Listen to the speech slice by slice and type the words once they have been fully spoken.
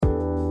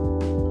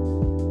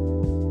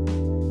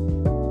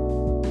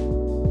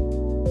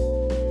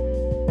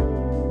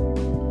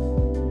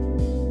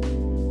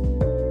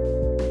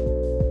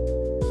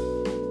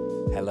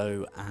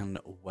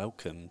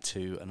welcome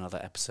to another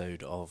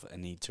episode of A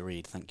Need to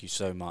Read. Thank you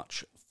so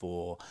much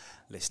for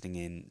listening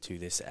in to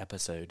this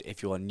episode.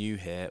 If you are new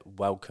here,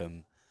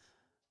 welcome.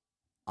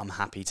 I'm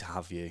happy to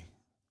have you.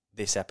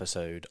 This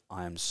episode,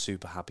 I am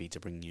super happy to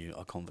bring you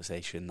a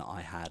conversation that I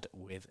had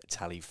with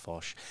Talitha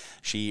Fosh.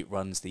 She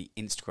runs the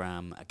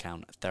Instagram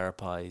account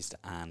Therapized,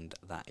 and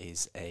that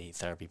is a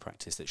therapy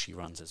practice that she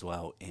runs as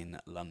well in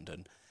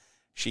London.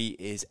 She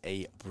is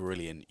a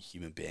brilliant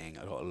human being.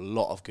 I got a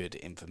lot of good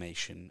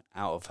information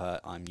out of her.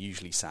 I'm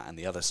usually sat on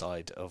the other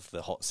side of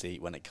the hot seat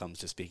when it comes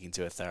to speaking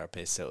to a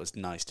therapist, so it was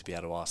nice to be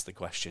able to ask the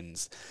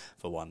questions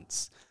for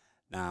once.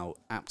 Now,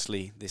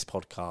 aptly, this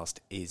podcast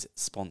is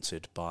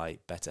sponsored by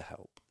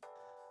BetterHelp.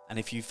 And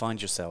if you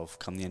find yourself,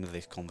 come the end of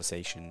this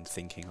conversation,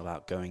 thinking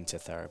about going to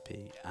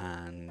therapy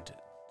and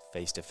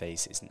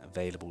face-to-face isn't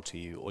available to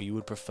you, or you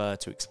would prefer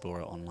to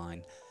explore it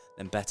online,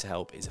 then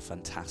BetterHelp is a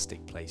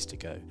fantastic place to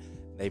go.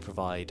 They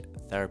provide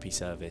therapy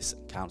service,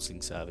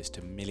 counselling service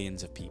to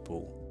millions of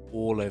people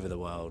all over the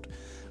world.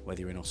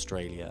 Whether you're in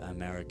Australia,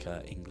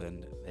 America,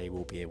 England, they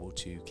will be able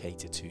to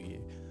cater to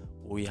you.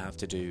 All you have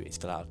to do is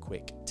fill out a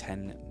quick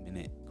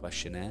 10-minute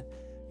questionnaire.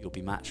 You'll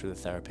be matched with a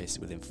therapist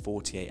within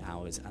 48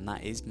 hours, and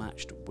that is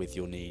matched with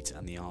your needs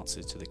and the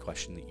answers to the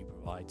question that you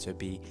provide. So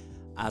be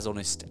as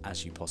honest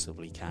as you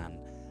possibly can.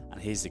 And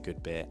here's the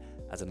good bit.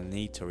 As a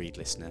Need to Read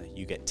listener,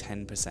 you get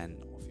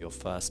 10% off your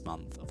first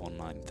month of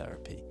online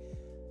therapy.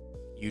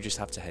 You just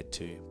have to head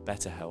to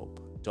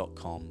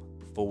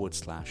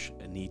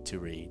betterhelp.com/a need to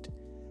read,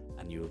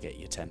 and you will get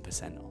your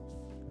 10% off.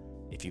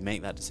 If you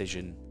make that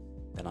decision,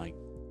 then I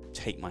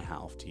take my hat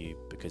off to you,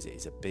 because it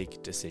is a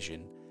big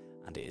decision,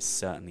 and it is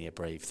certainly a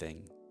brave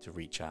thing to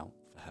reach out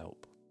for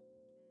help.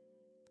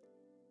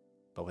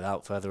 But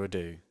without further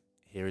ado,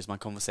 here is my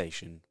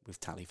conversation with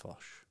Talitha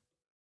Fosh.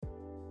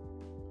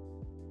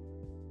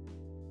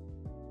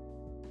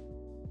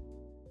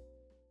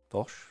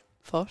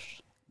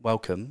 Fosh.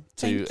 Welcome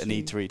to A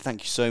Need to Read.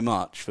 Thank you so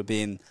much for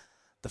being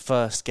the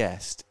first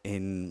guest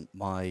in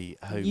my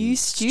home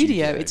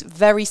studio. It's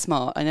very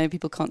smart. I know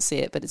people can't see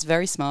it, but it's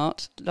very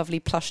smart. Lovely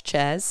plush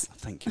chairs.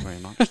 Thank you very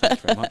much.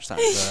 Thank you very much.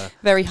 That's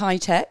very high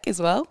tech as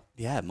well.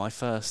 Yeah, my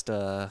first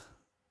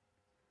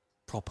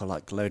proper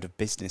load of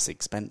business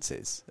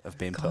expenses have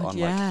been put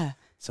on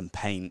some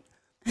paint.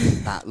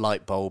 That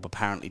light bulb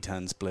apparently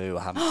turns blue.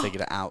 I haven't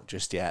figured it out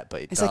just yet,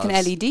 but it's like an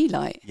LED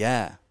light.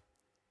 Yeah,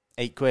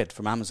 £8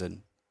 from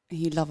Amazon.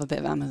 You love a bit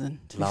of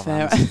Amazon, to love be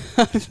fair.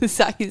 Amazon.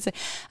 Exactly.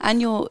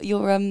 And your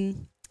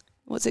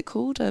what's it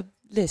called? A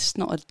list,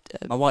 not a...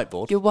 My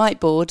whiteboard. Your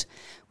whiteboard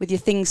with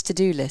your things to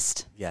do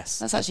list. Yes.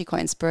 That's actually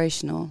quite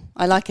inspirational.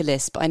 I like a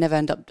list, but I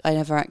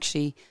never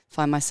actually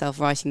find myself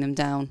writing them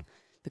down,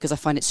 because I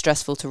find it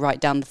stressful to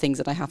write down the things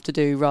that I have to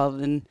do rather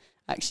than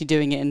actually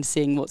doing it and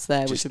seeing what's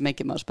there, which would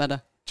make it much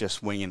better.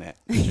 Just winging it.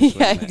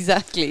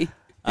 Exactly.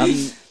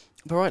 But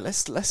right,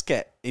 let's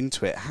get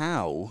into it.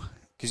 How...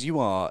 Because you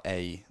are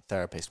a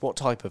therapist. What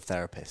type of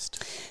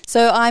therapist?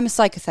 So I'm a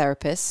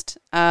psychotherapist.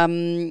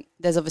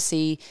 There's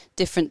obviously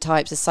different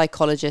types of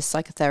psychologist,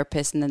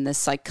 psychotherapist, and then there's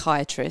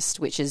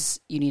psychiatrist, which is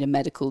you need a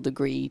medical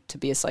degree to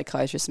be a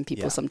psychiatrist,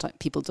 and sometimes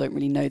people don't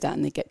really know that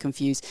and they get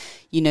confused.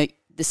 You know,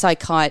 the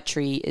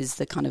psychiatry is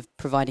the kind of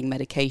providing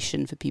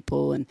medication for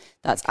people, and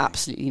that's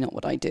absolutely not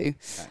what I do.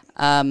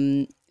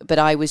 Okay. But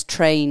I was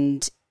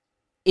trained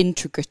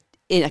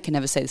I can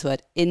never say this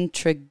word,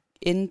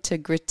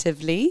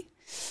 integratively.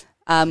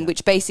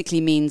 Which basically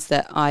means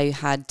that I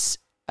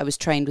was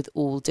trained with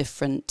all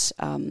different,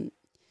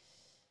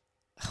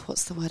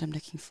 what's the word I'm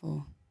looking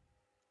for?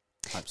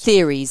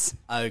 Theories.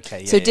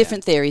 Okay. So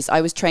different theories. I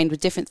was trained with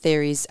different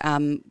theories,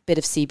 bit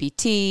of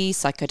CBT,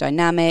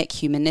 psychodynamic,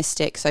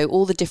 humanistic. So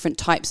all the different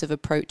types of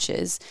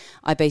approaches,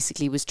 I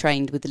basically was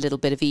trained with a little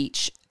bit of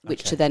each,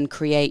 which to then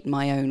create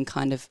my own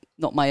kind of,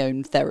 not my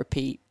own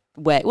therapy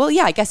way. Well,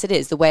 yeah, I guess it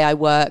is the way I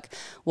work,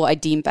 what I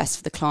deem best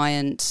for the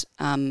client.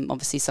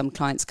 Obviously, some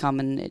clients come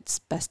and it's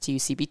best to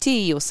use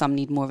CBT, or some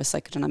need more of a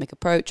psychodynamic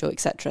approach, or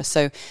etc.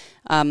 So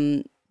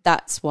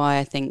that's why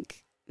I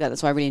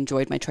really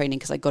enjoyed my training,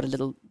 because I got a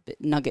little bit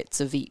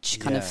nuggets of each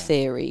kind of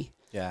theory.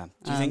 Yeah.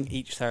 Do you think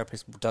each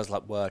therapist does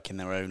work in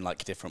their own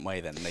different way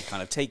then? They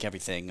kind of take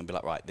everything and be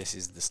like, right, this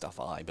is the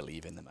stuff I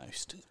believe in the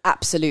most.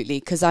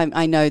 Absolutely. Because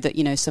I know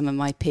that, some of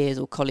my peers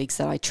or colleagues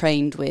that I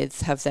trained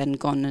with have then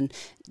gone and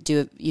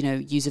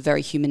use a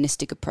very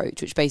humanistic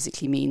approach, which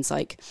basically means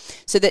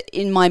so that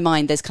in my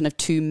mind, there's kind of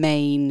two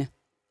main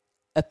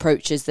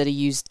approaches that are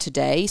used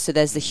today. So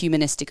there's the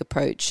humanistic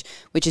approach,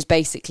 which is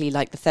basically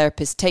the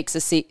therapist takes a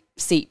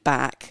seat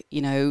back,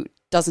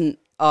 doesn't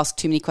ask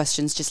too many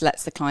questions, just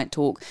lets the client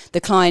talk.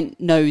 The client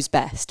knows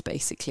best,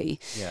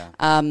 basically. Yeah.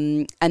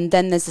 And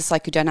then there's the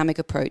psychodynamic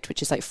approach,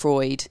 which is like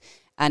Freud,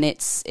 and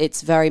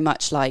it's very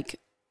much like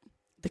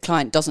the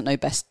client doesn't know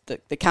best,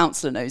 the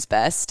counsellor knows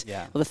best,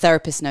 or the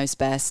therapist knows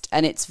best,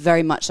 and it's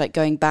very much like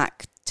going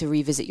back to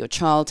revisit your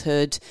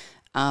childhood,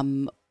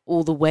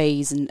 all the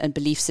ways and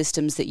belief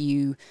systems that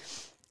you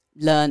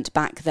learnt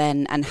back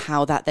then, and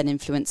how that then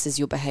influences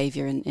your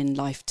behaviour in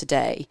life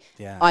today.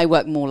 I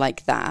work more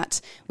like that,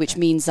 which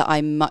means that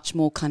I'm much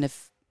more kind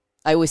of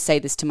I always say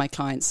this to my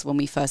clients when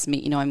we first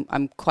meet, you know,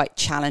 I'm quite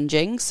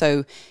challenging.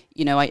 So,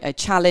 you know, I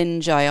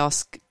challenge, I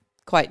ask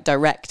quite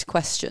direct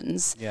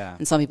questions. Yeah.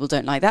 And some people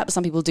don't like that, but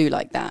some people do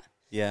like that.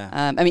 Yeah.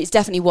 I mean, it's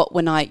definitely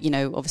when I, you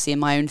know, obviously in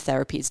my own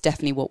therapy, it's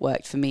definitely what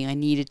worked for me. I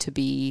needed to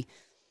be,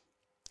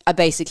 I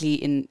basically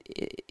in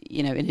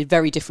a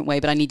very different way,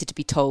 but I needed to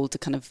be told to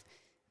kind of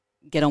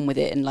get on with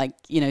it and like,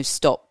 you know,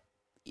 stop.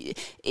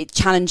 It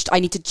challenged. I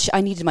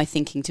needed my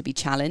thinking to be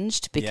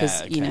challenged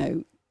because, you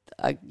know,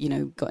 I, you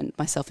know, got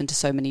myself into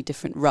so many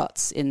different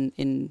ruts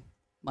in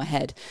my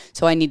head.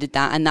 So I needed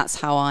that. And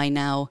that's how I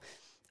now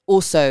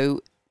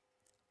also,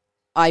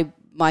 one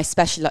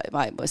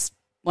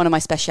of my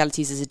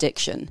specialities is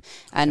addiction,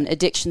 and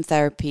addiction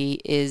therapy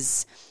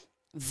is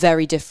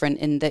very different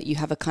in that you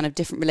have a kind of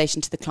different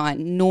relation to the client.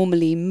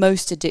 Normally,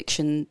 most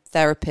addiction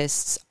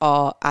therapists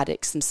are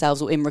addicts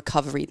themselves or in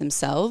recovery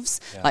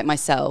themselves, like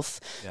myself.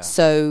 Yeah.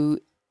 So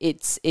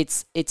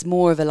it's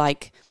more of a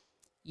like,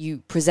 you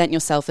present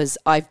yourself as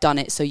I've done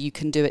it, so you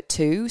can do it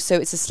too. So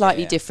it's a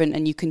slightly different,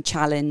 and you can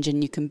challenge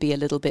and you can be a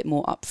little bit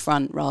more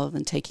upfront rather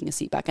than taking a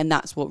seat back. And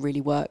that's what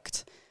really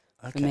worked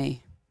for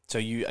me. So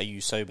are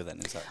you sober then?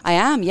 Is that? I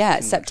am, yeah.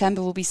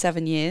 September will be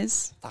 7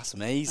 years. That's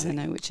amazing.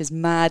 I know, which is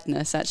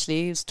madness,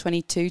 actually. It was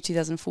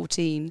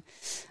 2014,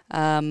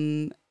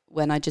 when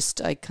I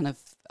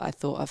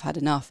thought I've had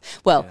enough.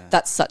 Well,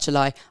 that's such a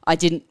lie. I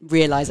didn't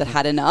realise I'd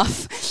had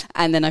enough.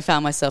 And then I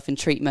found myself in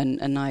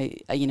treatment, and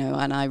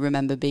I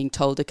remember being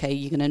told, okay,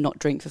 you're going to not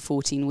drink for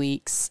 14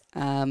 weeks.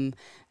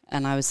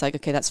 And I was like,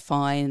 okay, that's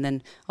fine. And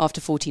then after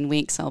 14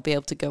 weeks, I'll be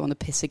able to go on the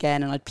piss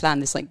again. And I'd planned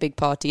this like big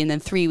party. And then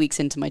 3 weeks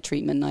into my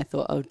treatment, I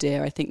thought, oh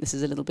dear, I think this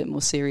is a little bit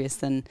more serious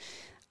than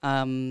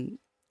than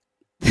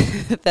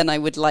I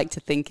would like to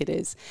think it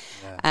is.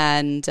 Yeah.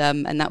 And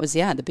that was,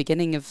 the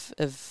beginning of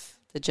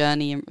the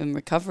journey in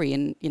recovery.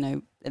 And, you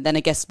know, and then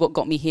I guess what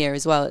got me here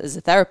as well as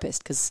a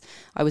therapist, because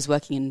I was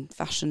working in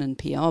fashion and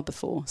PR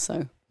before.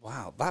 So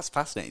wow, that's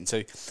fascinating.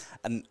 So,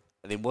 and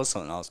it was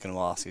something I was going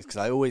to ask, is because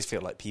I always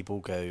feel like people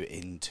go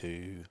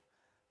into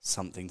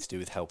something to do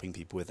with helping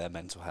people with their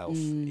mental health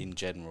in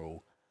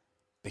general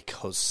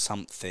because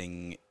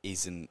something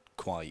isn't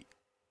quite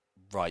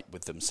right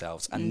with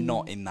themselves, and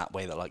not in that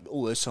way that like,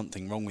 oh, there's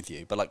something wrong with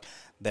you, but like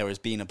there has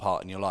been a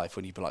part in your life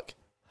when you'd be like,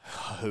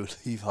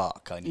 holy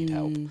fuck, I need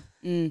help.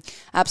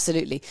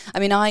 Absolutely. I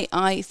mean,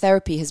 I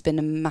therapy has been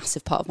a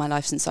massive part of my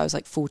life since I was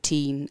like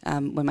 14,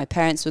 when my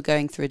parents were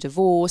going through a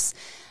divorce,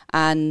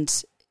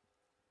 and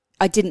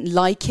I didn't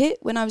like it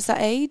when I was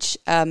that age.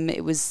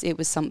 It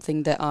was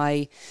something that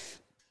I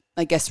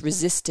guess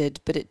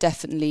resisted, but it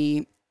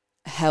definitely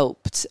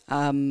helped.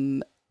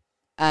 And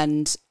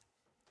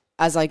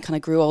as I kind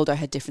of grew older, I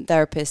had different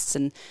therapists,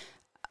 and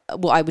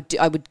what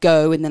I would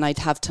go, and then I'd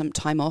have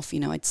time off. You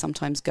know, I'd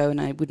sometimes go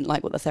and I wouldn't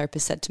like what the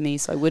therapist said to me,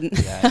 so I wouldn't.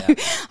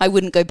 I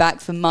wouldn't go back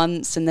for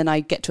months, and then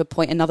I'd get to a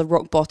point, another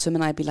rock bottom,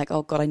 and I'd be like,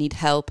 oh God, I need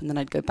help, and then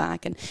I'd go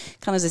back, and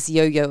kind of this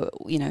yo-yo,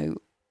 you know,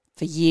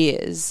 for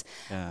years,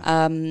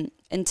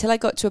 until I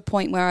got to a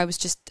point where I was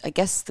just, I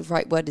guess the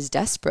right word is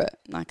desperate.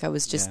 Like I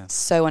was just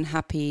so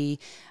unhappy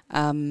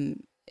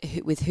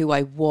with who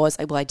I was.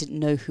 I didn't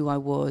know who I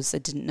was. I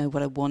didn't know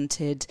what I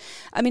wanted.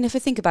 I mean, if I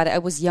think about it, I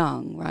was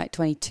young, right?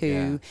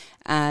 22.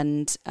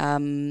 And,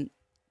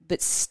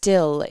 but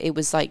still it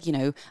was like, you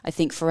know, I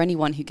think for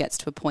anyone who gets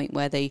to a point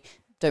where they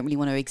don't really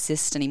want to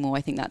exist anymore,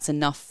 I think that's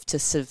enough to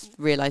sort of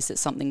realize that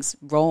something's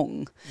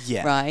wrong.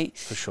 Yeah. Right.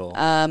 For sure.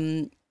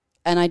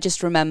 And I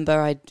just remember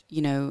I'd,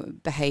 you know,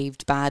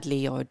 behaved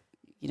badly, or,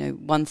 you know,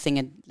 one thing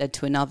had led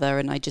to another.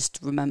 And I just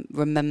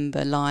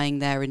remember lying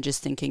there and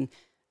just thinking,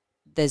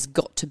 there's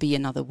got to be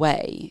another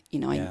way. You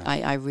know,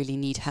 I really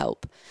need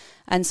help.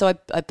 And so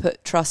I put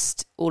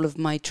all of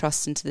my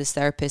trust into this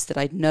therapist that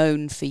I'd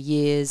known for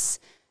years,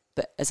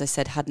 but as I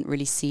said, hadn't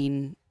really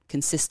seen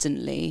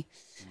consistently.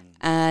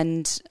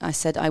 And I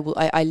said, I will.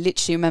 I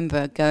literally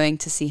remember going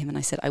to see him, and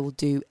I said, I will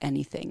do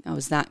anything. I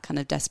was that kind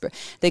of desperate.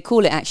 They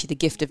call it actually the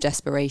gift of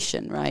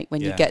desperation, right? When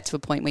you get to a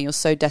point where you're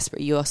so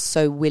desperate, you are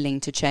so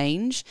willing to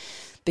change,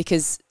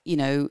 because, you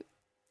know,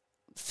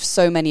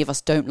 so many of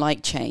us don't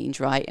like change,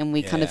 right? And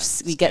we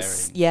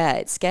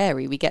it's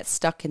scary. We get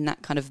stuck in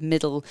that kind of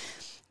middle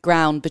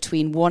ground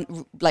between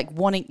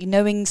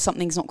knowing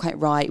something's not quite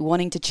right,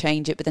 wanting to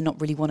change it, but then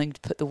not really wanting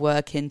to put the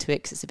work into it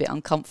because it's a bit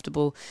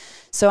uncomfortable.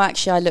 So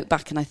actually I look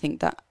back and I think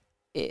that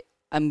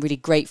I'm really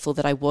grateful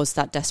that I was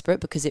that desperate,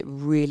 because it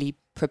really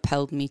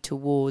propelled me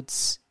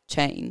towards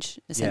change,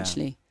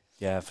 essentially.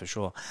 Yeah, for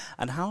sure.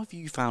 And how have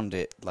you found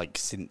it, like,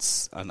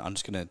 since, and I'm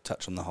just going to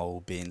touch on the whole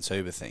being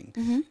sober thing,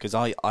 because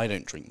I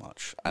don't drink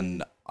much,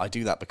 and I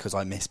do that because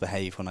I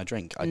misbehave when I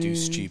drink. I do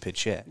stupid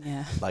shit.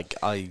 Yeah. Like,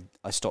 I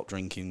stopped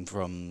drinking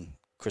from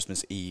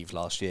Christmas Eve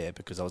last year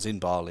because I was in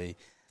Bali.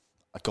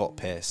 I got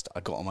pissed.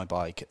 I got on my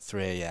bike at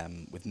 3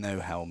 a.m. with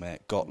no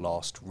helmet, got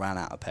lost, ran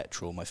out of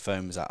petrol. My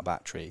phone was out of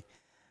battery.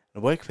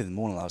 And I woke up in the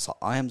morning and I was like,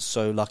 I am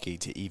so lucky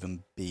to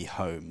even be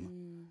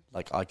home.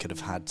 Like, I could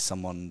have had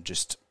someone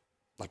just...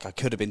 Like, I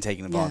could have been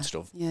taken advantage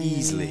of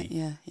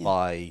easily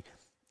by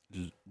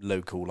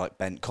local, like,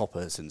 bent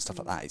coppers and stuff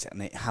like that.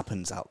 And it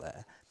happens out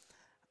there.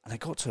 And I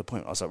got to a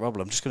point where I was like, Rob,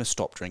 I'm just going to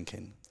stop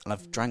drinking. And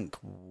I've drank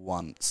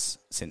once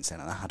since then,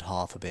 and I had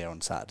half a beer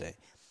on Saturday.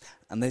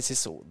 And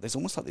there's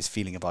almost like this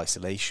feeling of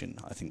isolation,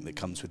 I think, that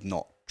comes with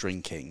not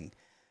drinking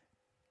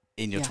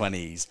in your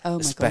 20s,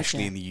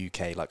 especially in the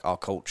UK. Like, our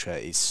culture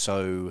is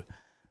so,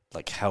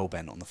 like,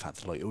 hell-bent on the fact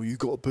that, like, oh, you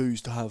got to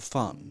booze to have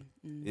fun.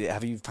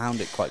 Have you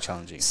found it quite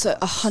challenging? So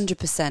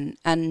 100%.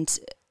 And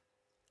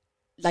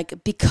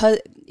like, because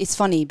it's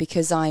funny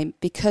because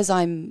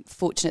I'm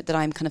fortunate that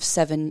I'm kind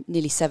of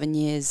nearly 7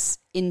 years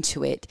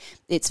into it.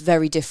 It's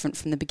very different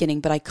from the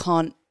beginning, but I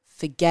can't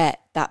forget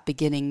that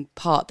beginning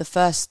part. The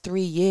first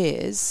 3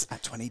 years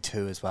at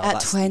 22 as well.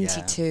 At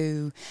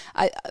 22,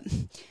 I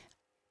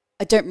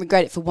don't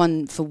regret it for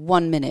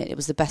one minute. It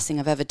was the best thing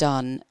I've ever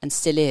done, and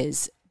still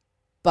is.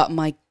 But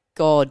my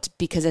God,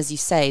 because as you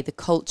say, the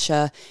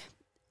culture,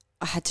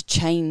 I had to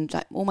change.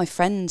 Like, all my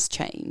friends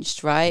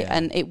changed, right? Yeah.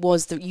 And it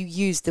was you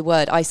used the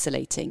word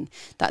isolating.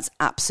 That's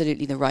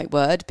absolutely the right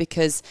word,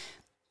 because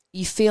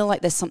you feel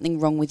like there's something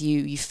wrong with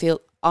you.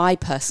 I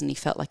personally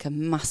felt like a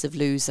massive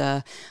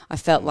loser. I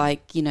felt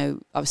like, I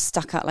was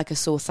stuck out like a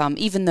sore thumb,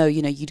 even though,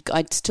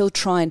 I'd still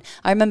try. And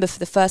I remember for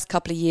the first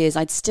couple of years,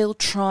 I'd still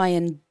try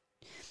and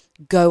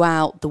go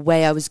out the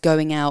way I was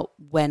going out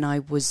when I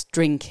was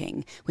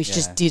drinking, which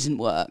just didn't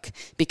work,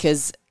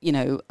 because,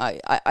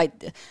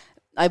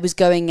 I was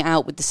going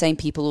out with the same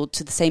people or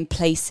to the same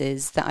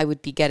places that I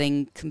would be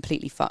getting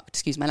completely fucked,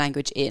 excuse my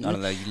language, in. No, you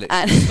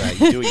literally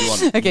you do what you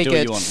want. Okay, good.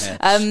 What you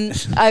want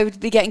here. I would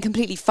be getting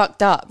completely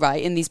fucked up,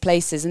 right, in these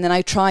places. And then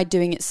I tried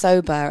doing it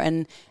sober,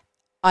 and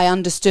I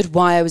understood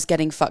why I was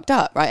getting fucked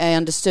up, right? I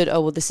understood,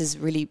 this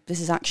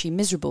is actually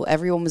miserable.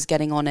 Everyone was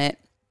getting on it.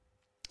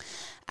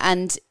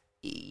 And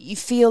you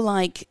feel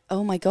like,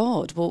 oh my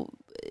God, well,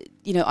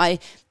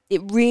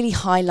 it really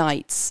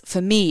highlights,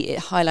 for me, it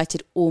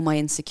highlighted all my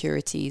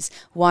insecurities,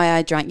 why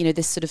I drank,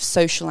 this sort of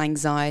social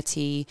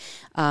anxiety,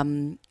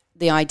 the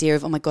idea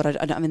of, oh my God, I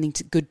don't have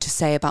anything good to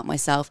say about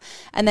myself.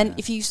 And then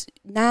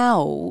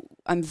now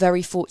I'm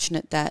very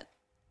fortunate that,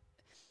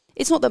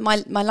 it's not that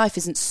my life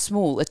isn't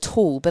small at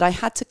all, but I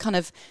had to kind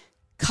of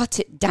cut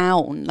it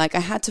down. Like,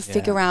 I had to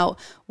figure out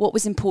what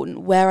was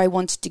important, where I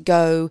wanted to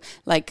go,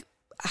 like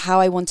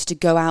how I wanted to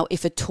go out,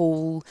 if at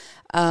all.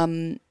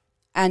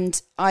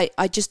 And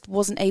I just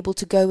wasn't able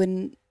to go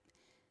and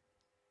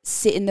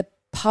sit in the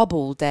pub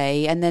all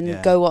day and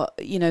then go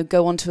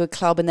on to a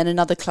club and then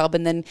another club.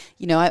 And then,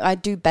 I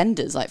do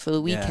benders like for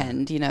the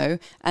weekend, and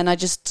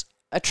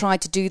I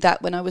tried to do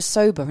that when I was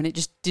sober, and it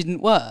just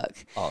didn't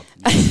work. Oh,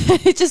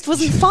 it just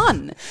wasn't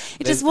fun.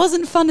 It just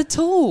wasn't fun at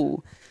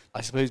all. I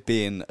suppose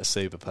being a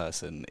sober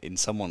person in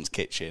someone's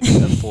kitchen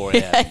at 4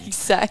 a.m.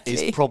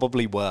 is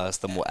probably worse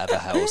than whatever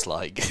hell's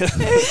like.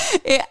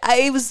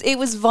 It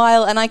was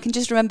vile, and I can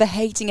just remember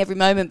hating every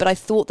moment, but I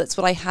thought that's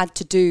what I had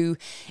to do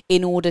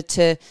in order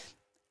to,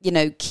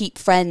 keep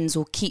friends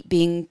or keep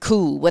being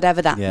cool,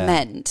 whatever that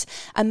meant.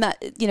 And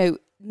that,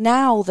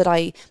 now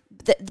that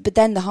but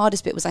then the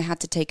hardest bit was I had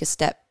to take a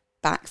step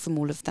back from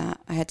all of that.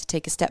 I had to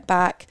take a step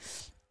back,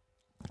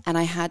 and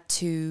I had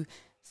to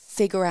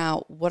figure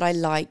out what I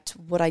liked,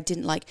 what I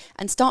didn't like,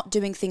 and start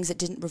doing things that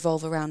didn't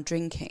revolve around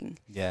drinking.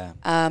 Yeah.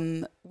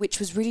 Which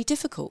was really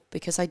difficult,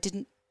 because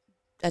I'd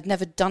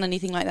never done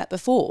anything like that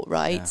before,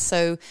 right? Yeah.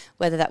 So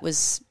whether that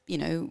was,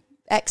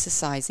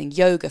 exercising,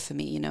 yoga for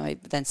me, I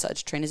then started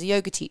to train as a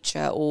yoga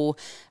teacher, or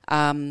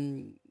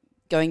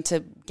going to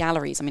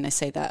galleries. I mean, I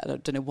say that, I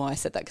don't know why I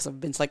said that, because I've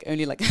been to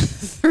only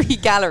 3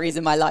 galleries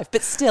in my life,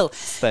 but still,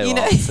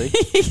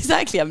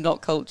 exactly. I'm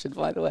not cultured,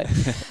 by the way.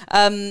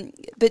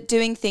 But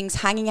doing things,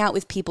 hanging out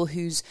with people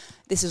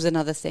this was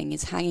another thing,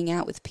 is hanging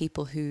out with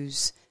people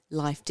whose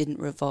life didn't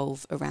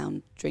revolve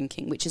around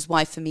drinking, which is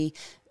why for me,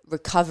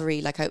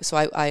 recovery,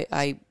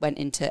 I went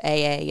into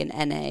AA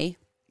and NA.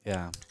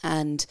 Yeah.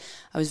 And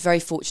I was very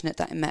fortunate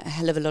that I met a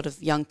hell of a lot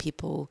of young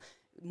people.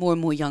 More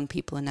and more young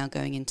people are now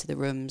going into the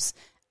rooms.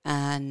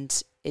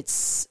 And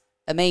it's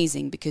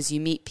amazing, because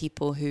you meet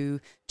people who,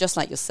 just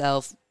like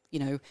yourself,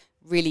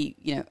 really,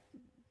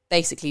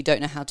 basically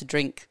don't know how to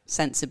drink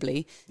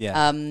sensibly.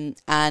 Yeah.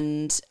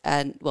 And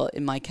well,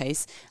 in my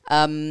case,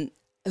 who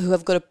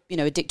have got a,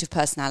 addictive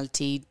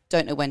personality,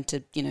 don't know when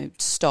to,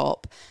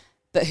 stop,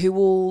 but who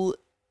all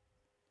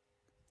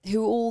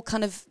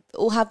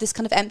have this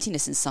kind of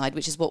emptiness inside,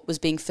 which is what was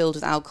being filled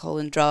with alcohol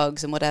and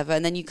drugs and whatever.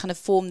 And then you kind of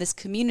form this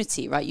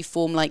community, right? You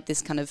form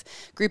this kind of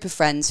group of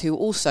friends who are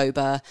all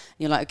sober. And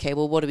you're like, okay,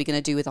 well, what are we going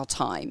to do with our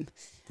time?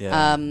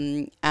 Yeah.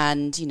 And,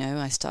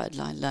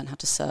 I learned how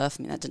to surf.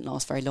 I mean, that didn't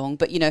last very long,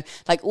 but,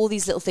 all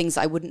these little things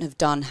that I wouldn't have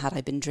done had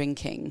I been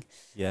drinking.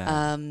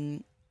 Yeah.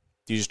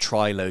 You just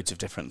try loads of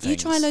different things. You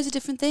try loads of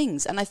different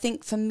things. And I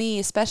think for me,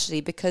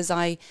 especially because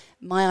my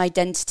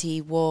identity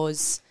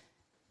was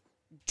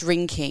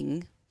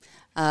drinking.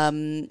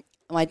 My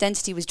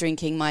identity was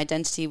drinking. My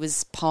identity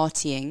was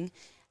partying.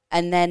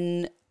 And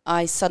then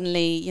I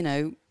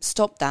suddenly,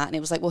 stopped that. And it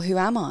was like, well, who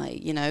am I?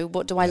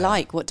 What do I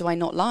like? What do I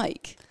not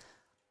like?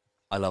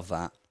 I love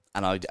that.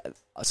 And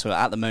so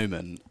at the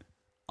moment,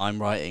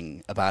 I'm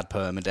writing a bad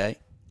poem a day.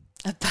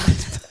 A bad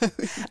poem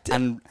a day.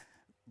 And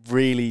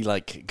really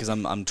like, because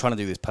I'm trying to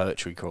do this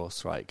poetry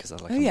course, right? Because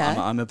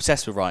I'm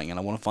obsessed with writing, and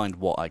I want to find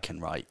what I can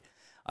write.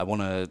 I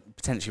want to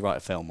potentially write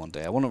a film one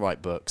day. I want to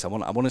write books. I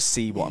want to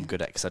see what I'm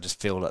good at, because I just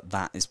feel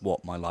that is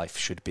what my life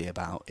should be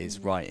about, is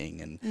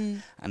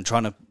writing and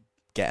trying to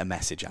get a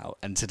message out.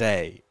 And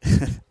today,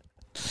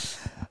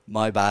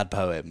 my bad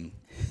poem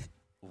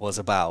was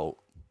about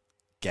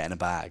getting a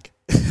bag.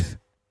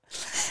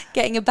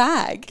 Getting a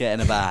bag?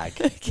 Getting a bag.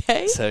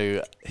 Okay.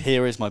 So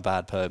here is my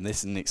bad poem. This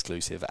is an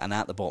exclusive. And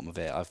at the bottom of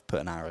it, I've put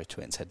an arrow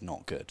to it and said,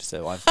 not good.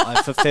 So I've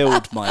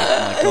fulfilled my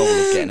goal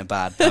of getting a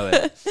bad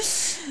poem.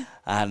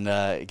 And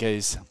it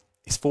goes,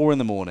 it's 4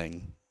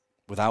 a.m.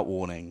 Without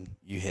warning,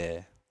 you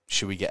hear,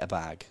 should we get a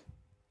bag?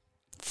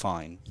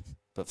 Fine.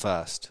 But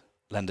first,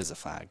 lend us a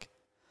fag.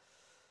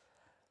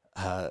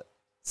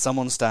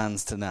 Someone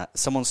starts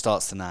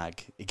to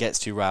nag. It gets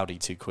too rowdy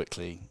too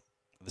quickly.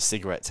 The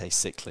cigarette tastes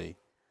sickly.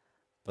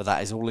 But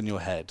that is all in your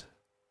head,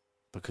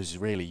 because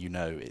really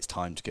it's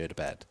time to go to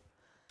bed.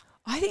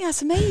 I think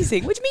that's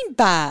amazing. What do you mean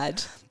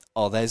bad?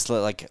 Oh, there's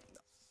like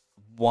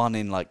 1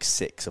 in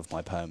 6 of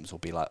my poems will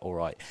be like, all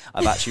right.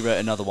 I've actually wrote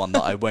another one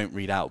that I won't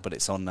read out, but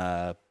it's on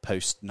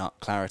post-nut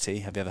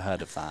clarity. Have you ever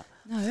heard of that?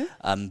 No.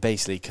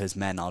 Basically, because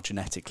men are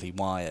genetically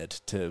wired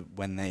to,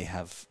 when they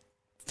have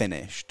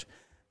finished,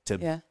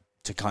 to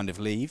kind of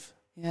leave.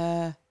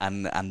 Yeah.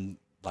 And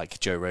like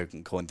Joe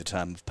Rogan coined the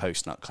term of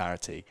post-nut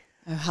clarity.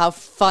 Oh, how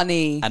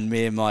funny. And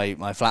me and my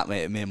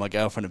flatmate and me and my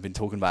girlfriend have been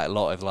talking about it a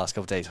lot over the last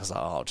couple of days. I was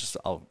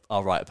like,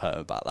 I'll write a poem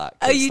about that.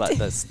 Oh, you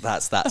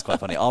that's quite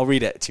funny. I'll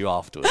read it to you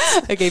afterwards.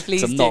 Okay,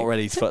 please. I'm not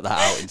ready to put that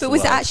out into But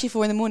was the it world. actually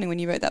 4 a.m. when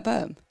you wrote that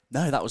poem?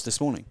 No, that was this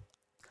morning.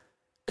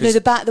 No,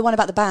 the one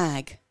about the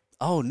bag.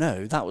 Oh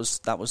no, that was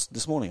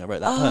this morning. I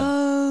wrote that poem.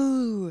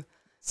 Oh.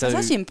 So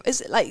that's actually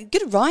it's like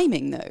good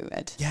rhyming though,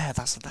 Ed. Yeah,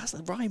 that's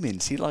the rhyming.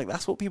 See,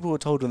 that's what people were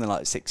told when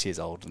they're 6 years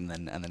old, and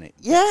then it.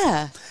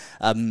 Yeah.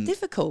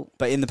 Difficult.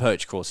 But in the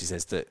poetry course, he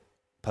says that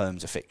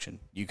poems are fiction.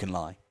 You can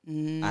lie,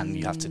 and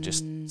you have to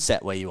just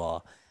set where you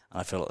are. And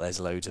I feel like there's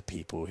loads of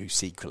people who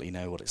secretly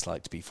know what it's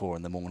like to be 4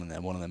 a.m.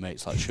 and one of their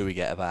mates like, should we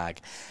get a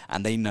bag?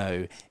 And they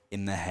know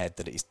in their head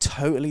that it is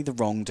totally the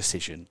wrong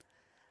decision,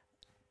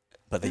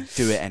 but they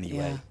do it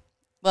anyway. Yeah.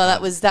 Well,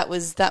 that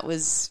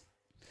was.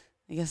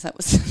 I guess that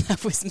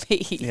was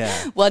me.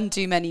 Yeah. One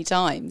too many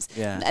times.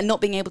 Yeah. And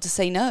not being able to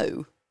say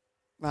no,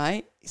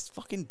 right? It's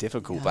fucking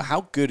difficult. Yeah. But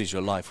how good is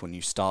your life when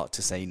you start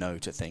to say no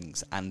to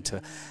things and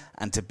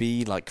to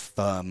be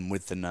firm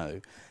with the no,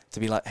 to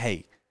be like,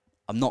 hey,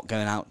 I'm not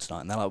going out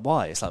tonight, and they're like,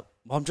 why? It's like,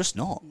 well, I'm just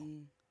not.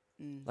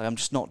 Like, I'm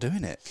just not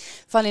doing it.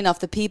 Funnily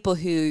enough,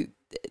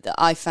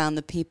 I found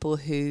the people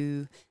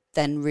who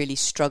then really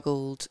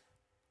struggled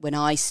when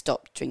I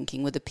stopped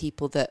drinking were the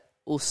people that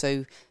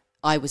also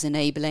I was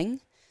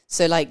enabling.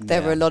 So,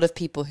 there were a lot of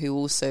people who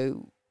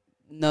also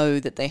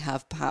know that they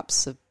have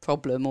perhaps a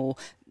problem or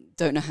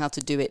don't know how to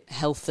do it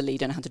healthily,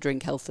 don't know how to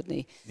drink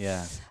healthily.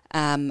 Yeah.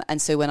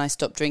 And so when I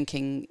stopped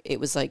drinking, it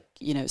was like,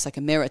 it's like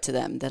a mirror to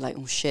them. They're like,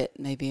 oh, shit,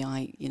 maybe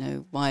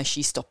why is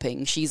she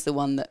stopping? She's the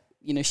one that,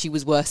 she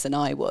was worse than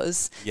I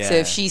was. Yeah. So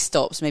if she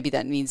stops, maybe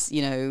that means,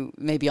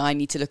 maybe I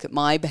need to look at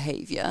my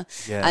behaviour.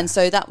 Yeah. And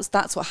so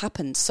that's what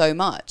happened so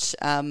much.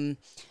 And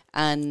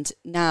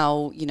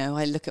now,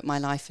 I look at my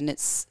life and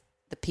it's,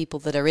 the people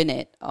that are in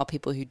it are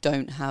people who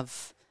don't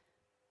have,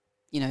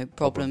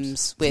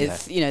 problems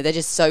with, they're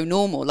just so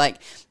normal.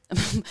 Like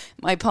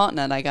my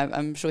partner,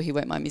 I'm sure he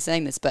won't mind me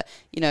saying this, but,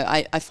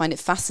 I find it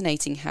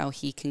fascinating how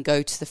he can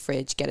go to the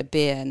fridge, get a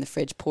beer in the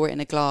fridge, pour it in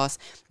a glass,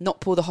 not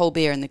pour the whole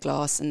beer in the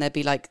glass, and there'd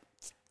be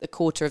a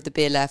quarter of the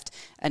beer left,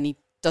 and he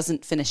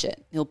doesn't finish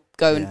it. He'll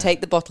go and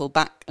take the bottle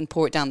back and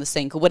pour it down the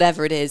sink or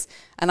whatever it is.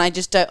 And I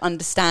just don't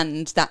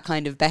understand that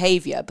kind of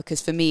behaviour, because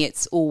for me,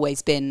 it's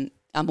always been,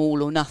 I'm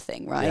all or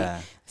nothing, right?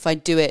 Yeah. If I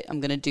do it, I'm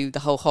going to do the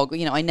whole hog.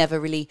 I never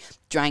really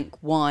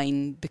drank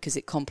wine because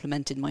it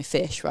complemented my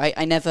fish, right?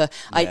 I never,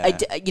 I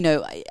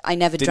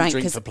never drank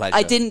because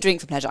I didn't drink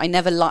for pleasure. I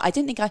never, I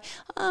didn't think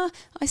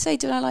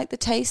did I like the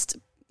taste?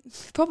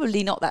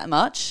 Probably not that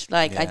much.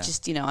 I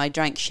just, I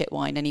drank shit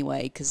wine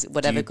anyway because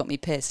whatever got me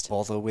pissed.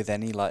 Bother with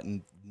any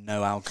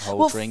no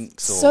alcohol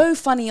drinks? Or? So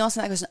funny you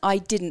asking that question. I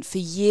didn't. For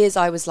years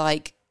I was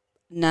like,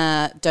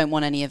 nah, don't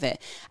want any of it.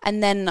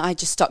 And then I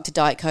just stuck to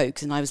Diet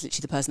Coke, and I was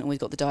literally the person that always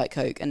got the Diet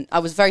Coke. And I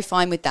was very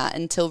fine with that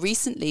until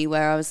recently,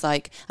 where I was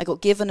like, I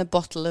got given a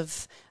bottle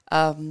of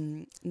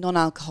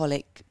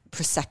non-alcoholic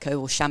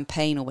Prosecco or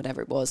champagne or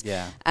whatever it was.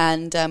 Yeah.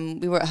 And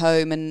we were at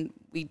home and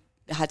we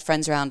had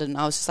friends around, and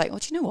I was just like, oh,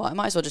 do you know what? I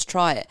might as well just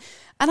try it.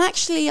 And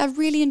actually, I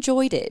really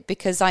enjoyed it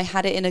because I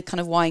had it in a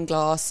kind of wine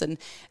glass, and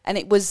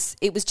it was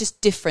just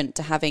different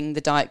to having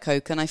the Diet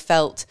Coke, and I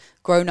felt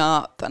grown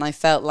up, and I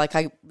felt like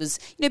I was,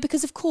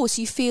 because of course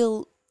you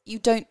feel you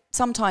don't,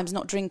 sometimes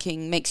not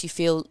drinking makes you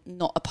feel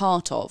not a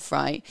part of,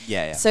 right?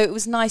 Yeah. So it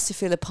was nice to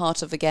feel a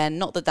part of again.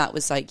 Not that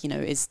was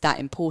is that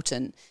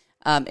important.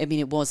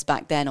 It was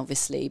back then,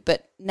 obviously,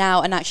 but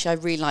now, and actually,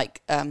 I really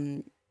like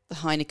the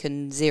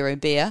Heineken Zero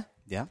beer.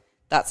 Yeah.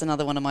 That's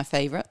another one of my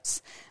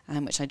favourites,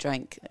 which I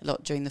drank a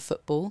lot during the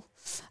football.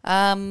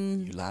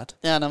 You lad.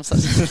 Yeah, no, I'm such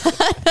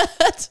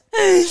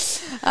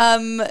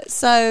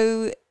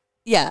so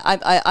yeah,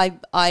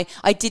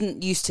 I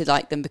didn't used to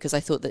like them because I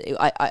thought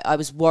that I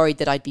was worried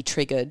that I'd be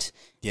triggered.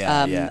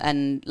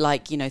 And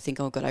think,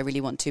 oh God, I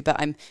really want to. But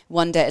I'm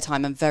one day at a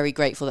time. I'm very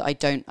grateful that I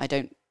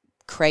don't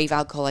crave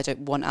alcohol. I don't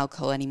want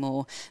alcohol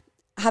anymore.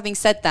 Having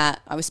said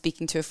that, I was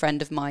speaking to a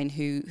friend of mine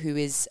who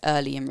is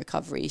early in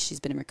recovery. She's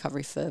been in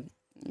recovery for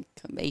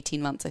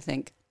 18 months, I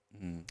think.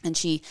 And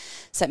she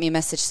sent me a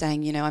message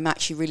saying, I'm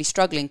actually really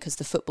struggling because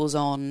the football's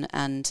on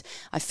and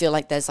I feel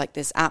like there's like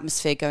this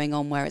atmosphere going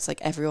on where it's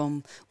like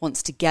everyone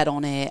wants to get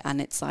on it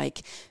and it's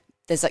like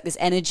there's like this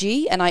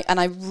energy and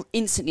I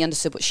instantly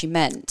understood what she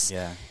meant.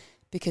 Yeah.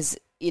 Because,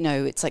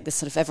 it's like this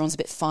sort of everyone's a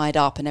bit fired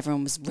up and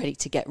everyone was ready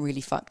to get really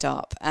fucked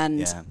up.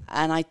 And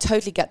I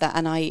totally get that.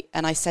 And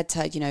I said to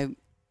her,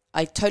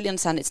 I totally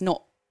understand it's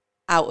not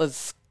out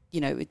of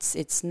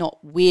it's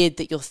not weird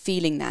that you're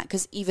feeling that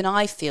because even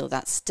I feel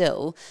that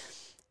still.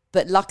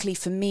 But luckily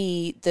for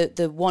me,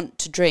 the want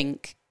to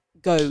drink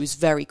goes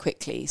very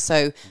quickly.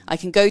 So I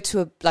can go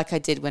to like I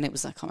did when it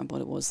was, I can't remember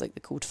what it was, like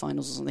the quarterfinals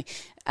or something,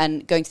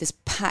 and going to this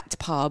packed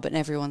pub and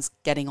everyone's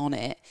getting on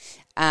it.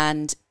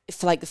 And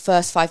for like the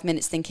first 5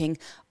 minutes thinking,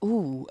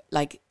 ooh,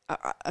 like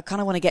I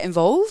kind of want to get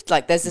involved.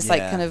 Like there's this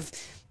like kind of,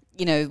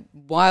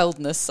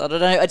 wildness. I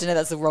don't know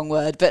that's the wrong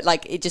word, but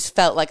like it just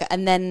felt like,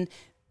 and then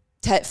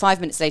 5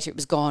 minutes later it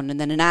was gone, and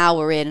then an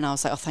hour in and I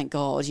was like, oh thank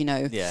God,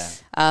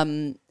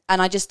 and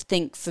I just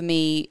think for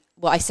me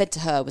what I said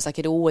to her was like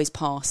it always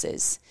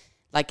passes,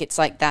 like it's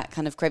like that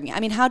kind of craving. I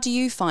mean, how do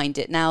you find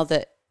it now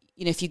that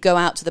if you go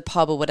out to the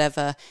pub or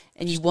whatever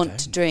and you want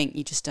to drink,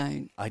 you just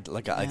don't? I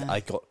didn't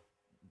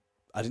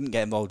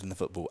get involved in the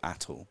football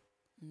at all,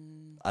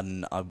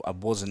 and I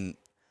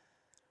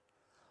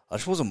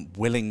just wasn't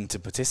willing to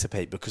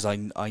participate because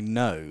I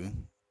know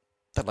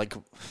that like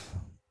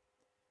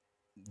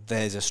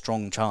there's a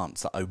strong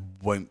chance that I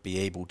won't be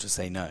able to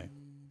say no.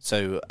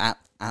 So at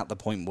the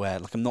point where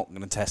like I'm not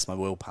going to test my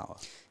willpower.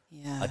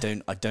 Yeah. I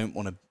don't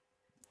want to.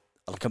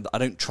 Like I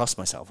don't trust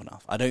myself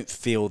enough. I don't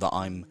feel that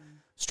I'm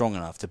strong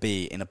enough to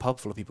be in a pub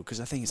full of people because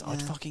the thing is,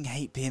 I'd fucking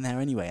hate being there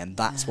anyway, and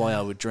that's why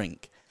I would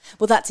drink.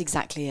 Well, that's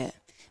exactly it.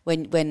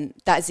 When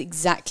that is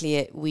exactly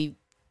it. We,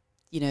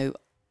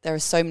 there are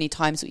so many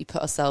times that we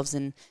put ourselves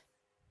in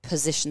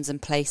positions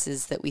and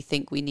places that we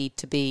think we need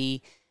to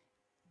be,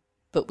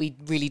 but we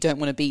really don't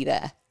want to be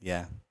there.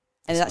 Yeah.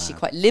 And it's actually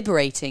quite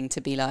liberating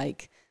to be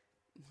like,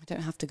 I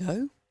don't have to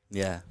go.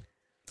 Yeah.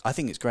 I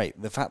think it's great.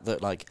 The fact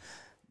that like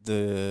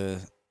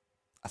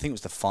I think it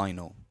was the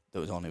final that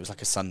was on. It was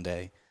like a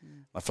Sunday.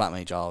 My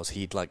flatmate Giles,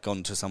 he'd like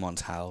gone to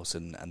someone's house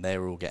and they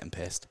were all getting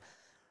pissed.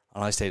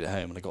 And I stayed at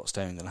home and I got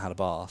stoned and I had a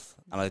bath.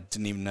 And I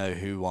didn't even know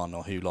who won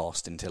or who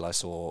lost until I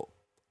saw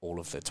all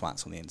of the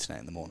twats on the internet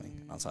in the morning.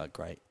 And I was like,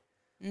 great.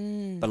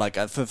 But like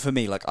for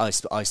me, like I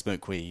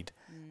smoke weed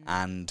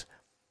and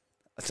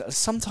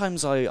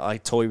sometimes I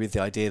toy with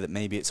the idea that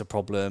maybe it's a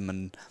problem,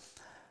 and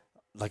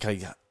like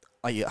I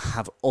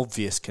have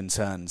obvious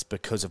concerns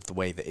because of the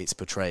way that it's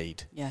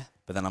portrayed. Yeah.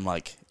 But then I'm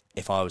like,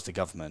 if I was the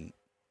government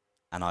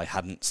and I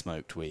hadn't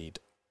smoked weed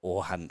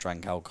or hadn't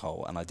drank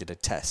alcohol and I did a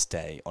test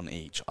day on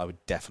each, I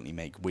would definitely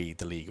make weed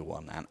the legal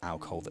one and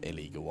alcohol the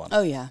illegal one.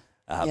 Oh yeah.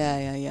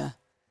 Yeah.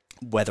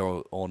 Whether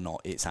or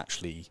not it's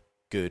actually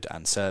good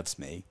and serves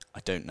me,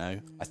 I don't know.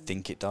 I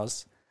think it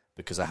does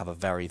because I have a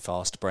very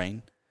fast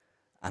brain.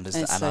 And it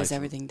slows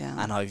everything down.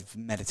 And I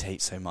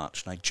meditate so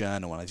much, and I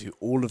journal, and I do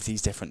all of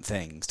these different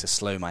things to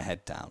slow my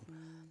head down.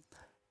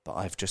 But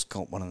I've just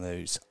got one of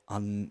those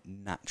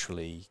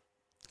unnaturally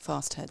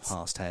fast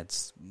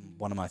heads.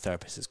 One of my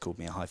therapists has called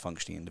me a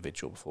high-functioning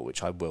individual before,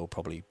 which I will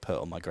probably put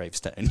on my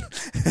gravestone.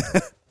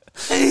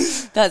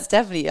 That's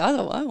definitely,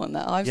 I want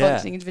that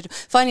high-functioning individual.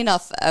 Funny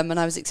enough, when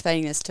I was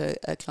explaining this to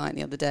a client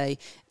the other day,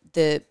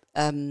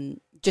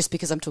 just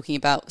because I'm talking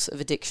about sort of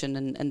addiction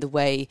and the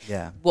way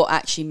what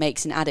actually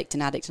makes an addict,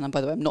 and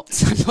by the way, I'm not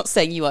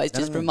saying you are. It's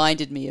just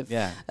reminded me of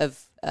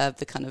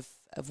the kind of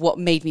what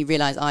made me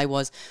realise I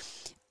was.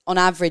 On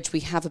average,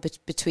 we have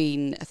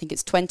between, I think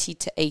it's 20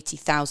 to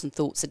 80,000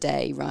 thoughts a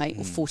day, right,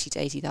 or 40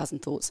 to 80,000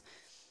 thoughts,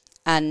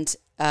 and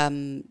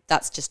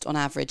that's just on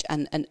average.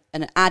 And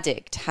an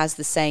addict has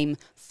the same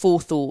 4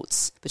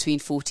 thoughts between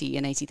 40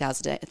 and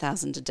 80,000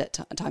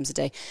 times a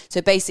day.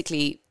 So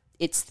basically,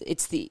 it's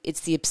the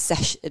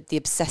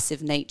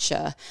obsessive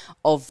nature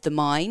of the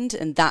mind,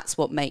 and that's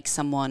what makes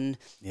someone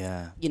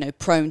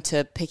prone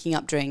to picking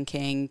up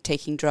drinking,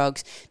 taking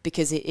drugs,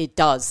 because it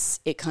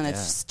kind of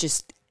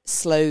just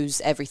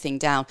slows everything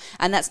down.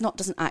 And that's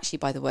doesn't actually,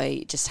 by the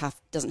way,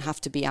 doesn't have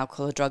to be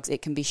alcohol or drugs.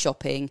 It can be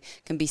shopping,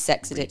 can be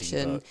sex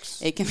addiction,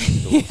 books, it can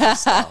be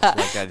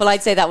well,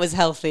 I'd say that was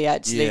healthy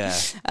actually.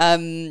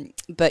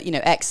 But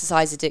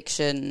exercise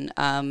addiction,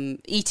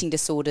 eating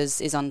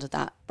disorders is under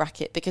that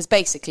bracket, because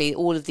basically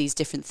all of these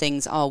different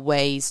things are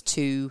ways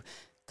to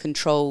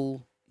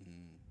control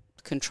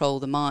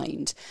the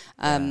mind,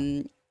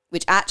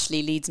 which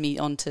actually leads me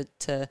on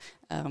to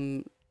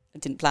I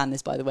didn't plan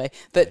this, by the way,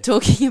 but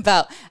talking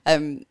about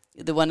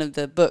one of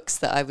the books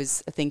that I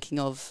was thinking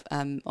of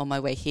on my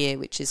way here,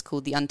 which is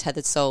called The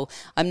Untethered Soul.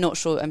 I'm not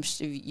sure. I'm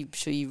sure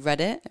you've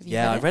read it.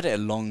 I read it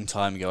a long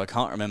time ago. I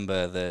can't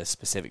remember the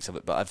specifics of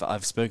it, but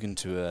I've spoken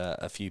to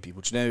a few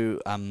people. Do you know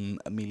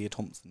Amelia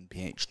Thompson,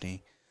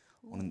 PhD,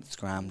 on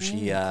Instagram?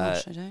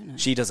 Gosh, I don't know.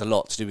 She does a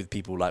lot to do with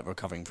people like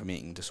recovering from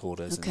eating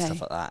disorders and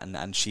stuff like that.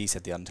 And she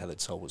said The Untethered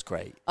Soul was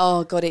great.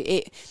 Oh God,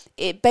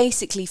 it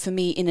basically, for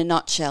me, in a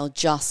nutshell,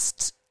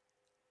 just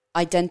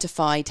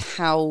identified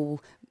how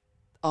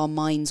our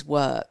minds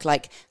work,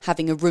 like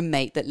having a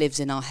roommate that lives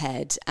in our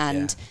head,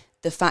 and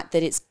the fact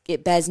that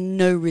it bears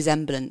no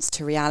resemblance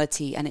to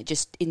reality, and it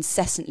just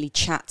incessantly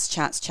chats,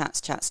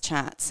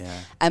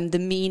 and the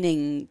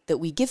meaning that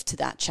we give to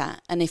that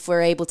chat. And if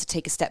we're able to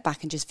take a step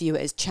back and just view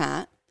it as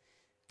chat,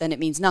 then it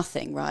means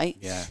nothing, right?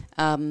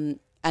 And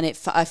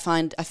I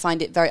find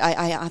it very.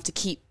 I have to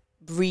keep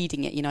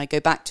reading it. I go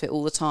back to it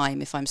all the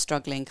time if I'm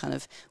struggling kind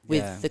of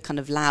with the kind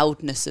of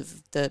loudness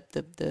of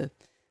the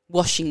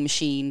washing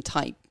machine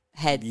type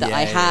head that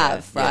I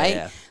have,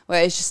 right?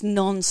 Where it's just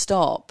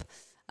non-stop.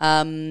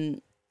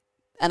 And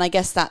I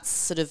guess that's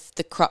sort of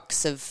the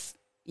crux of,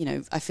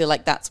 I feel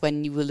like that's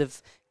when you will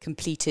have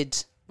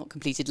not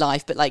completed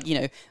life, but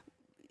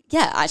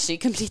actually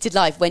completed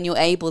life, when you're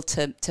able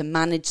to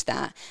manage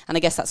that. And I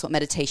guess that's what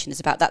meditation is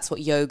about. That's what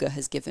yoga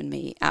has given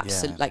me,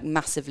 absolutely, like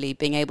massively,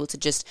 being able to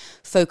just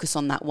focus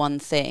on that one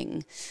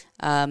thing,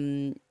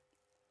 and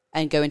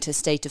go into a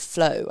state of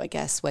flow, I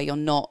guess, where you're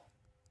not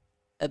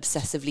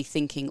obsessively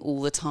thinking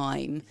all the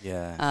time,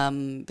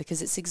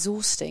 because it's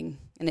exhausting,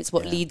 and it's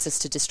what leads us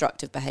to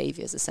destructive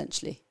behaviours,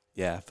 essentially.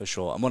 Yeah, for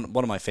sure. And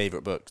one of my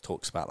favourite books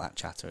talks about that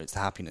chatter. It's The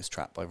Happiness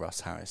Trap by Russ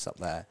Harris up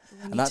there,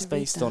 and that's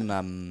based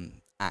on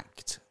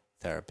ACT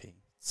therapy,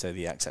 so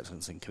the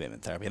acceptance and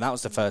commitment therapy, and that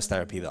was the first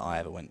therapy that I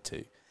ever went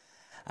to.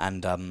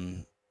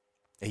 And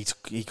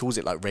he calls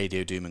it like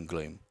radio doom and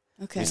gloom.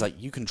 Okay, he's like,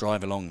 you can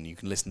drive along and you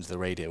can listen to the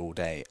radio all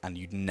day, and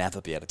you'd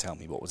never be able to tell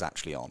me what was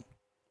actually on.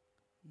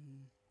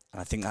 And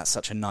I think that's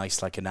such a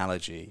nice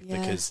analogy,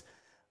 because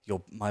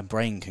my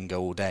brain can go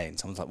all day, and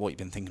someone's like, "What have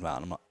you been thinking about?"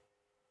 And I'm like,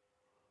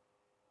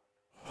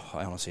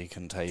 I honestly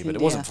couldn't tell you, but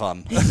it wasn't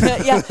fun.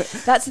 Yeah,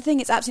 that's the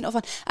thing. It's absolutely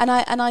not fun.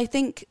 And I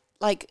think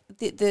like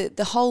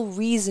the whole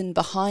reason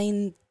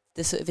behind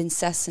the sort of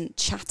incessant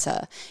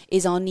chatter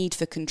is our need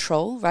for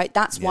control, right?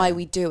 That's why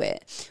we do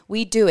it.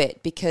 We do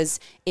it because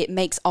it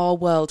makes our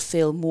world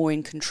feel more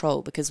in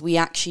control, because we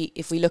actually,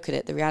 if we look at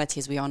it, the reality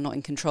is we are not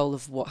in control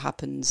of what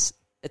happens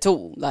at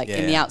all,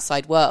 in the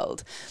outside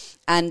world.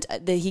 And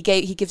he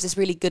gives this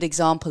really good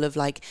example of,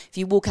 like, if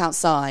you walk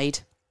outside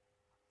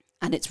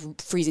and it's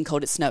freezing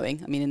cold, it's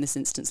snowing. I mean, in this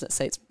instance, let's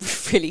say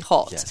it's really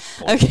hot.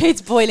 Yes, okay,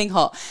 it's boiling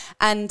hot.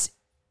 And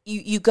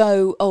you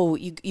go,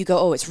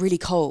 it's really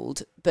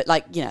cold. But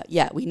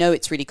we know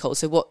it's really cold.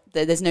 So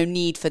there's no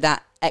need for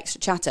that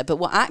extra chatter. But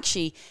what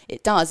actually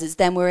it does is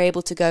then we're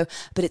able to go,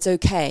 but it's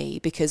okay,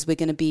 because we're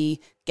going to be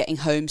getting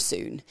home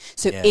soon.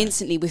 So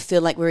instantly we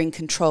feel like we're in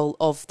control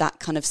of that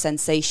kind of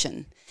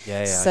sensation.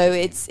 So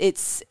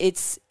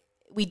it's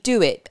we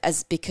do it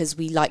because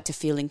we like to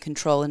feel in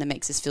control, and it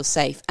makes us feel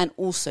safe. And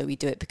also we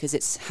do it because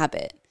it's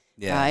habit,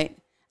 right?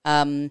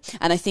 And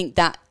I think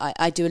that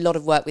I do a lot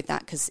of work with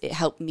that, because it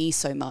helped me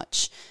so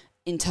much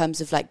in terms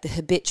of like the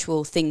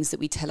habitual things that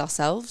we tell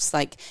ourselves,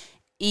 like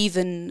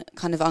even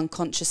kind of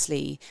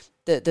unconsciously,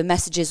 the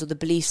messages or the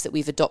beliefs that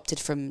we've adopted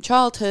from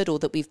childhood, or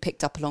that we've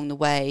picked up along the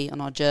way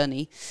on our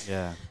journey,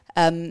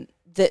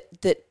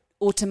 that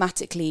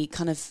automatically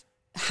kind of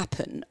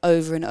happen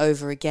over and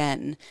over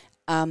again.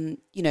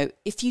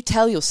 If you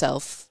tell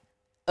yourself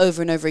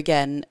over and over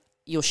again,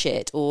 you're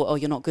shit, or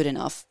you're not good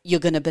enough, you're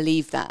going to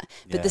believe that.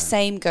 But the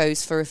same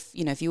goes for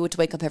if you were to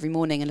wake up every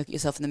morning and look at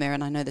yourself in the mirror,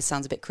 and I know this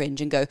sounds a bit cringe,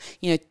 and go,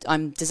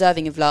 I'm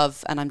deserving of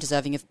love, and I'm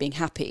deserving of being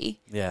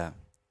happy. Yeah.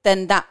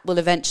 Then that will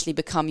eventually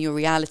become your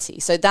reality.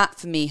 So that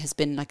for me has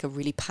been like a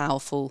really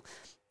powerful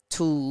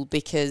tool,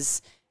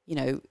 because,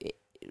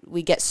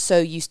 we get so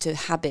used to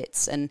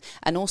habits and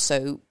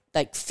also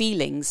like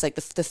feelings, like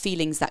the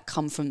feelings that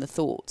come from the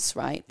thoughts,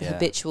 right? The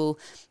habitual,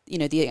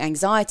 the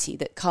anxiety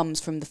that comes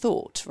from the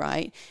thought,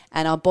 right?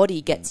 And our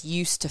body gets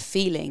used to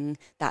feeling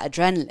that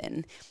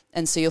adrenaline.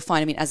 And so you'll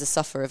find, as a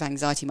sufferer of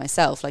anxiety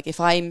myself, like if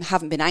I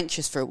haven't been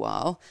anxious for a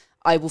while,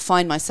 I will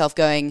find myself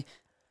going,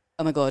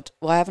 oh my God,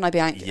 why haven't I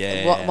been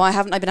anxious? Why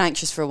haven't I been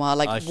anxious for a while?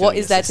 Like, what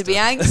is there to be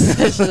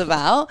anxious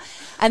about?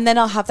 And then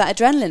I'll have that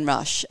adrenaline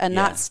rush. And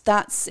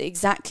that's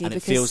exactly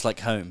because... And it feels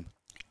like home.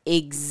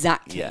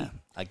 Exactly. Yeah.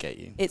 I get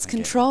you. It's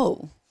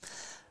control.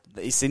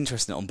 It's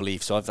interesting on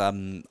belief. So I've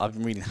been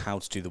reading How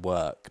to Do the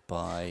Work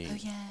by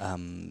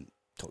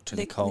Dr.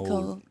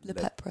 Nicole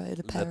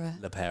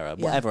LePera,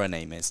 whatever her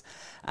name is.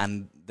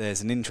 And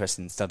there's an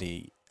interesting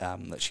study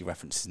that she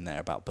references in there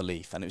about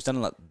belief, and it was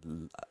done like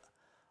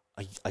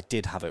I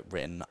did have it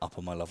written up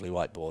on my lovely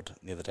whiteboard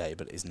the other day,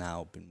 but it's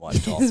now been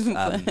wiped off.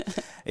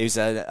 It was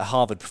a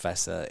Harvard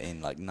professor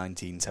in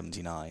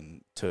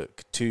 1979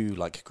 took two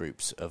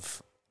groups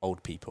of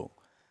old people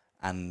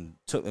and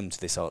took them to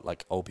this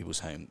old people's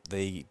home.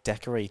 They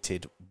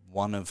decorated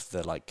one of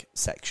the like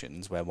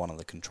sections where one of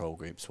the control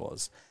groups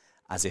was,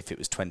 as if it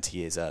was 20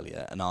 years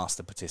earlier, and asked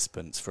the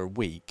participants for a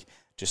week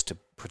just to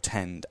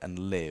pretend and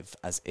live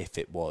as if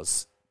it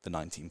was the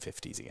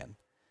 1950s again.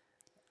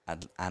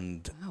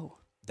 And Wow.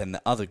 then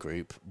the other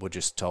group were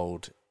just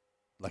told,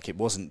 like, it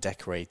wasn't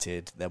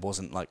decorated, there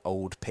wasn't like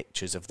old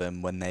pictures of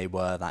them when they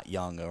were that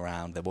young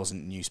around, there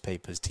wasn't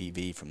newspapers,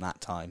 TV from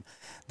that time.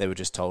 They were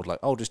just told, like,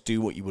 oh, just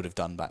do what you would have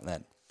done back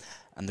then.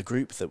 And the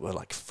group that were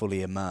like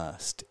fully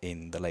immersed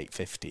in the late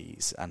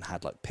 50s and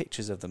had like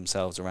pictures of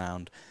themselves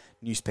around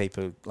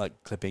newspaper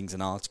like clippings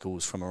and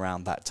articles from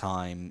around that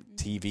time,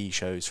 TV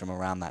shows from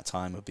around that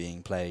time were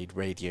being played,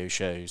 radio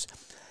shows,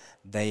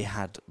 they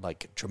had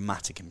like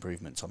dramatic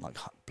improvements on like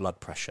blood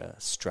pressure,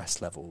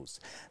 stress levels,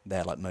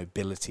 their like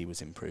mobility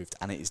was improved,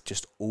 and it is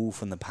just all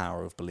from the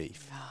power of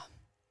belief. Yeah.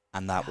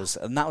 And that was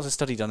a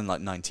study done in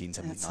like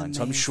 1979. So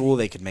I'm amazing. sure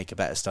they could make a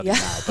better study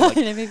now. But like,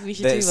 Maybe we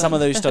should do some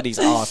one. of those studies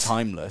are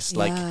timeless. Yeah.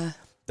 Like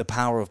the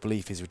power of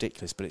belief is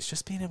ridiculous, but it's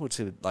just being able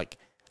to like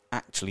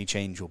actually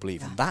change your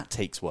belief, and that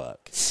takes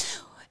work.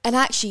 And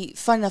actually,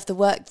 fun enough, the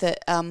work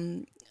that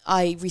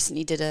I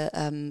recently did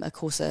a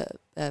course, a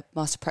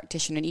master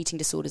practitioner in eating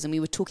disorders, and we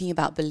were talking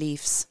about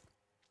beliefs.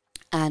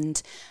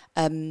 And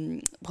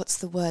what's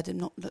the word I'm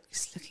not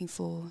looking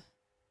for?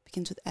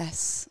 Begins with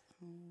S.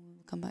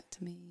 Come back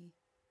to me.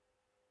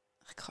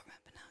 I can't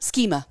remember now.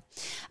 Schema.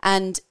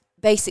 And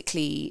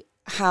basically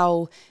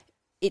how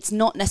it's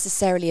not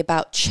necessarily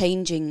about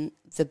changing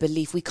the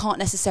belief. We can't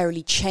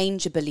necessarily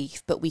change a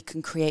belief, but we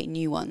can create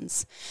new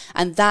ones.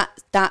 And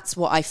that's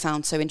what I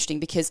found so interesting,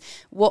 because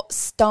what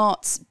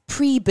starts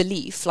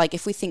pre-belief, like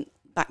if we think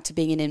back to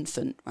being an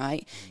infant,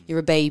 right? You're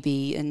a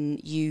baby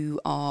and you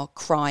are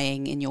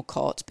crying in your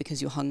cot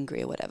because you're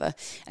hungry or whatever.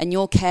 And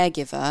your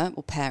caregiver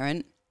or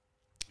parent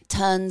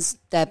turns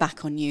their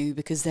back on you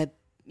because they're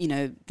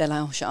like,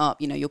 oh, shut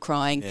up, you're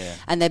crying,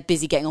 and they're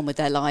busy getting on with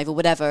their life or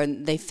whatever,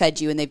 and they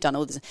fed you and they've done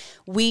all this.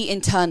 We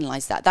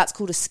internalize that. That's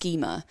called a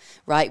schema,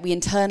 right? We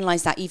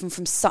internalize that even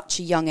from such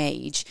a young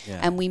age,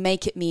 and we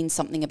make it mean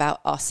something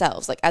about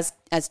ourselves. Like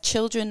as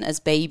children,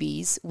 as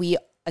babies, we,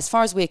 as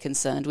far as we're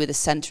concerned, we're the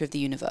center of the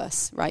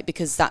universe, right?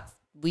 Because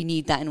we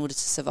need that in order to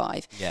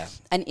survive. Yeah.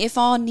 And if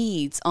our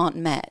needs aren't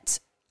met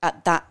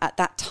at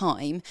that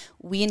time,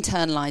 we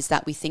internalize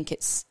that. We think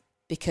it's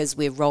because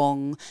we're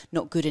wrong,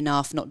 not good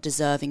enough, not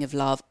deserving of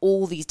love,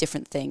 all these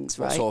different things,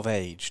 right? What sort of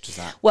age does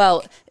that?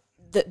 Well,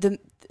 the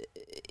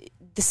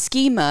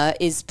schema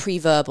is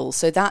pre-verbal,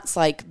 so that's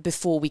like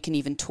before we can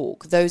even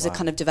talk. Those are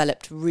kind of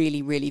developed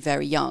really, really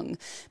very young.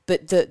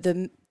 But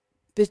the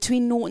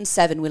between 0 and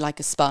 7, we're like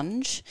a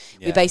sponge.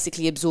 Yeah. We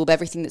basically absorb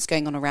everything that's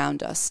going on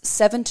around us.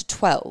 7 to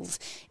 12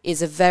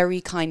 is a very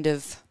kind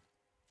of...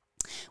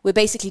 We're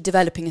basically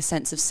developing a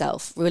sense of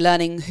self. We're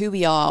learning who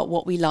we are,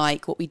 what we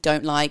like, what we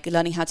don't like,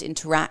 learning how to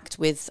interact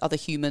with other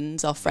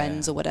humans, our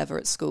friends or whatever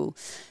at school.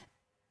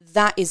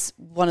 That is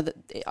one of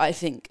I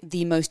think,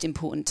 the most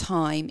important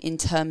time in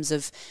terms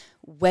of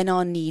when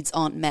our needs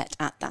aren't met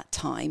at that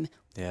time.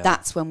 Yeah.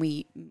 That's when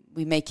we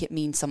make it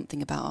mean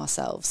something about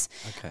ourselves.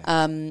 Okay.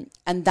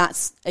 And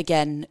that's,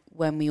 again,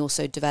 when we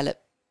also develop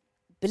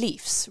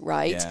beliefs,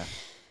 right? Yeah.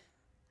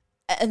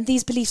 And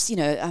these beliefs,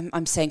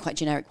 I'm saying quite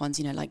generic ones,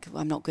 like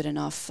I'm not good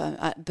enough.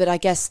 But I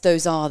guess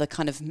those are the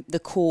kind of the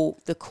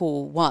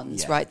core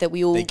ones, right? That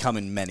we all... They come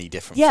in many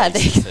different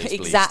phases, those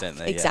beliefs, don't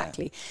they?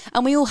 Exactly.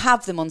 And we all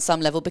have them on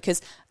some level,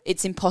 because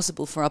it's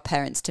impossible for our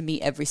parents to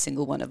meet every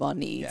single one of our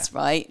needs,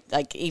 right?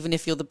 Like, even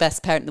if you're the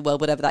best parent in the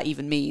world, whatever that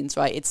even means,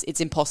 right?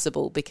 It's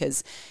impossible,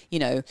 because,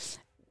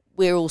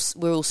 we're all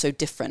so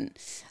different.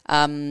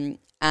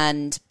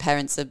 And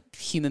parents are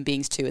human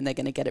beings too, and they're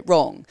going to get it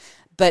wrong.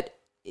 But...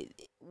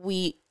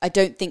 I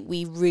don't think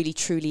we really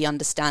truly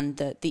understand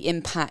the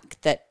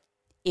impact that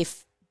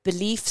if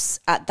beliefs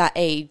at that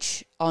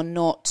age are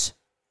not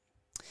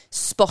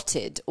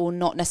spotted or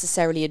not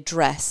necessarily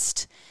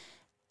addressed,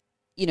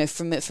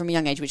 from a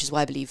young age, which is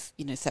why I believe,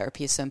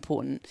 therapy is so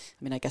important.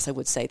 I mean, I guess I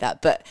would say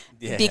that, but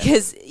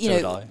because,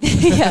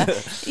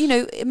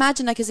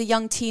 imagine like as a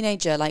young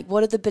teenager, like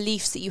what are the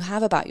beliefs that you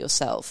have about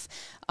yourself?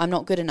 I'm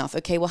not good enough.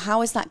 Okay, well,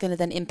 how is that going to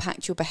then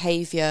impact your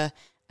behavior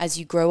as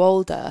you grow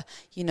older?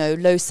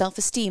 Low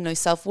self-esteem, low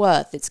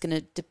self-worth. It's going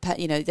to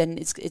depend, then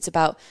it's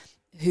about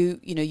who,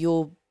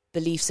 your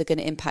beliefs are going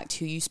to impact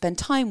who you spend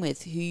time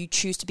with, who you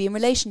choose to be in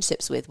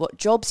relationships with, what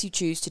jobs you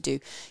choose to do,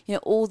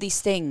 all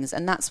these things.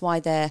 And that's why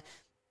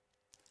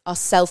our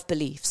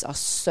self-beliefs are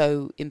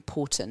so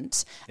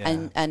important.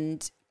 Yeah.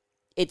 And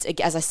it's,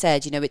 as I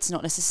said, it's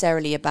not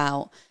necessarily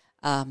about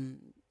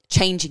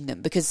changing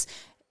them, because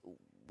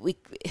we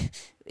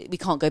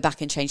can't go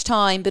back and change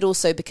time, but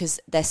also because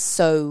they're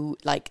so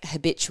like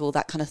habitual,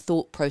 that kind of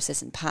thought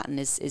process and pattern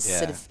is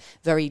sort of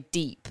very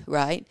deep,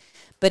 right?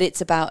 But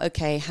it's about,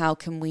 okay, how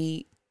can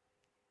we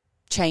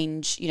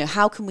change,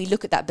 how can we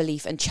look at that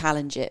belief and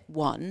challenge it,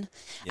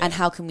 and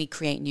how can we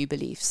create new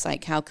beliefs?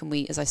 Like, how can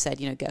we, as I said,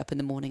 get up in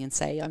the morning and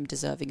say, I'm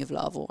deserving of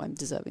love, or I'm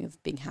deserving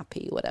of being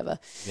happy, or whatever.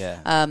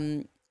 Yeah.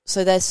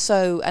 so there's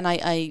so, and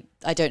I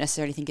don't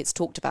necessarily think it's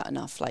talked about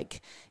enough.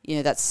 Like, you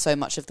know, that's so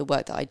much of the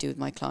work that I do with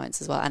my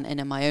clients as well. And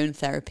in my own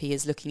therapy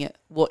is looking at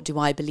what do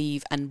I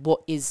believe and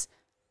what is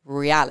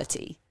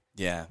reality.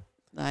 Yeah.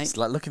 Right. It's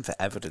like looking for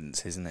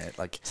evidence, isn't it?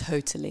 Like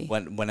totally.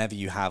 Whenever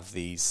you have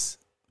these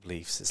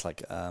beliefs, it's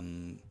like,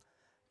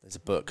 there's a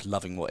book,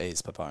 Loving What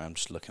Is, by Byron. I'm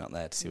just looking up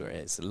there to see where it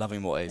is.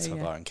 Loving What Is by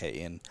Byron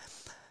Katie. And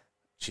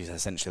she's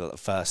essentially like the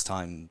first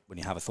time when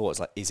you have a thought, it's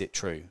like, is it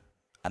true?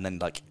 And then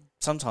like,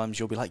 sometimes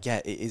you'll be like,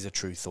 yeah, it is a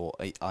true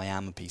thought. I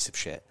am a piece of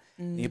shit.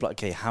 And you'll be like,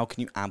 okay, how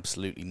can you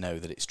absolutely know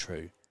that it's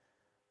true?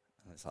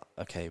 And it's like,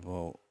 okay,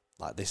 well,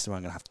 like this is where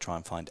I'm going to have to try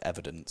and find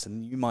evidence.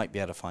 And you might be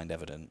able to find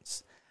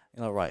evidence.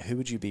 You're like, right, who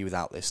would you be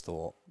without this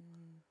thought?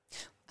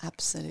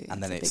 Absolutely.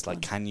 And then it's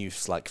like, can you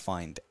like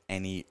find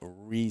any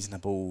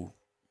reasonable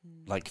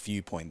like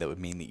viewpoint that would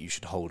mean that you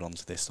should hold on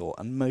to this thought?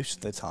 And most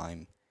of the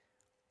time,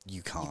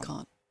 you can't. You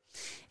can't.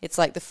 It's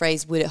like the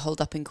phrase, would it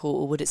hold up in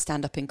court or would it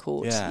stand up in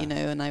court? Yeah. You know,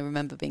 and I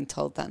remember being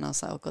told that and I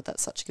was like, oh God,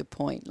 that's such a good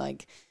point.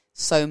 Like,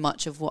 so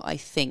much of what I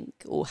think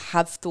or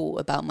have thought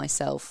about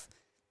myself,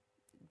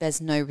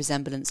 there's no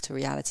resemblance to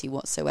reality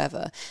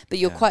whatsoever. But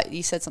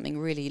you said something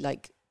really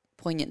like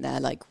poignant there,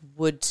 like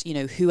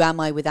who am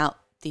I without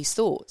these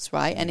thoughts,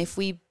 right? And if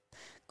we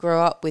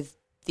grow up with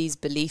these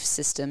belief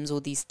systems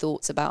or these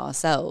thoughts about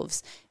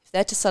ourselves, if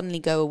they're to suddenly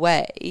go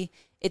away,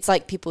 it's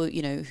like people,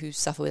 you know, who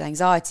suffer with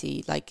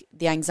anxiety, like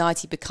the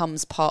anxiety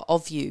becomes part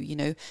of you, you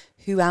know,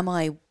 who am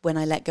I when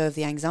I let go of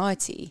the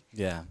anxiety?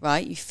 Yeah.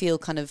 Right? You feel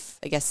kind of,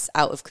 I guess,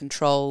 out of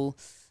control.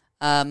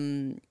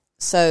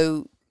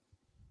 So,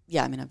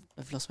 yeah, I mean,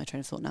 I've lost my train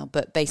of thought now,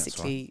 but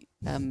basically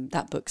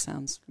that book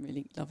sounds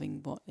really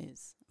Loving What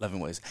Is. Loving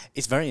What Is.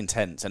 It's very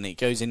intense and it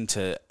goes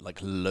into like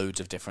loads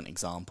of different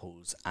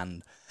examples,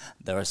 and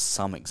there are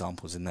some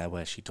examples in there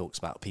where she talks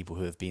about people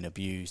who have been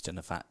abused and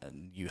the fact that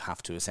you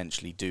have to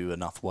essentially do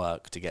enough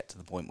work to get to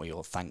the point where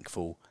you're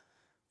thankful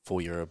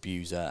for your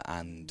abuser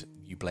and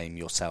you blame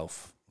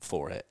yourself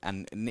for it.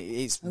 And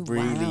it's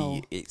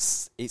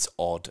it's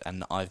odd,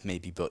 and I've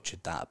maybe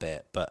butchered that a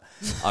bit, but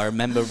I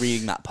remember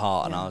reading that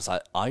part and I was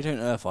like, I don't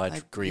know if I'd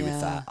agree with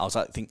that. I was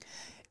like,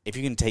 if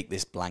you can take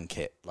this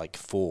blanket, like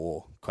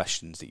 4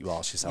 questions that you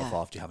ask yourself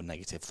after you have a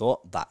negative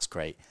thought, that's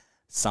great.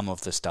 Some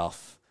of the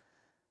stuff,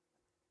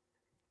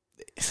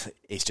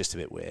 it's just a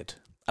bit weird.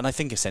 And I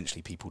think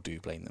essentially people do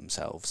blame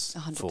themselves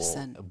 100%.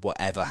 for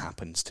whatever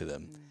happens to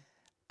them.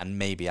 And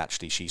maybe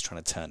actually she's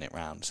trying to turn it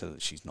around so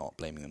that she's not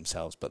blaming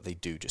themselves, but they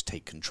do just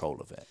take control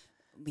of it.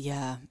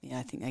 Yeah,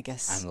 I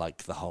guess. And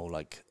like the whole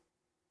like,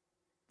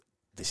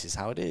 this is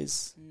how it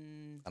is.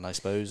 And I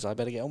suppose I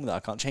better get on with it. I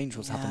can't change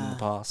what's happened in the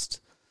past.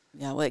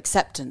 Yeah, well,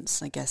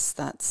 acceptance, I guess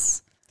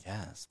that's...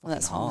 Yeah, that's one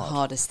of the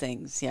hardest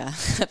things, yeah.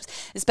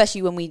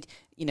 Especially when we,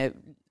 you know,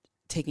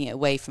 taking it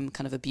away from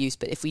kind of abuse,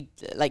 but if we,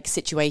 like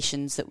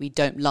situations that we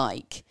don't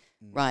like,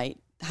 right,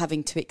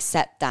 having to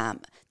accept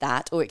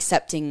that or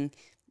accepting,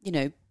 you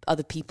know,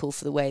 other people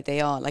for the way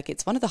they are, like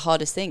it's one of the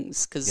hardest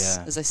things because,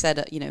 as I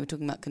said, you know, we're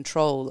talking about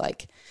control,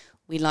 like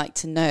we like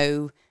to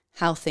know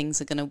how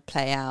things are going to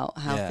play out,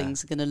 how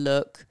things are going to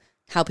look,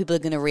 how people are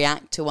going to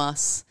react to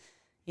us,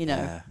 you know.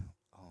 Yeah.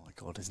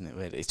 God, isn't it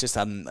weird? It's just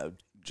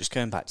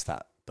going back to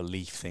that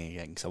belief thing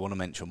again, because I want to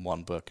mention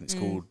one book, and it's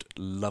called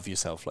Love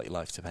Yourself Like Your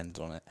Life Depends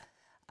on It.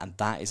 And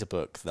that is a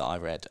book that I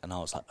read, and I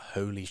was like,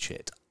 holy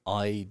shit,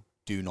 I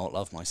do not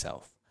love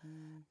myself.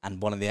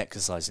 And one of the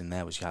exercises in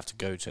there was you have to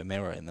go to a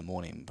mirror in the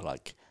morning and be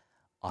like,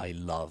 I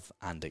love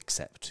and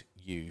accept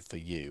you for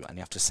you. And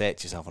you have to say it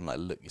to yourself and like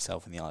look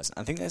yourself in the eyes.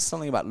 And I think there's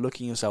something about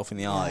looking yourself in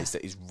the eyes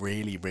that is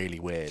really, really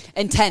weird.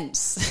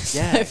 Intense.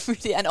 Yeah.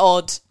 And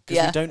odd.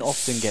 Because we don't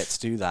often get to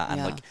do that.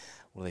 And like,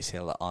 well, they say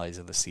the eyes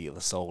are the seat of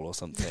the soul or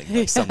something.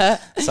 Like some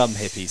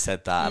hippie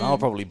said that, and I'll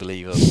probably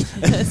believe them.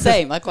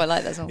 Same. I quite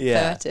like that. It's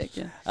poetic.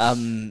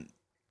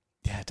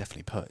 Yeah,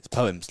 definitely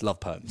poems. Love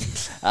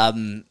poems.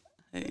 And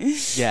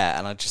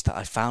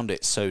I found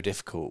it so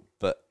difficult,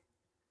 but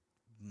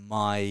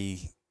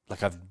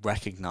I've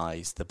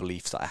recognised the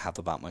beliefs that I have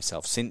about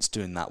myself since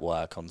doing that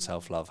work on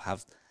self-love.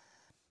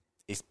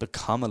 It's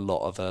become a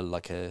lot of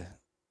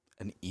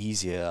an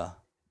easier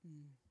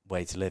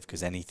way to live,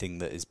 because anything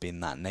that has been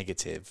that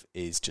negative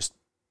is just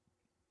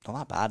not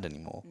that bad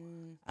anymore.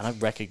 And I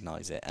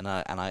recognise it, and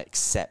I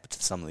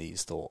accept some of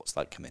these thoughts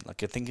that come in.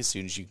 Like I think as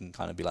soon as you can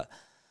kind of be like,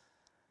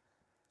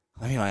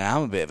 I mean, I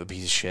am a bit of a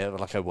piece of shit, but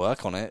like I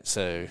work on it,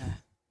 so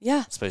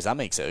I suppose that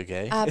makes it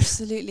okay.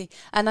 Absolutely.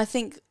 And I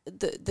think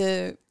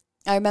I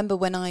remember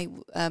when I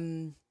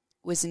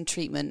was in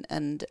treatment,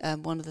 and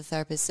one of the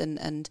therapists,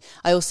 and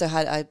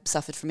I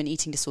suffered from an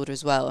eating disorder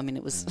as well. I mean,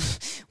 it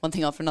was one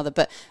thing after another,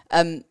 but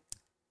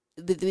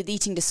with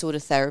eating disorder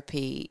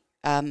therapy,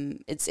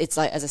 it's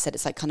like, as I said,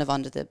 it's like kind of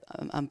under the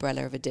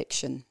umbrella of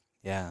addiction.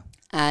 Yeah.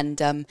 And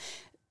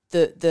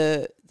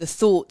the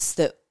thoughts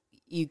that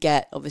you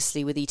get,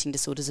 obviously, with eating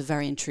disorders are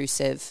very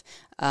intrusive,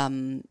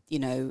 you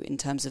know, in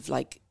terms of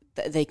like,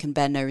 they can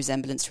bear no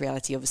resemblance to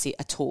reality, obviously,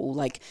 at all.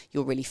 Like,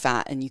 you're really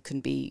fat and you can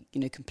be, you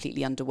know,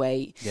 completely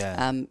underweight.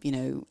 Yeah. You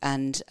know,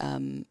 and,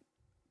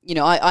 you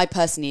know, I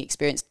personally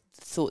experienced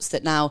thoughts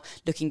that now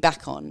looking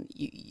back on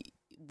you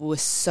were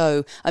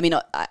so. I mean,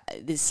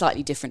 it's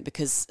slightly different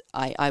because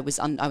I was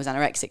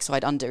anorexic, so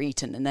I'd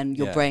undereaten, and then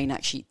your brain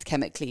actually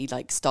chemically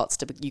like starts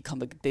to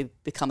become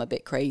a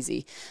bit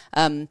crazy.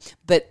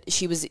 But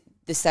she was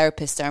this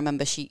therapist. I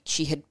remember she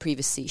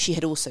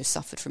had also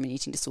suffered from an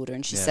eating disorder,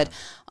 and she said,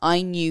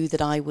 I knew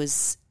that I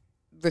was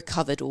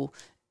recovered or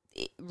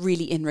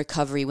really in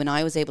recovery when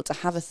I was able to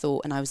have a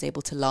thought and I was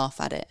able to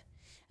laugh at it,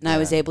 and I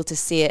was able to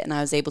see it, and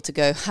I was able to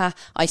go, ha,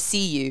 I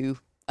see you.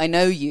 I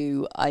know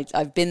you,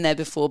 I've been there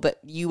before, but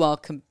you are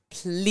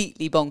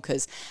completely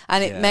bonkers.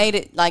 And it made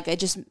it like, it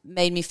just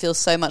made me feel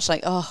so much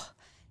like, oh,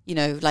 you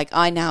know, like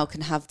I now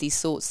can have these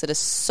thoughts that are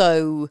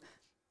so,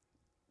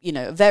 you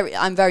know,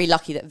 I'm very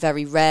lucky that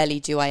very rarely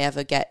do I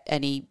ever get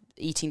any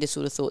eating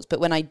disorder thoughts.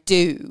 But when I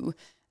do,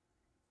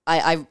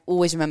 I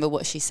always remember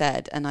what she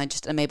said, and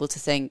I'm able to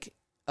think,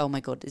 oh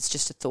my God, it's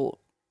just a thought.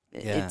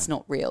 It's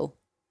not real,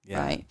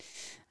 right?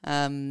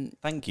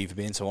 Thank you for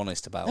being so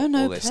honest about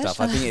all this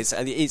stuff. I think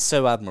it's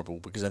so admirable,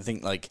 because I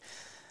think like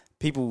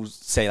people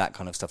say that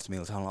kind of stuff to me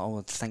all the time, like,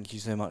 oh, thank you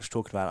so much for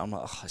talking about it. I'm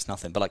like, oh, it's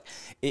nothing, but like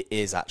it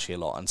is actually a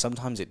lot, and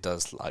sometimes it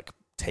does like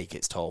take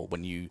its toll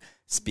when you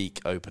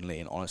speak openly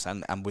and honest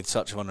and with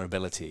such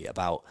vulnerability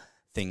about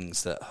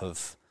things that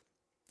have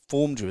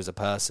formed you as a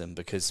person,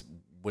 because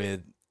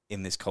we're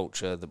in this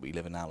culture that we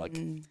live in now, like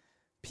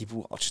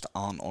people just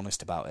aren't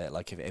honest about it.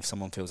 Like if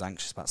someone feels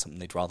anxious about something,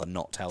 they'd rather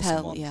not tell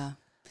someone.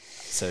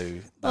 So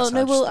that's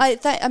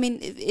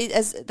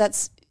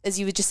as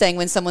you were just saying,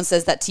 when someone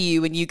says that to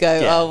you and you go,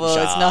 it's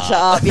not, shut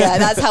up. Yeah,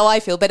 that's how I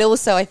feel. But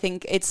also I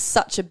think it's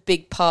such a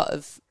big part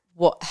of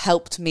what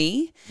helped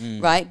me,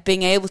 right?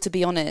 Being able to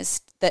be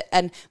honest,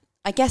 and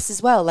I guess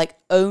as well, like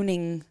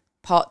owning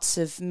parts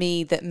of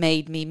me that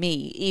made me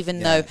even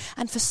though,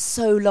 and for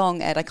so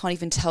long, Ed, I can't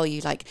even tell you,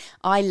 like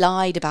I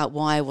lied about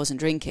why I wasn't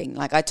drinking.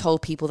 Like I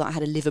told people that I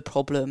had a liver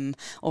problem,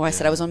 or I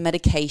said I was on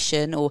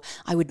medication, or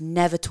I would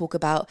never talk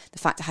about the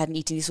fact I had an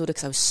eating disorder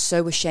because I was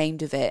so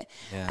ashamed of it.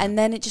 And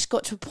then it just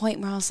got to a point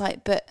where I was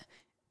like, but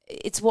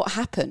it's what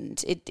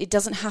happened. It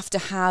doesn't have to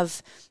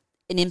have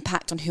an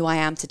impact on who I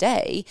am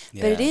today,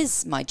 but it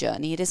is my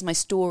journey, it is my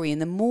story.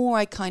 And the more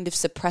I kind of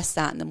suppress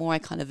that, and the more I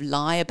kind of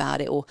lie about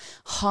it or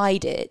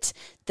hide it,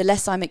 the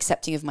less I'm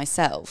accepting of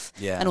myself.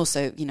 And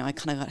also, you know, I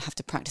kind of have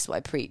to practice what I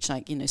preach.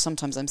 Like, you know,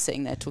 sometimes I'm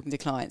sitting there talking to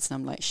clients and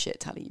I'm like, shit,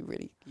 Tally, you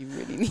really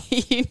need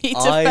to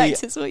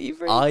practice what you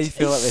preach. I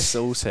feel like this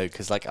also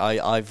because like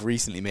I've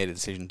recently made a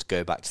decision to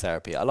go back to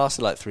therapy. I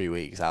lasted like 3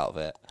 weeks out of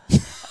it.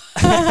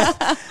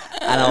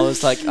 And I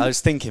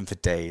was thinking for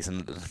days,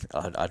 and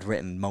I'd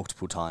written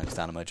multiple times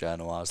down in my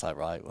journal. I was like,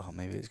 right, well,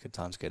 maybe it's a good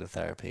time to go to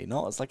therapy.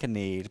 Not as like a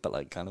need, but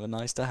like kind of a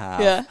nice to have.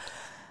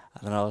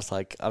 And then I was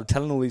like, I'm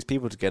telling all these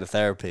people to go to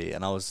therapy,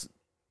 and I was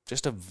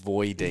just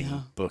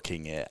avoiding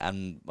booking it.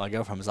 And my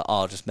girlfriend was like,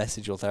 oh, I'll just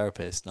message your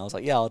therapist. And I was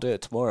like, yeah, I'll do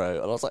it tomorrow.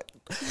 And I was like,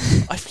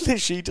 I've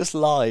literally just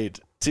lied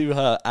to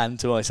her and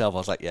to myself. I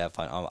was like, yeah,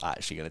 fine, I'm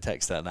actually going to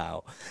text her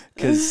now.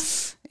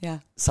 Because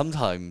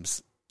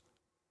sometimes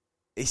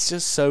it's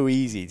just so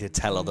easy to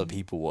tell other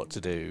people what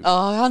to do. Oh,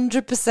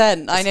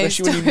 100%. I know.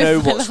 Especially when you know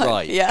what's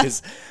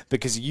right.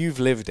 Because you've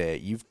lived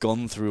it, you've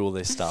gone through all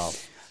this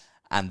stuff,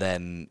 and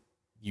then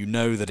you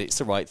know that it's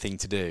the right thing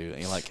to do, and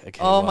you're like,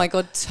 okay. Oh my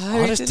God,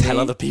 totally. I'll just tell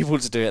other people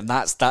to do it, and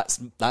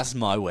that's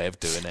my way of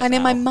doing it. And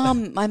then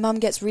my mum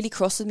gets really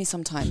cross with me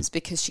sometimes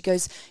because she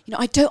goes, you know,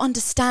 I don't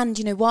understand,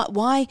 you know,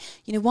 why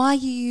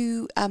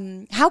you,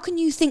 how can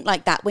you think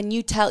like that when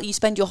you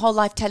spend your whole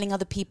life telling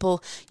other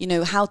people, you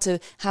know, how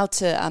to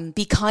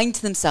be kind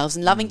to themselves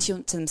and loving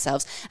to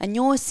themselves, and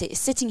you're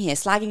sitting here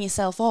slagging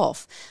yourself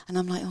off. And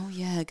I'm like, oh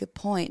yeah, good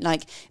point.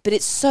 Like, but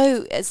it's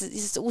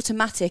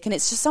automatic, and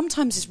it's just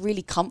sometimes it's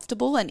really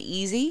comfortable and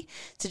easy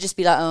to just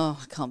be like, oh,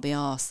 I can't be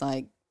arsed,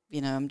 like, you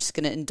know, I'm just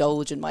going to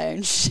indulge in my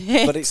own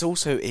shit. But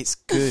it's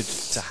good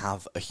to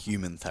have a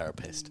human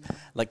therapist.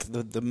 Like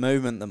the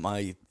moment that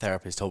my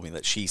therapist told me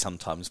that she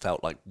sometimes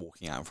felt like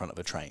walking out in front of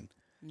a train,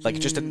 like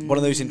just one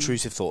of those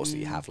intrusive thoughts that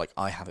you have. Like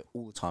I have it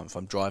all the time. If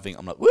I'm driving,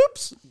 I'm like,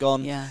 whoops,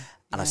 gone. And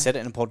I said it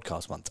in a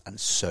podcast once, and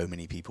so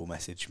many people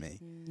messaged me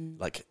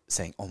like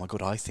saying, oh my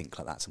God, I think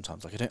like that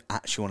sometimes. Like I don't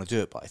actually want to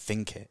do it, but I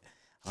think it.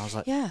 And I was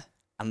like,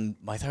 and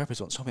my therapist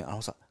once told me, and I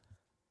was like,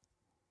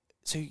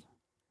 so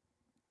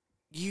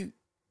you're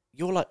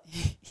like,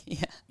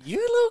 you're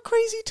a little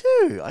crazy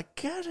too. I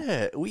get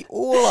it. We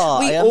all are.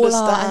 We all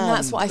are, and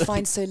that's what I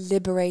find so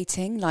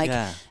liberating. Like,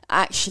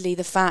 actually,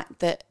 the fact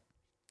that,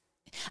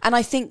 and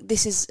I think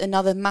this is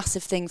another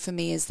massive thing for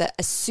me, is that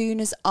as soon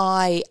as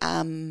I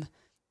am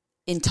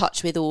in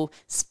touch with or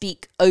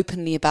speak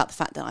openly about the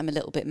fact that I'm a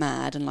little bit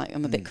mad and like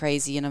I'm a bit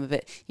crazy and I'm a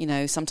bit, you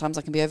know, sometimes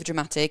I can be over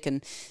dramatic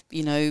and,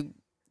 you know,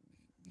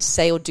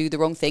 say or do the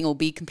wrong thing or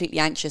be completely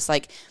anxious,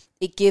 like,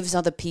 it gives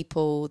other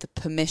people the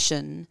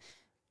permission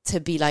to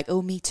be like,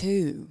 oh, me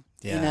too,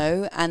 you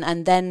know?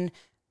 And then,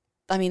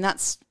 I mean,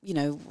 that's, you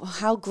know,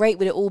 how great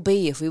would it all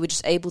be if we were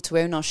just able to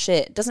own our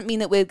shit? It doesn't mean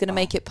that we're going to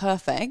make it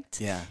perfect.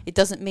 It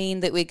doesn't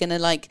mean that we're going to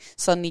like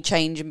suddenly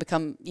change and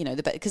become, you know,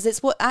 the better, because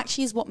it's what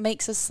actually is what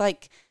makes us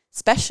like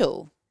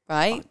special,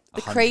 right?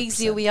 The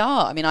crazier we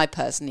are. I mean, I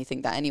personally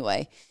think that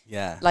anyway.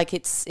 Yeah. Like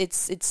it's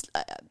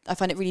I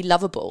find it really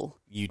lovable.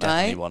 You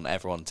definitely want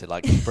everyone to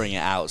like bring it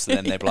out, so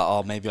then they're like,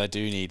 oh, maybe I do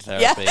need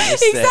therapy. Yeah,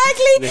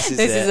 exactly. This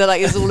is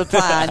like, it's all a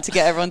plan to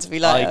get everyone to be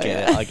like,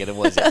 I get it.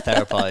 What is it?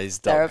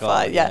 Therapize.com.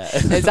 Therapize, yeah.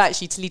 No, it's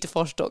actually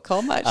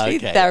TalithaFosh.com, actually.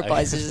 Okay,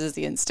 Therapize is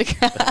the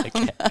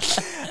Instagram.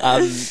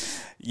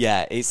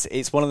 Yeah,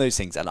 it's one of those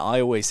things, and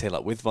I always say,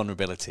 like, with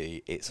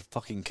vulnerability, it's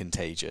fucking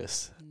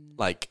contagious.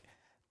 Like,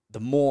 the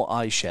more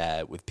I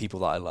share with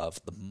people that I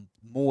love, the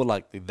more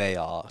likely they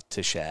are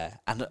to share,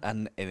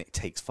 and it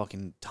takes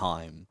fucking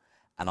time.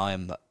 And I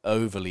am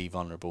overly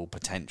vulnerable,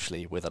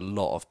 potentially, with a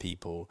lot of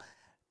people.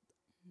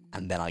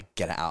 And then I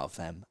get it out of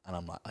them. And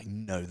I'm like, I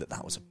know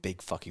that was a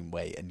big fucking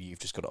weight. And you've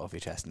just got it off your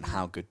chest. And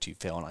how good do you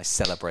feel? And I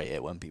celebrate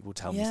it when people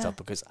tell me stuff.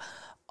 Because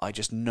I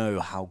just know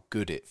how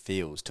good it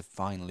feels to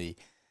finally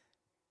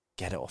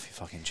get it off your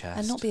fucking chest.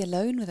 And not be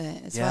alone with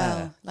it as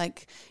well.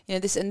 Like, you know,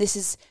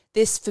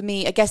 this for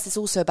me, I guess it's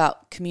also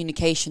about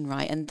communication,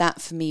 right? And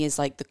that for me is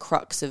like the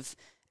crux of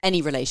any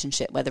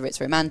relationship, whether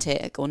it's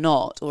romantic or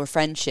not, or a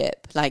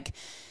friendship. Like,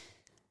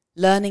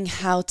 learning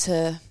how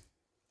to,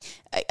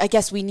 I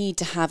guess we need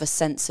to have a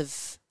sense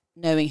of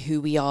knowing who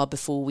we are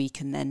before we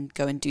can then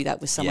go and do that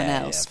with someone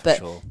else.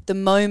 But the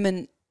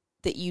moment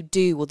that you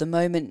do, or the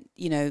moment,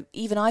 you know,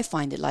 even I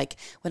find it like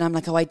when I'm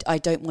like, oh, I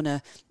don't want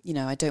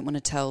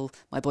to tell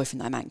my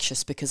boyfriend that I'm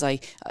anxious because I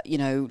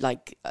don't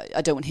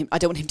want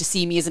him to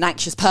see me as an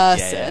anxious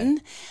person.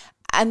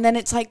 And then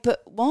it's like,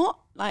 but what?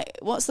 Like,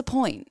 what's the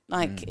point?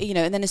 Like, you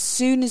know, and then as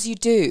soon as you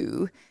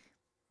do,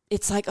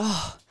 it's like,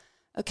 oh,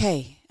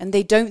 okay. And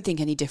they don't think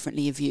any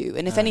differently of you.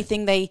 And if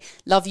anything, they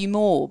love you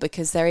more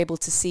because they're able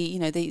to see, you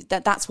know,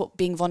 that's what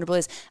being vulnerable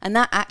is. And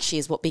that actually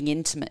is what being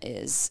intimate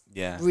is.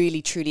 Yeah.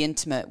 Really, truly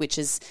intimate, which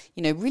is,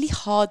 you know, really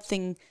hard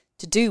thing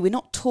to do. We're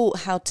not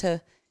taught how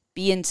to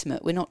be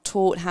intimate. We're not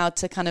taught how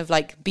to kind of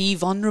like be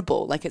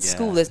vulnerable. Like at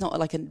school, there's not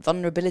like a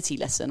vulnerability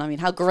lesson. I mean,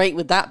 how great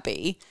would that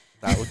be?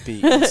 That would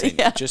be insane.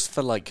 Just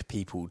for like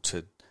people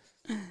to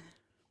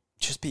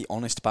just be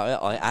honest about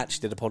it. I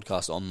actually did a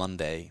podcast on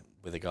Monday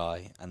with a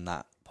guy, and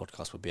that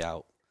podcast would be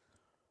out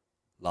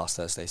last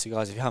Thursday. So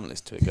guys, if you haven't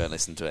listened to it, go and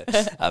listen to it,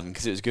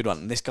 because it was a good one.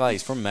 And this guy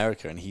is from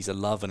America, and he's a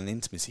love and an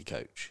intimacy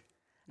coach.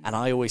 And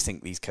I always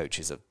think these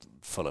coaches are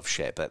full of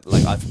shit, but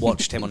like I've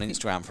watched him on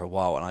Instagram for a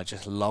while, and I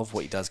just love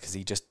what he does because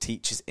he just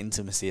teaches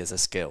intimacy as a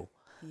skill.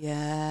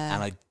 Yeah.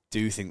 And I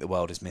do think the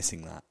world is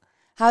missing that.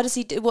 How does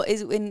he do? What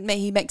is when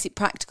he makes it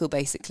practical,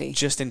 basically?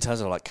 Just in terms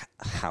of like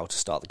how to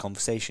start the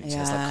conversation. So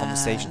it's like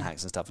conversation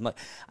hacks and stuff. And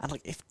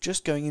like if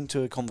just going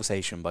into a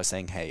conversation by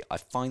saying, "Hey, I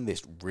find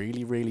this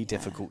really, really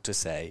difficult to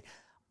say.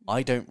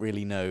 I don't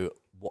really know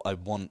what I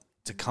want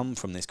to come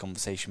from this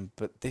conversation,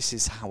 but this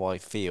is how I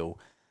feel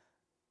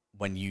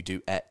when you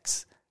do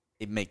X.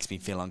 It makes me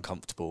feel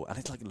uncomfortable." And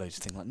it's like loads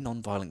of things like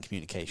non-violent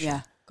communication.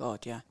 Yeah,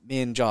 God, yeah.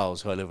 Me and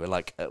Giles, who I live with,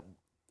 like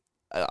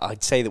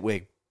I'd say that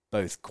we're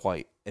both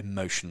quite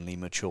emotionally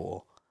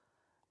mature,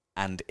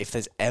 and if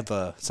there's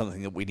ever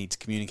something that we need to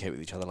communicate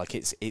with each other, like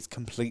it's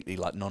completely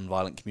like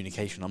non-violent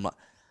communication. I'm like,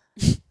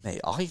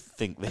 mate, I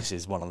think this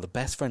is one of the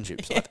best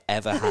friendships I've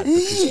ever had,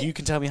 because you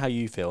can tell me how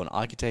you feel and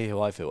I can tell you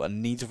how I feel,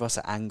 and neither of us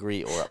are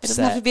angry or upset. It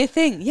doesn't have to be a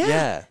thing.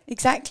 Yeah,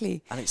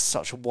 exactly. And it's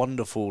such a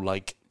wonderful,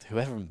 like,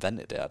 whoever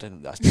invented it, I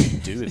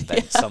do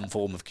invent some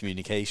form of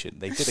communication.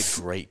 They did a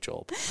great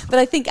job. But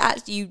I think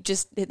actually you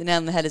just hit the nail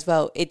on the head as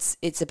well.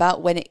 It's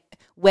about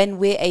when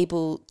we're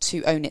able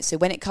to own it. So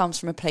when it comes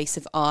from a place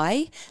of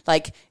I,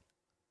 like,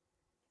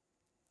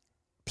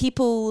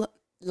 people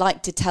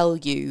like to tell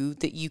you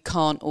that you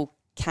can't or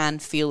can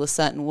feel a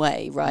certain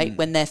way, right?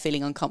 When they're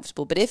feeling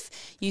uncomfortable. But if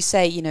you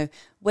say, you know,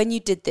 when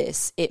you did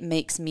this, it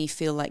makes me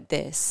feel like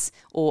this,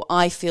 or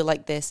I feel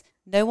like this,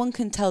 no one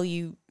can tell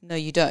you, no,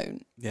 you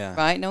don't. Yeah.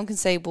 Right? No one can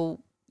say, well,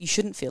 you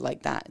shouldn't feel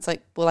like that. It's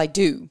like, well, I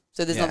do.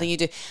 So there's nothing you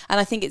do. And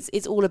I think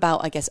it's all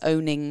about, I guess,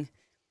 owning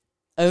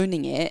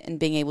it and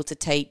being able to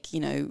take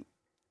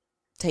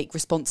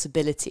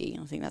responsibility.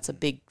 I think that's a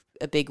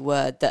big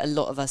word that a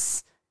lot of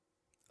us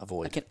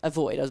avoid.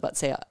 I was about to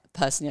say,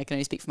 personally, I can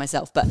only speak for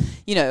myself, but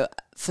you know,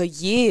 for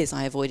years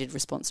I avoided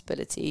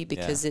responsibility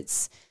because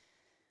it's,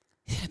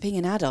 you know, being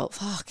an adult,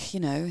 fuck, you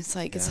know, it's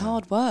like, it's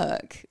hard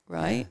work,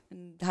 right? Yeah.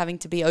 And having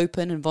to be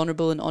open and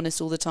vulnerable and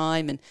honest all the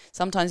time. And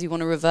sometimes we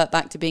want to revert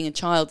back to being a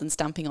child and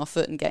stamping our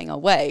foot and getting our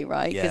way,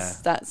 right?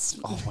 Because that's...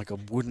 Oh my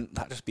God, wouldn't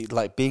that just be...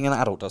 Like, being an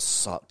adult does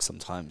suck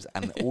sometimes.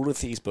 And all of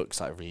these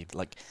books I read,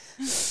 like,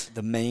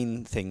 the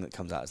main thing that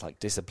comes out is, like,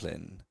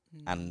 discipline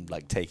and,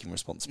 like, taking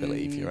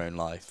responsibility for your own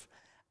life.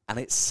 And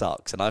it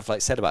sucks. And I've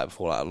like said about it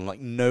before, I'm like,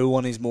 no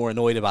one is more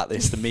annoyed about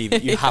this than me,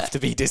 that you have to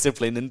be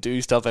disciplined and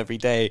do stuff every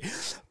day.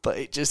 But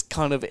it just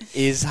kind of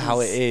is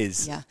how it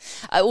is. Yeah.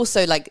 I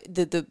also like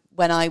the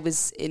when I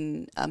was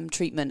in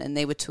treatment and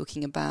they were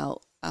talking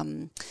about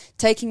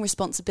taking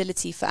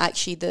responsibility for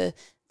actually the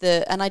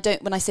and I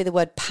don't, when I say the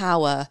word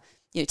power,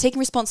 you know, taking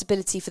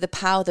responsibility for the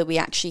power that we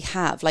actually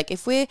have. Like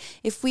if we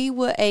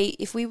were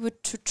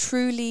to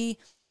truly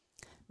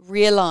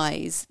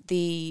realize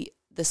the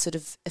sort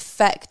of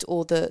effect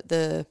or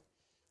the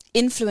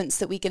influence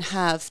that we can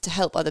have to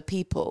help other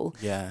people,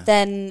 Yeah.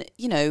 then,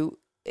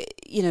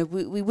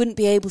 we wouldn't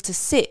be able to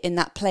sit in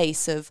that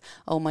place of,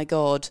 oh my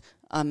God,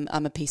 I'm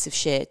a piece of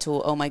shit,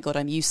 or oh my God,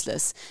 I'm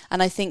useless.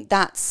 And I think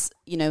that's,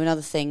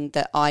 another thing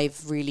that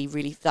I've really,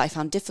 that I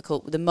found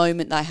difficult the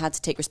moment that I had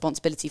to take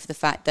responsibility for the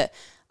fact that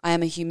I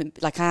am a human,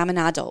 like I am an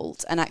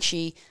adult, and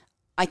actually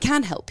I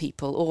can help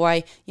people, or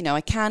I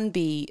can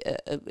be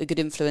a good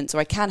influence, or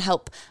I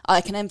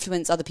can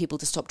influence other people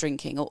to stop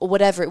drinking, or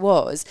whatever it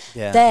was.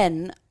 Yeah.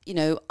 Then,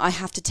 I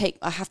have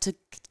to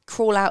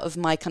crawl out of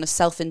my kind of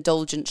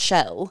self-indulgent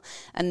shell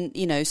and,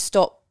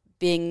 stop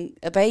being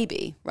a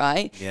baby,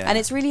 right? Yeah. And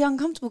it's really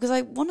uncomfortable because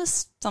I want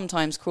to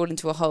sometimes crawl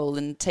into a hole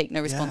and take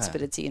no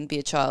responsibility and be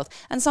a child.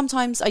 And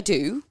sometimes I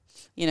do,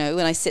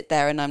 when I sit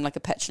there and I'm like a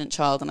petulant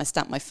child and I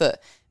stamp my foot.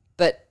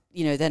 But,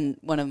 then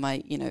one of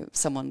my,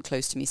 someone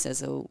close to me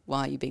says, oh, why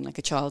are you being like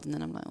a child? And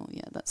then I'm like, oh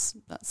yeah, that's,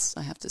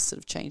 I have to sort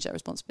of change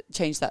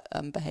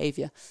that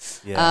behavior.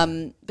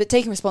 Yeah. But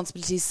taking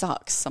responsibility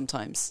sucks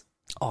sometimes.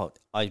 Oh,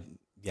 I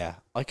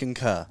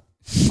concur.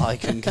 I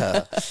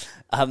concur.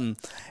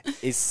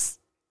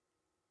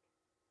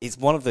 It's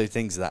one of those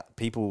things that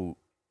people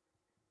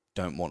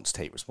don't want to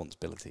take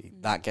responsibility.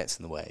 That gets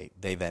in the way.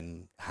 They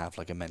then have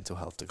like a mental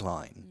health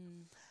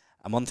decline.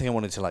 And one thing I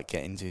wanted to like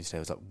get into today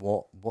was like,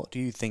 what do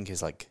you think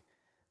is like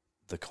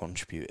the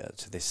contributor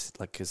to this?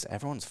 Like, because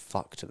everyone's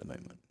fucked at the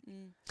moment,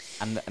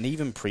 and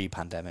even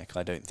pre-pandemic,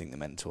 I don't think the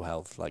mental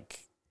health like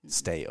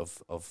state of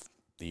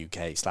the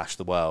UK /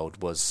 the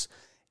world was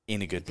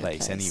in a good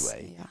place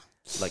anyway. Yeah.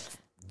 Like,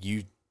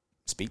 you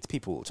speak to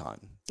people all the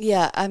time.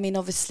 Yeah, I mean,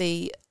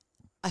 obviously,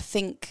 I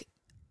think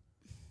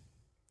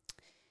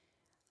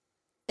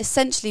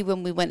essentially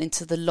when we went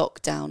into the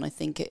lockdown, I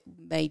think it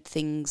made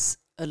things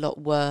a lot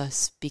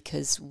worse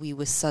because we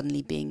were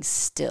suddenly being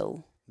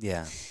still.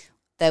 Yeah.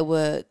 There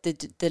were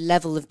the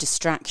level of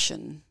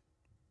distraction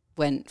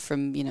went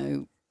from,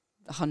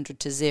 100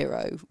 to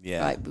 0,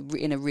 right,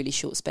 in a really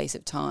short space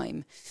of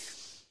time.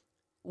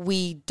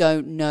 We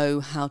don't know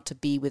how to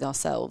be with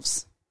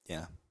ourselves.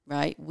 Yeah.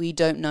 Right? We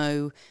don't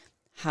know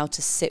how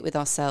to sit with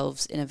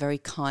ourselves in a very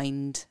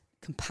kind,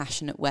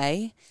 compassionate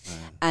way,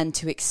 and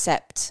to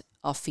accept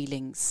our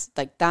feelings.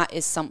 Like, that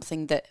is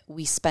something that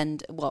we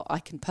spend, I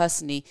can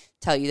personally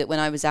tell you that when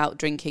I was out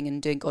drinking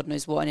and doing God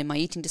knows what, and in my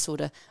eating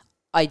disorder,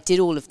 I did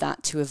all of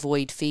that to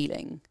avoid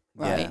feeling,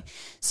 right? Yeah.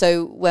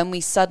 So when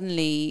we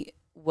suddenly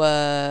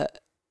were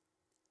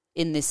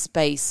in this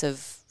space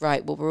of,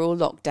 right, well, we're all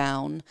locked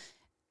down,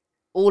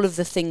 all of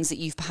the things that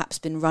you've perhaps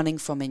been running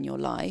from in your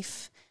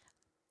life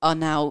are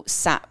now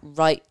sat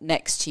right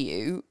next to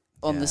you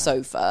on the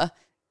sofa.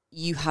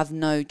 You have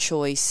no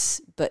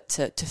choice but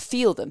to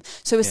feel them.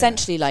 So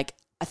essentially, like,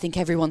 I think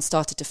everyone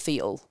started to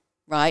feel,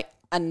 right?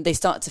 And they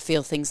started to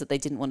feel things that they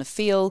didn't want to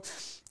feel,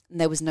 and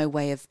there was no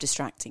way of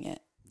distracting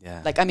it.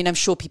 Yeah. Like, I mean, I'm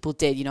sure people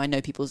did, I know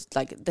people's,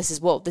 like, this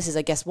is,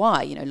 I guess,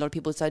 why, a lot of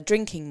people started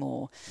drinking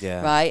more,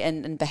 right?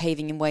 And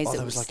behaving in ways that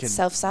there was like a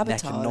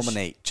self-sabotage. Neck and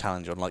nominate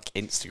challenge on, like,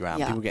 Instagram.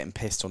 Yeah. People getting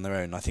pissed on their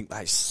own. I think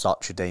that is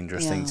such a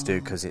dangerous thing to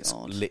do because it's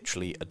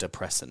literally a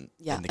depressant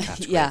in the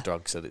category of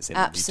drugs that it's in.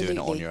 Absolutely.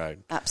 You're doing it on your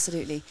own.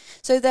 Absolutely.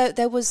 So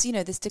there was,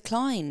 this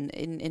decline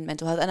in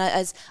mental health. And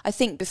as I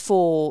think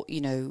before,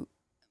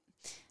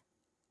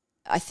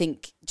 I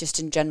think just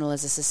in general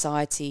as a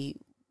society,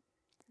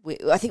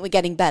 I think we're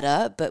getting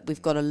better, but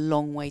we've got a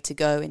long way to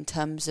go in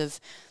terms of,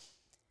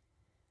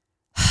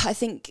 I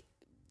think,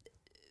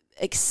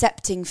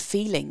 accepting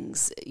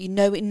feelings,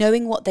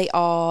 knowing what they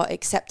are,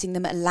 accepting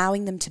them,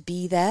 allowing them to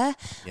be there.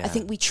 Yeah. I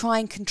think we try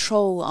and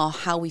control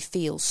how we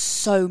feel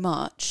so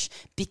much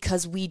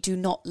because we do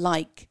not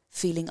like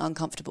feeling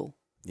uncomfortable.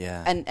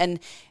 Yeah.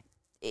 And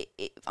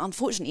it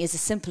unfortunately is as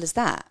simple as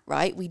that,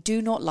 right? We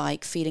do not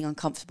like feeling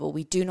uncomfortable.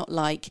 We do not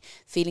like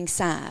feeling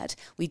sad.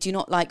 We do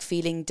not like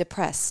feeling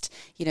depressed.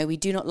 We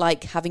do not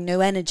like having no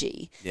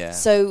energy. Yeah.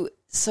 So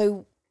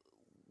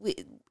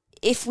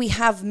if we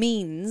have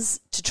means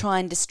to try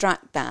and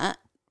distract that,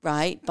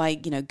 right, by,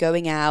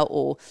 going out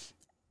or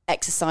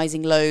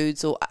exercising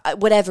loads or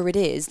whatever it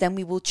is, then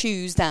we will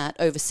choose that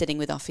over sitting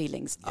with our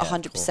feelings,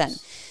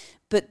 100%.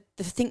 But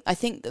I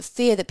think the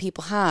fear that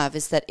people have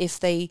is that if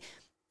they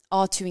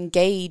are to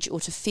engage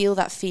or to feel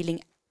that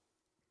feeling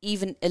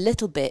even a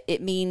little bit,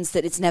 it means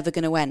that it's never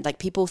going to end. Like,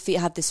 people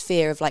have this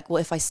fear of like,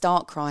 well, if I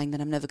start crying, then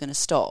I'm never going to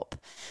stop.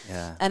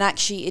 Yeah. And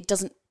actually, it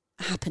doesn't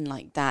happen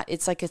like that.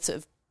 It's like a sort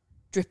of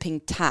dripping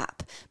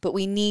tap, but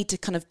we need to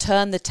kind of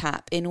turn the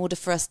tap in order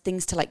for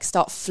things to like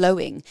start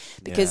flowing,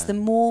 because the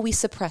more we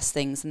suppress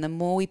things and the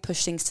more we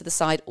push things to the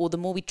side, or the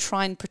more we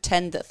try and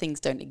pretend that things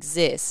don't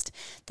exist,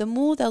 the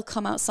more they'll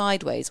come out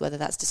sideways, whether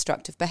that's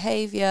destructive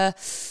behavior,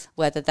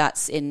 whether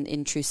that's in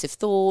intrusive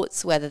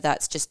thoughts, whether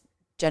that's just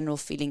general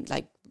feeling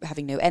like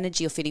having no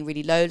energy or feeling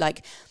really low.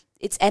 Like,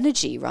 it's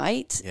energy,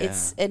 right? Yeah.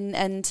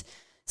 And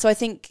so I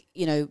think,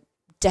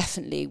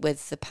 definitely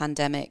with the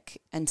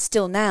pandemic, and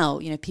still now,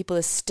 people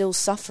are still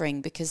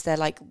suffering because they're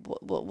like,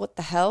 what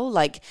the hell?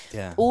 Like,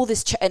 all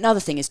this. Another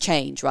thing is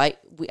change, right?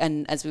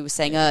 And as we were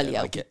saying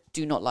earlier, we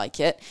do not like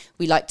it.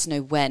 We like to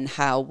know when,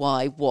 how,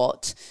 why,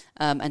 what,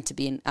 and to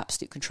be in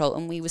absolute control.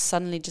 And we were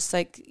suddenly just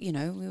like, we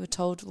were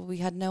told, well, we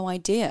had no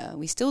idea.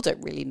 We still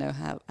don't really know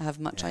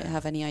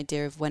have any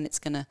idea of when it's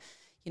going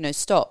to,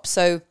 stop.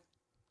 So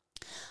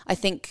I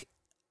think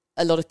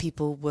a lot of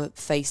people were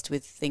faced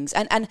with things,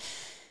 and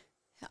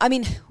I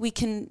mean,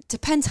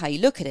 depends how you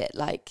look at it.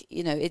 Like,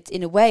 it,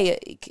 in a way,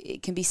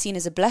 it can be seen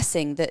as a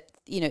blessing that,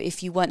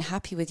 if you weren't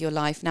happy with your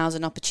life, now's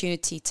an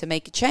opportunity to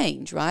make a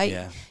change, right?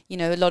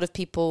 Yeah. A lot of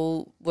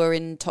people were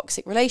in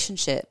toxic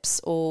relationships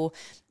or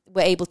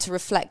were able to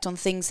reflect on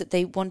things that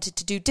they wanted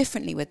to do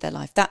differently with their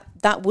life.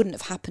 That wouldn't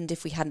have happened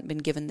if we hadn't been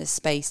given this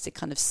space to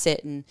kind of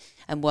sit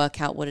and work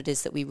out what it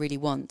is that we really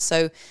want.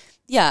 So,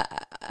 yeah,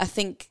 I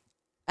think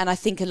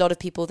a lot of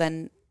people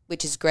then,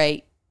 which is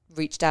great,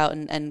 reached out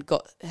and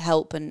got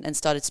help and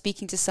started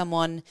speaking to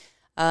someone,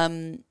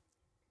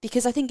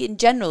 because I think in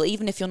general,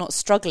 even if you're not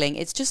struggling,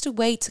 it's just a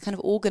way to kind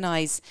of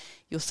organize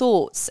your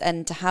thoughts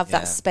and to have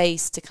that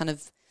space to kind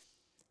of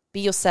be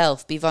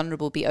yourself, be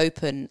vulnerable, be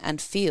open, and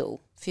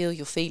feel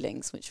your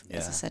feelings, which,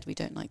 as I said, we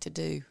don't like to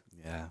do.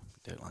 Yeah,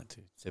 we don't like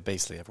to. So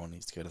basically everyone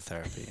needs to go to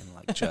therapy and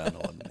like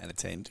journal and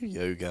meditate and do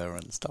yoga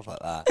and stuff like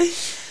that.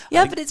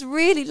 Yeah, but it's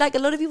really like a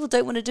lot of people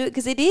don't want to do it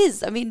because it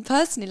is. I mean,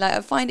 personally, like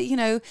I find it,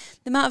 the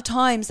amount of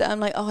times that I'm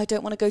like, I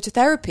don't want to go to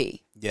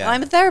therapy. Yeah.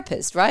 I'm a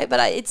therapist, right? But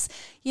it's,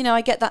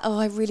 I get that,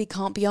 I really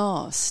can't be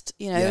asked,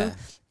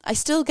 I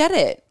still get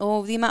it.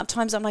 Or the amount of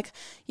times I'm like,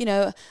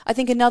 I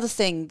think another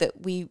thing that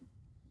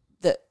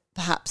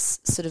perhaps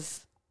sort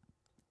of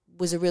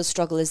was a real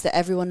struggle is that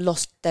everyone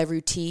lost their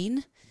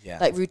routine. Yeah.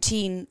 Like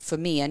routine for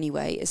me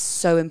anyway is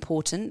so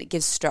important. It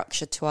gives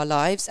structure to our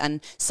lives,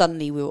 and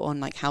suddenly we were on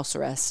like house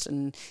arrest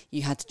and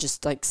you had to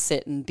just like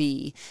sit and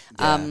be.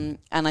 And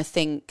I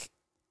think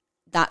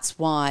that's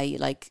why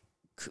like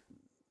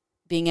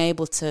being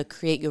able to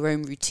create your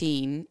own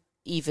routine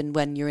even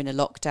when you're in a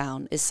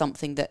lockdown is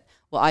something that,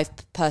 well, I've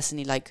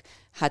personally like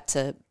had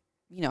to,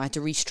 I had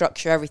to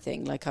restructure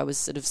everything. Like I was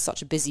sort of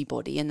such a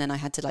busybody, and then I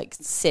had to like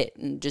sit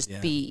and just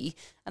be.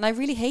 And I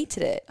really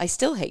hated it. I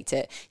still hate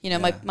it.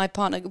 My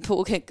partner,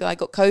 poor guy,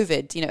 got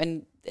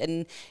COVID,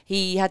 and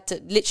he had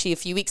to literally a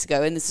few weeks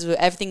ago, and this is where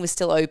everything was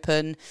still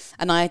open,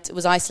 and I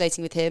was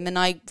isolating with him, and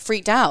I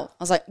freaked out.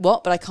 I was like,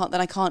 what? But I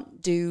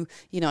can't do,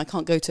 I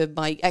can't go to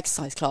my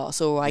exercise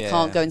class, or I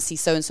can't go and see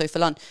so-and-so for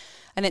lunch.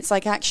 And it's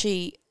like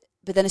actually,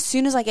 but then as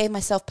soon as I gave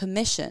myself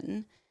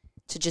permission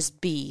to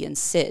just be and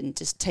sit and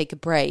just take a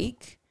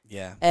break,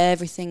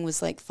 everything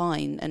was like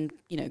fine, and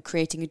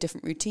creating a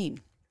different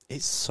routine.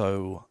 It's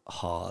so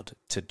hard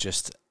to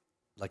just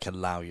like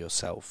allow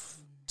yourself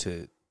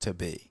to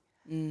be.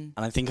 And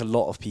I think a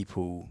lot of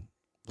people,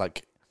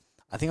 like,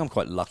 I think I'm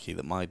quite lucky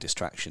that my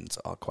distractions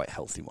are quite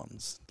healthy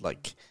ones,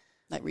 like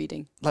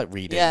reading.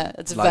 Yeah,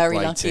 it's like very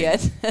writing,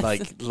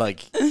 lucky.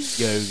 like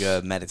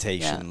yoga,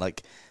 meditation,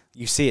 like.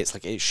 You see, it's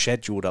like it's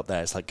scheduled up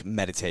there. It's like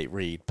meditate,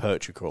 read,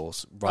 poetry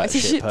course, write a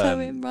shit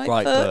poem,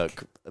 write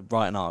book,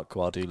 write an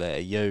article I'll do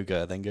later,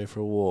 yoga, then go for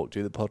a walk,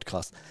 do the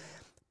podcast.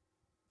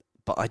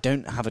 But I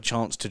don't have a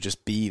chance to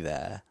just be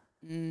there.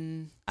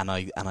 And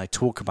I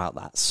talk about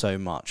that so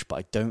much, but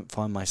I don't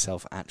find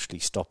myself actually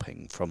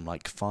stopping from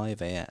like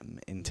 5 a.m.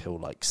 until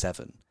like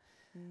 7.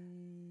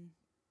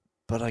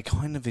 But I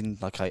kind of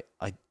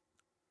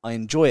I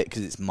enjoy it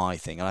because it's my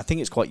thing, and I think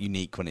it's quite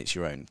unique when it's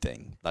your own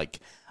thing. Like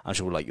I'm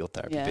sure, like your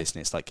therapy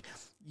business, like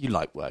you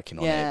like working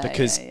on it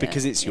because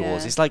it's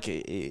yours. It's like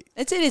it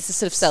is a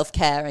sort of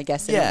self-care, I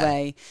guess, in a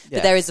way.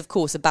 But there is, of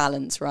course, a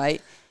balance,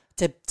 right?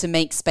 To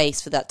make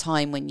space for that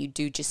time when you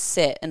do just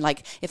sit. And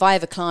like if I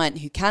have a client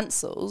who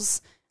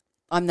cancels,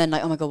 I'm then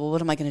like, oh my God, well,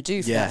 what am I going to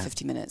do for that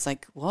 50 minutes?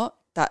 Like what?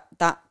 That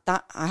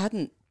I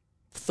hadn't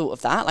thought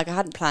of that. Like I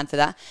hadn't planned for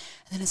that.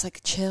 And then it's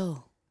like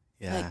chill.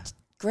 Yeah. Like,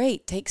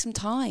 great, take some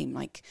time,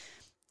 like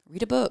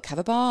read a book, have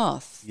a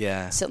bath,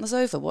 sit on the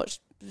sofa, watch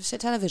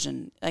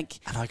television, like.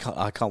 And I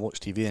can't watch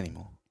TV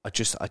anymore. I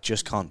just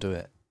can't do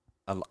it.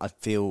 I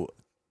feel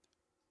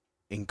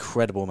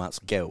incredible amounts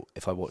of guilt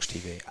if I watch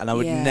TV, and I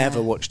would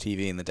never watch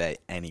TV in the day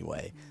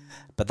anyway.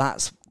 But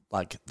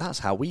that's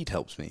how weed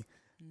helps me,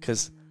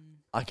 because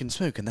I can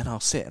smoke and then I'll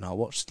sit and I'll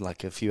watch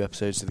like a few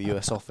episodes of The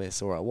US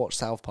Office, or I'll watch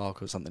South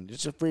Park or something.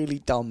 It's just really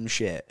dumb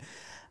shit.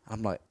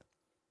 I'm like,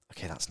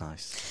 okay, that's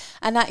nice.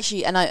 And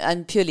actually,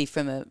 and purely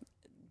from a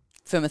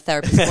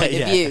therapist point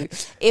of view,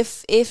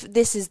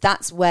 if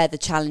that's where the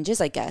challenge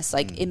is, I guess.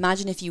 Like,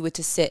 imagine if you were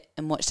to sit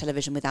and watch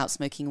television without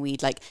smoking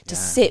weed, like to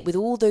sit with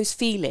all those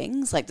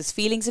feelings, like those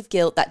feelings of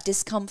guilt, that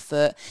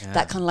discomfort,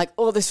 that kind of like,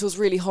 oh, this feels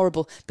really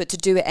horrible, but to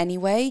do it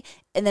anyway.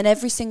 And then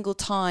every single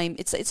time,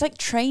 it's like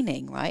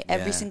training, right?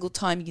 Every single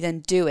time you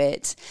then do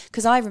it.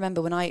 Because I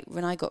remember when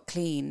I got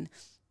clean,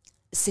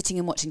 sitting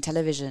and watching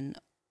television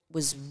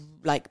was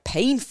like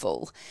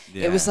painful.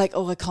 It was like,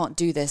 oh, I can't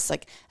do this.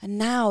 Like, and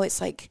now it's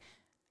like,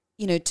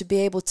 you know, to be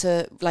able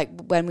to, like,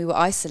 when we were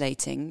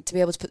isolating, to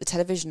be able to put the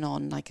television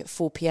on, like, at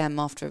 4 p.m.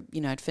 after,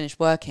 you know, I'd finished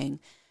working.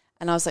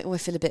 And I was like, oh, I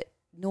feel a bit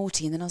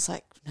naughty. And then I was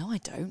like, no, I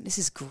don't. This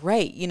is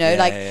great, you know,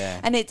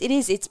 and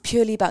it's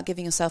purely about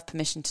giving yourself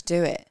permission to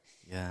do it.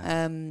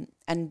 Yeah.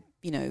 And,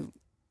 you know,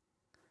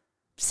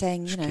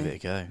 saying, Just you know. give it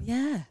a go.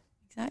 Yeah,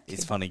 exactly.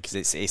 It's funny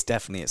because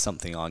it's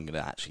something I'm going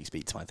to actually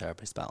speak to my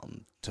therapist about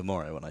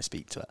tomorrow when I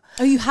speak to her.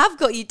 Oh, you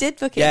did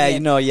book it? Yeah, in? you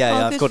know, yeah,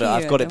 Oh,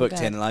 I've got it booked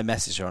okay. in, and I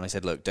messaged her and I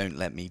said, look, don't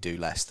let me do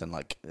less than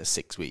like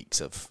 6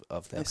 weeks of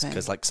this,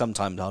 because like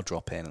sometimes I'll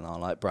drop in and I'll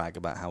like brag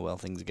about how well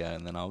things are going,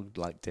 and then I'll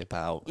like dip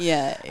out.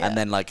 Yeah. And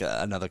then like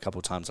another couple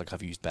of times, like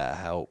I've used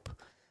BetterHelp,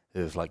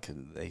 who've like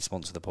they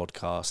sponsor the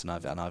podcast,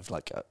 and I've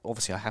like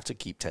obviously I have to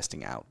keep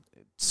testing out,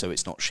 so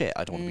it's not shit.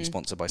 I don't want to be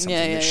sponsored by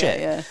something that's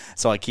shit. Yeah.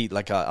 So I keep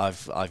like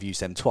I've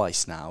used them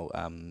twice now,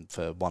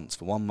 for once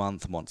for 1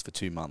 month and once for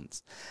 2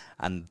 months,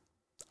 and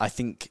I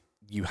think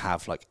you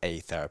have like a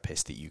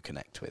therapist that you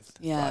connect with.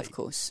 Yeah, right? of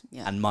course.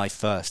 Yeah. And my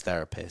first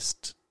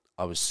therapist,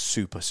 I was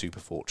super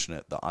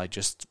fortunate that I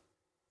just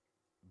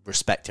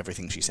respect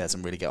everything she says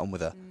and really get on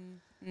with her.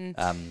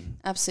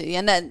 Absolutely,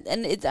 and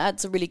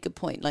that's a really good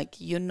point. Like,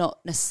 you're not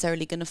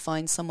necessarily going to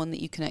find someone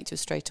that you connect with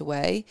straight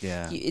away.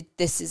 Yeah,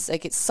 this is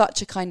like, it's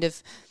such a kind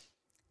of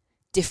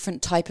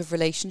different type of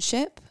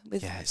relationship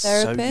with it's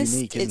therapists. so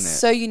unique, isn't it? It's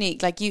so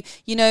unique. Like you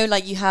know,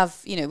 like you have,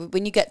 you know,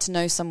 when you get to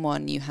know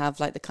someone, you have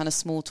like the kind of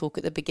small talk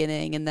at the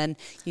beginning, and then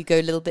you go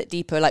a little bit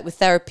deeper. Like with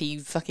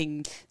therapy,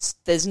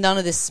 there's none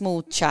of this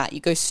small chat.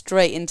 You go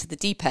straight into the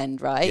deep end,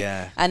 right?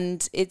 Yeah,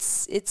 and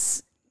it's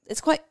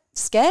quite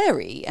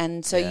scary,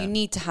 and so you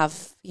need to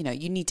have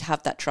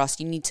that trust.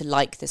 You need to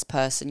like this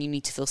person. You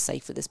need to feel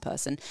safe with this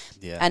person.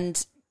 Yeah,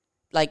 and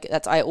like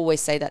I always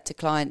say that to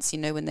clients. You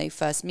know, when they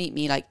first meet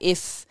me, like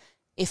if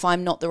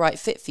I'm not the right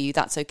fit for you,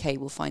 that's okay.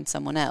 We'll find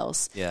someone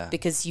else. Yeah,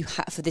 because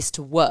for this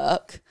to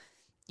work,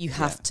 you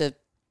have to,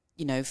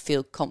 you know,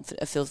 feel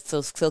confident,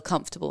 feel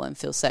comfortable, and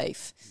feel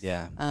safe.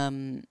 Yeah.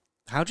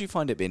 How do you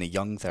find it being a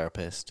young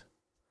therapist?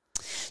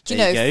 Do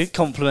there you know? You go.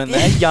 Compliment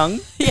there, young.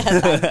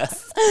 Yeah,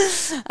 thanks.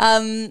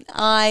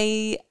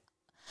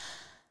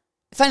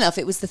 Funny enough,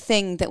 it was the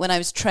thing that when I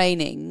was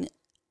training,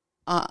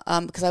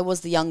 because I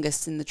was the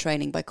youngest in the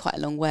training by quite a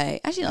long way.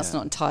 Actually, that's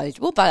not entirely,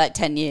 well, by like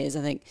 10 years,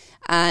 I think.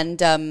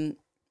 And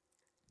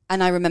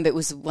I remember it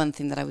was one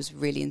thing that I was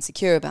really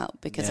insecure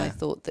about, because I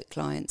thought that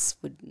clients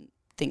wouldn't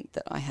think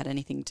that I had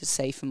anything to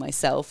say for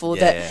myself, or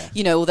that,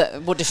 you know, or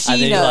that, what does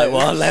she know? Like,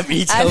 well, let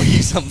me tell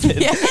you something.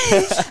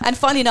 And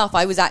funnily enough,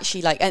 I was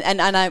actually like,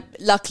 and I,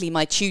 luckily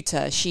my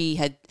tutor, she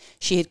had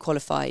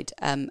qualified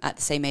at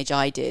the same age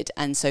I did,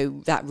 and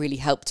so that really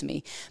helped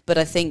me. But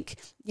I think,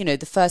 you know,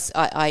 the first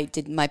I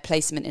did my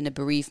placement in a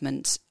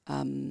bereavement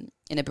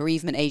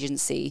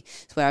agency,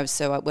 where I was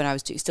when I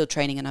was still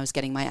training and I was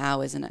getting my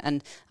hours,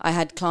 and I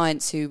had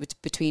clients who were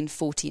between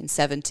 40 and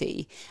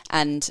 70,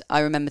 and I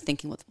remember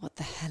thinking, what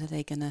the hell are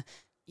they gonna,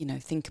 you know,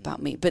 think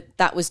about me? But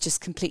that was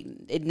just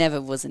it never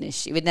was an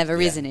issue. It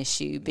never is an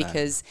issue,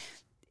 because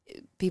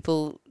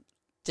people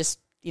just,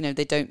 you know,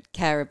 they don't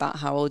care about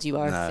how old you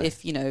are.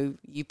 If you know,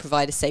 you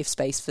provide a safe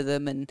space for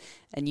them, and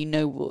you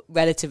know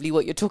relatively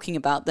what you're talking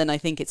about, then I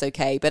think it's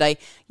okay. But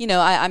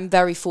I'm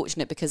very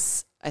fortunate,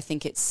 because I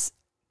think it's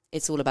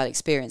all about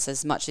experience,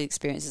 as much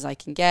experience as I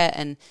can get.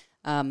 And,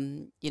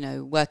 you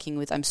know,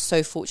 I'm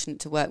so fortunate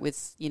to work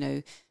with, you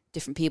know,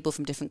 different people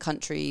from different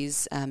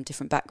countries,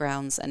 different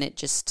backgrounds. And it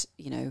just,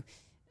 you know,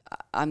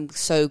 I'm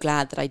so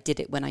glad that I did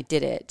it when I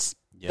did it.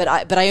 Yeah.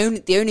 But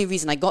the only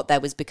reason I got there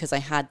was because I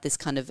had this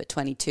kind of, at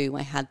 22,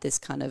 I had this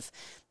kind of,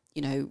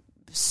 you know,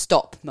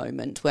 stop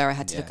moment where I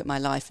had to look at my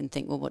life and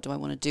think, well, what do I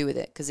want to do with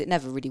it? Because it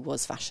never really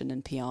was fashion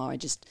and PR. I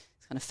just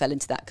kind of fell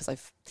into that because I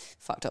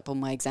fucked up on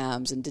my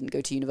exams and didn't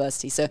go to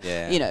university. So,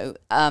 you know,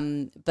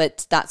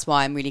 but that's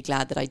why I'm really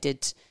glad that I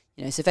did,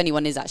 you know. So if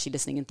anyone is actually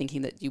listening and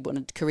thinking that you want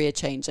a career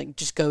change, like,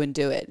 just go and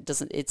do it.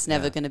 It's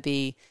never going to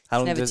be, how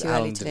long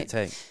did it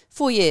take?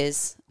 4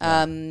 years.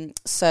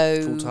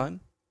 So full time?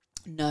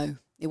 No,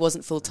 it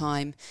wasn't full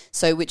time.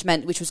 So which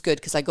was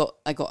good, because I got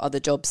other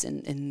jobs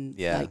in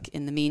like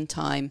in the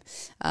meantime.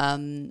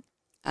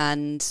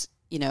 And,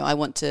 you know,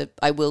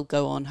 I will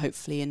go on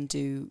hopefully and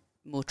do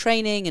more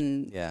training,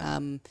 and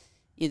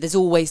you know, there's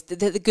always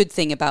the good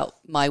thing about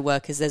my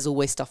work is there's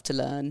always stuff to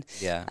learn,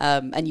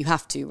 and you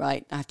have to,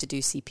 right? I have to do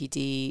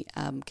CPD,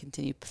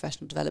 continued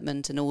professional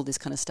development, and all this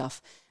kind of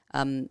stuff,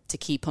 to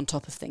keep on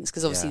top of things,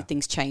 because obviously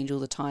things change all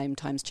the time,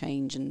 times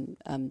change,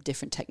 and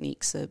different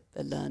techniques are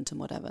learned and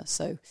whatever.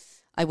 So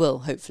I will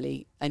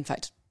hopefully, in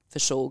fact, for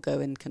sure, go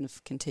and kind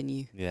of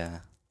continue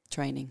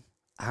training.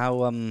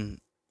 How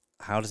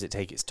does it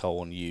take its toll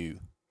on you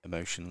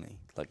emotionally,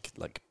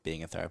 like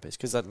being a therapist?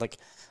 Because like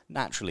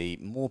naturally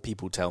more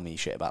people tell me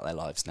shit about their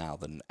lives now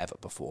than ever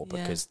before,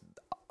 because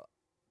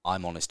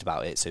I'm honest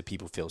about it, so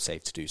people feel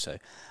safe to do so.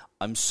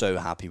 I'm so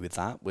happy with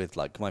that, with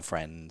like my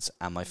friends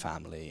and my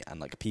family and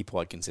like people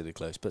I consider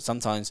close. But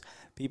sometimes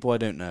people I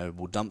don't know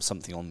will dump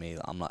something on me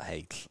that I'm like,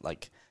 hey,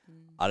 like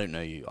I don't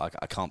know you.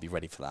 I can't be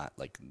ready for that.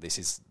 Like, this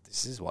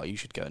is why you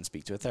should go and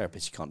speak to a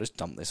therapist. You can't just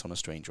dump this on a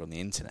stranger on the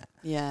internet.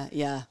 Yeah,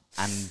 yeah.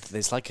 And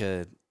there's like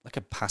a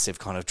passive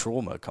kind of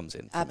trauma comes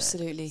in.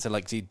 Absolutely. So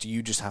like, do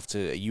you just have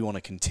to? Are you on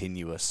a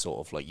continuous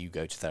sort of like, you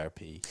go to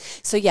therapy?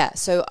 So yeah,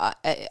 so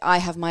I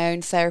have my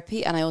own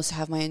therapy, and I also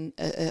have my own.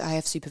 I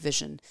have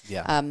supervision,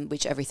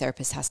 which every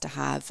therapist has to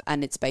have,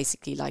 and it's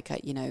basically like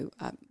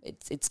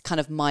it's kind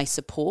of my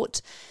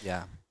support.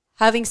 Yeah.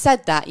 Having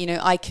said that,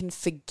 I can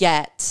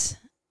forget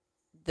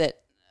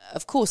that.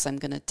 Of course, I'm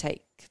going to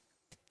take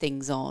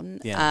things on,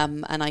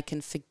 and I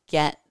can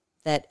forget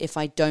that if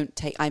I don't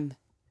take, I'm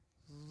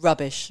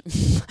rubbish.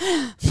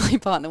 My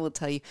partner will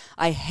tell you,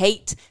 I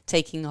hate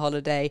taking a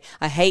holiday.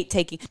 I hate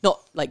taking,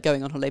 not like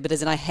going on holiday, but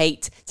as in I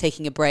hate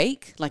taking a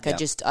break. Like I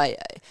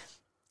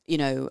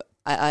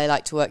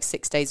like to work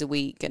 6 days a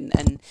week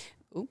and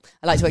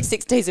I like to work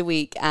 6 days a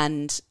week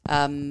and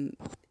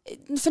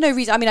for no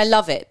reason. I mean, I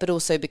love it, but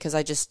also because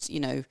I just,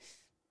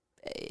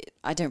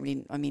 I don't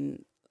really, I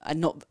mean, I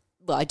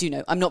do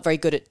know, I'm not very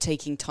good at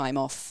taking time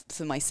off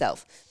for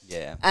myself.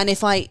 Yeah. And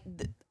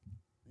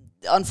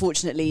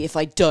unfortunately, if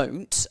I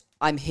don't,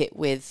 I'm hit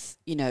with,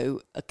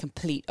 a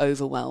complete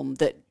overwhelm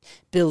that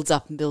builds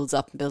up and builds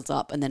up and builds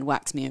up and then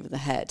whacks me over the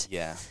head.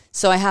 Yeah.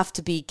 So I have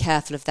to be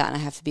careful of that, and I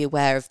have to be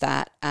aware of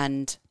that.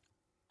 And,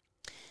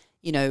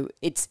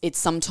 it's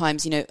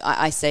sometimes,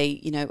 I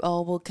say,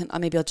 oh, well,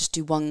 maybe I'll just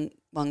do one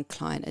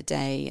client a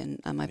day.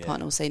 And my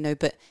partner will say, no,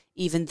 but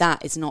even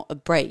that is not a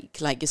break.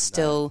 Like, you're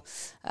still,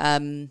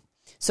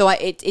 so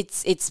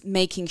it's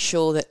making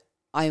sure that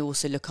I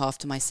also look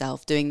after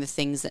myself, doing the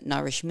things that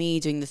nourish me,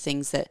 doing the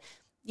things that,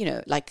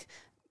 like,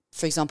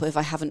 for example, if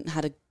I haven't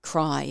had a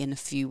cry in a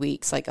few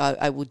weeks, like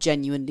I will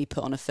genuinely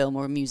put on a film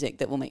or a music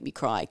that will make me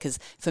cry, because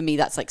for me,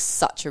 that's like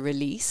such a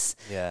release.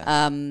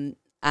 Yeah.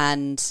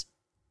 And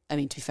I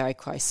mean, to be fair, I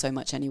cry so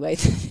much anyway,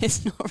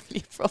 it's not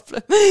really a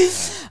problem.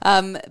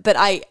 Yeah. But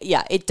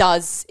it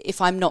does, if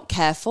I'm not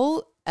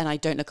careful and I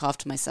don't look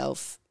after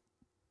myself,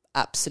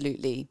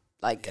 absolutely,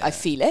 like I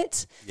feel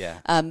it. Yeah.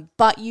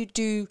 But you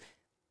do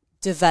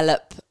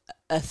develop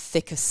a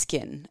thicker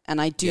skin,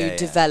 and I do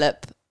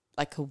develop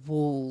like a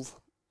wall,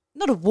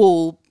 not a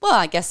wall, well,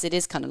 I guess it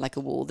is kind of like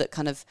a wall that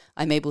kind of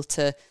I'm able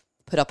to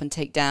put up and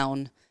take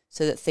down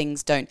so that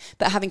things don't.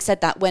 But having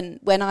said that, when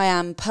I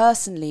am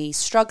personally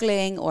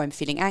struggling, or I'm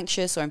feeling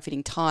anxious, or I'm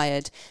feeling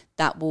tired,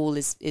 that wall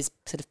is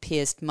sort of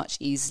pierced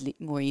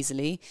more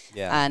easily.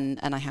 Yeah. And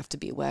I have to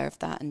be aware of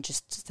that and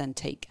just then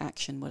take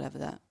action, whatever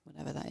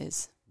that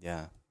is.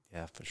 Yeah,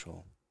 for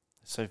sure.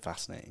 It's so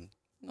fascinating.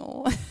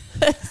 No.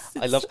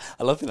 I love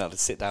being able to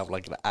sit down with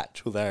like an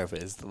actual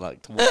therapist and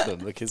like to watch them,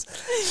 because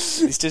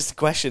it's just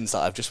questions that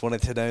I've just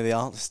wanted to know the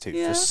answers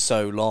to for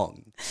so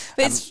long.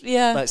 But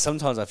like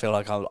sometimes I feel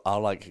like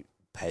I'll like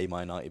pay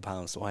my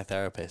 £90 to my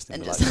therapist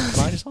and be like, can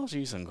I just ask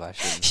you some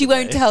questions? She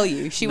won't tell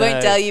you. She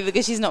won't tell you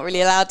because she's not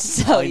really allowed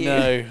to tell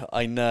you.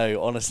 I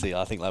know. Honestly,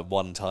 I think like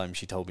one time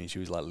she told me she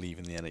was like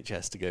leaving the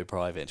NHS to go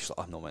private, and she's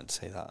like, I'm not meant to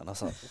say that. And I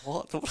was like,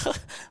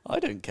 what? I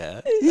don't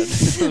care.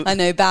 I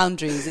know,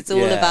 boundaries. It's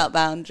all about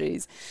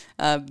boundaries.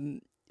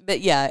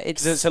 But yeah,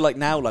 it's so like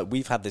now, like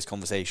we've had this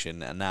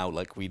conversation, and now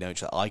like we know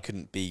each other. I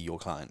couldn't be your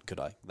client, could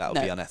I? That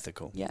would be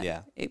unethical.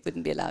 Yeah, it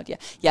wouldn't be allowed.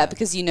 Yeah,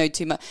 because you know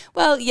too much.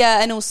 Well,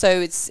 yeah, and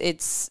also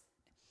as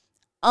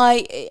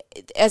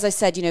I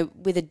said,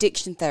 with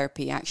addiction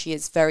therapy, actually,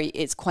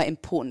 it's quite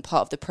important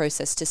part of the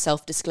process to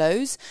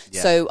self-disclose.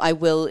 Yeah. So I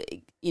will,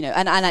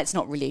 and it's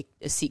not really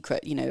a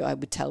secret. I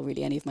would tell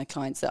really any of my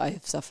clients that I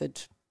have suffered,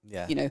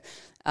 or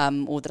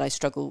that I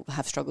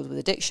have struggled with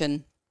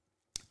addiction.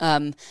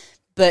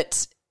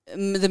 But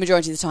the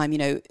majority of the time,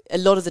 a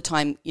lot of the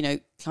time,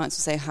 clients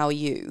will say, "How are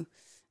you?"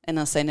 And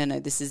I'll say,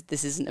 "No, this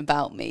isn't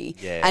about me."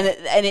 Yeah.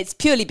 And it's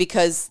purely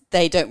because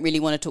they don't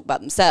really want to talk about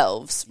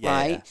themselves,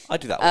 right? Yeah. I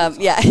do that all the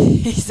time. Yeah,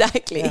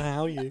 exactly. Yeah,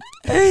 how are you?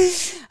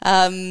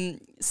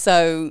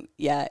 So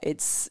yeah,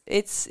 it's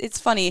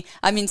funny.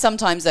 I mean,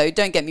 sometimes though,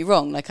 don't get me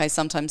wrong. Like I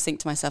sometimes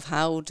think to myself,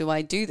 how do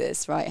I do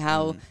this? Right?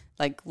 How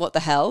like what the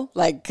hell?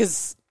 Like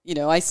because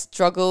I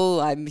struggle.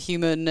 I'm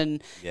human,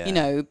 and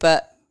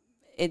but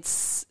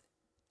it's.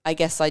 I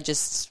guess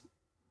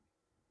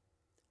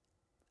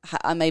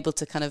I'm able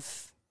to kind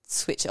of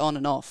switch it on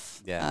and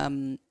off. Yeah.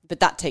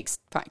 But that takes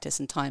practice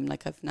and time.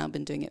 Like I've now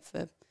been doing it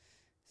for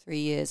 3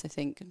 years, I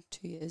think, and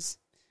 2 years.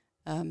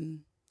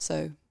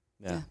 So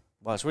yeah.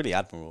 Well, it's really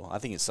admirable. I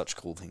think it's such a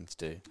cool thing to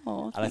do.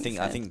 Oh, and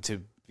I think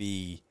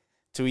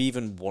to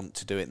even want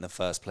to do it in the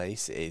first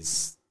place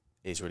is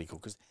really cool,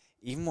 because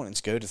even wanting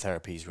to go to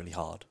therapy is really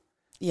hard.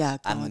 Yeah,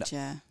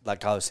 yeah.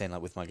 Like I was saying,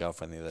 like with my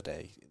girlfriend the other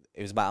day,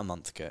 it was about a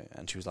month ago,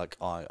 and she was like,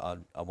 I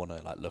want to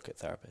like look at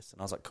therapists,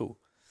 and I was like, cool.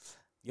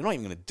 You're not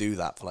even going to do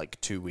that for like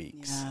 2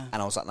 weeks. Yeah.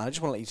 And I was like, no, I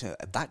just want to let you know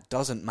that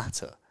doesn't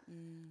matter.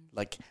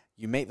 Like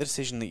you make the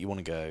decision that you want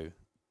to go,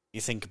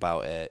 you think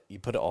about it, you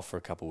put it off for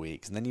a couple of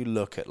weeks, and then you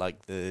look at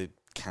like the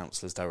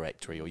counsellor's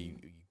directory, or you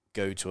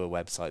go to a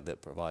website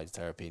that provides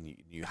therapy, and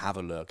you have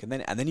a look, and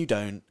then you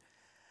don't.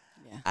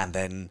 Yeah. And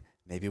then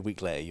maybe a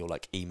week later you'll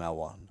like email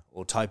one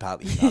or type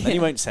out the email, then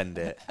you won't send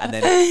it, and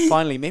then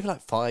finally maybe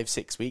like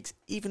 5-6 weeks,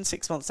 even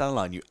 6 months down the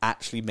line, you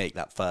actually make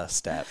that first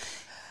step.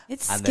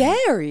 It's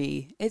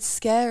scary. It's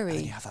scary. And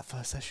then you have that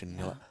first session and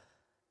you're like,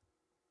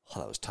 oh,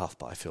 that was tough,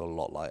 but I feel a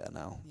lot lighter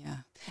now. Yeah.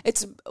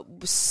 It's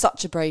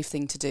such a brave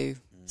thing to do.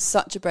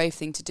 Such a brave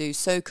thing to do.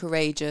 So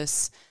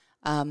courageous.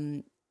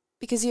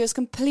 Because you're a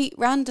complete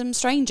random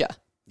stranger.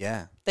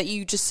 Yeah. That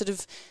you just sort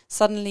of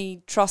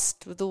suddenly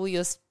trust with all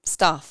your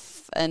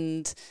stuff.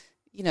 And,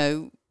 you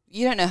know,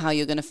 you don't know how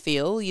you're going to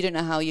feel. You don't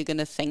know how you're going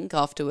to think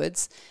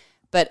afterwards.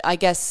 But I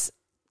guess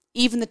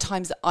even the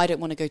times that I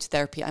don't want to go to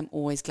therapy, I'm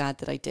always glad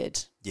that I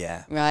did.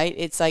 Yeah. Right?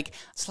 It's like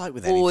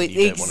with anything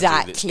you don't want to do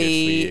that's good for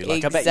you.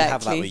 Like, I bet you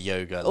have that with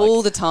yoga. Like,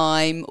 all the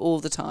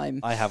time.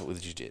 I have it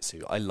with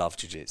jiu-jitsu. I love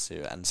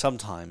jiu-jitsu. And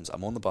sometimes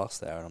I'm on the bus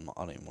there and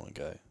I don't even want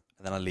to go.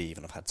 And then I leave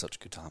and I've had such a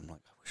good time. I'm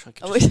like, I wish I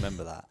could just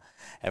remember that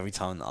every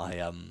time that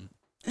I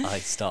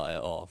start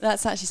it off.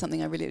 That's actually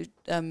something I really...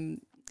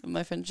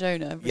 my friend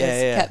Jonah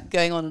kept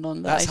going on and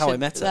on. That's how I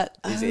met her.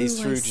 Is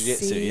through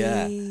jiu-jitsu,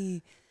 yeah.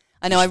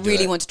 I know, I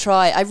really want to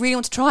try.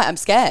 I'm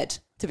scared,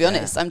 to be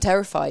honest. I'm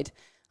terrified.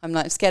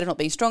 I'm scared of not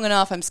being strong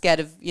enough. I'm scared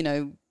of,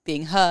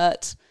 being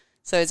hurt.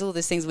 So it's all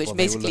these things which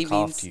basically means... They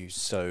will look after you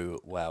so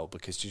well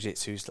because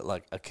jiu-jitsu's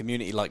like a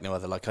community like no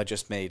other. Like I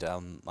just made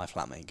my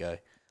flatmate go.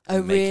 Oh,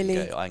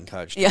 really? I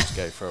encouraged him to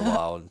go for a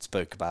while and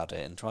spoke about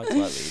it and tried to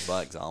lead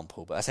by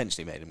example, but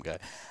essentially made him go.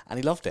 And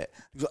he loved it.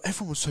 He was like,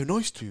 everyone was so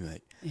nice to me,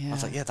 mate. Yeah. I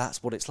was like, yeah,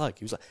 that's what it's like.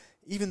 He was like,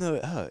 even though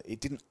it hurt,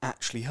 it didn't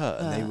actually hurt.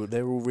 And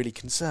they were all really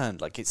concerned.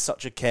 Like, it's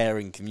such a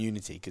caring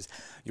community because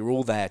you're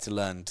all there to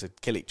learn to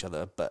kill each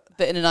other, but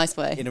in a nice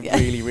way. In a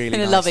really, really in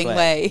nice a loving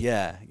way.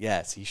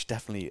 Yeah. So you should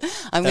definitely...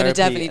 I'm going to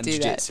definitely do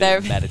that.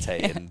 And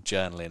meditate and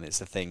journaling. It's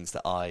the things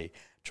that I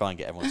try and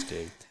get everyone to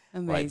do.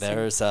 Amazing. Right,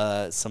 there's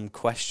some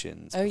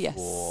questions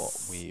before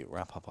we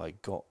wrap up. I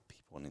got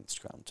people on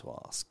Instagram to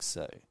ask,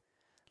 so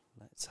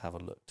let's have a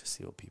look to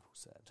see what people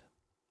said.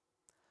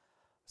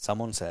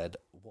 Someone said,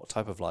 what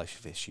type of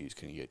life issues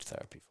can you go to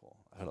therapy for?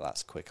 I feel like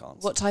that's a quick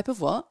answer. What type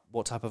of what?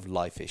 What type of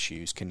life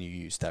issues can you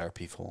use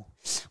therapy for?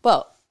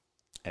 Well...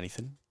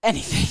 Anything?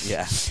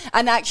 Yeah.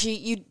 And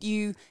actually,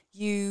 you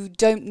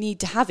don't need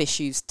to have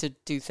issues to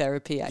do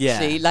therapy,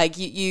 actually. Yeah. Like,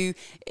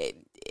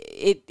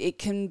 it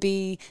can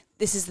be...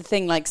 This is the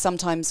thing, like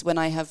sometimes when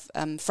I have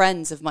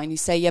friends of mine who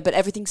say, yeah, but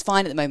everything's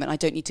fine at the moment, I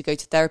don't need to go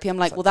to therapy. I'm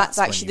like, well, that's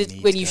actually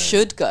when you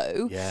should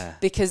go. Yeah.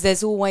 Because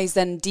there's always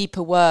then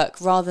deeper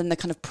work rather than the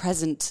kind of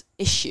present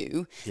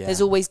issue. Yeah. There's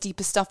always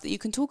deeper stuff that you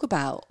can talk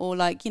about or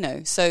like,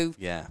 so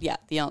yeah,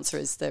 the answer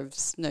is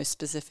there's no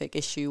specific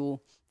issue or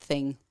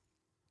thing.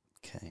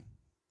 Okay.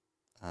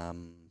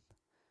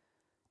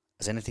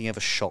 Has anything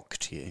ever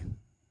shocked you?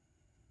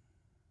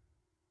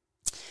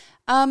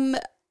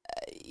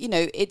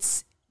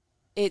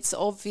 It's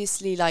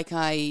obviously like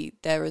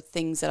there are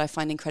things that I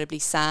find incredibly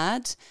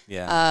sad.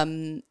 Yeah.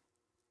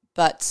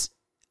 But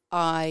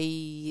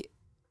I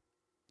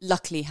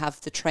luckily have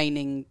the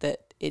training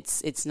that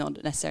it's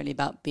not necessarily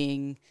about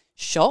being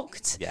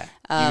shocked. Yeah.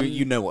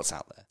 You know what's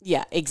out there.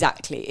 Yeah,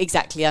 exactly.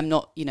 I'm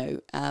not, there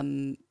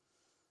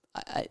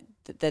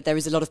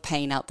is a lot of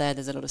pain out there.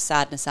 There's a lot of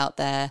sadness out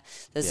there.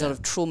 There's a lot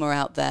of trauma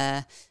out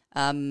there.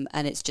 And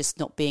it's just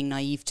not being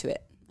naive to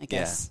it, I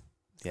guess.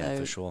 Yeah,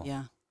 so, for sure.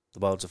 Yeah. The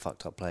world's a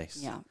fucked up place.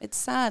 Yeah, it's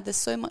sad. There's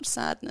so much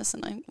sadness,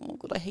 and I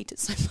hate it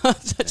so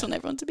much. I just want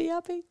everyone to be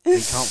happy. We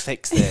can't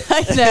fix it.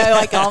 I know,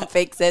 I can't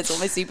fix it. It's what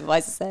my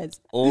supervisor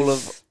says. All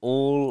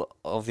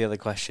of the other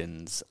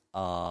questions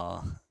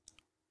are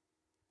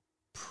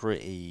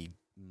pretty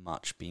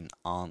much been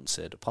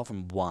answered, apart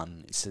from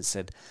one. It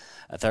said,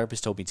 a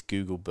therapist told me to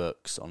Google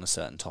books on a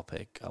certain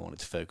topic I wanted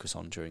to focus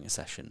on during a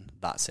session.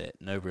 That's it.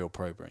 No real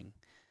probing.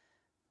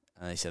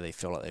 And they said they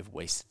feel like they've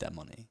wasted their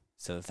money.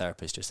 So the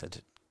therapist just said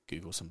to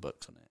Google some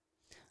books on it.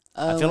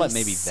 I feel like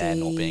maybe they're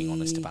not being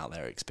honest about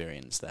their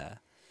experience there.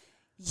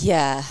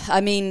 Yeah,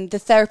 I mean, the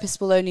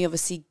therapist will only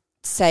obviously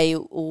say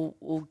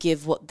or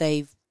give what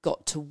they've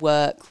got to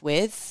work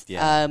with.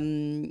 Yeah.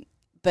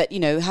 But,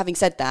 having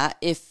said that,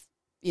 if,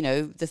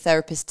 the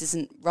therapist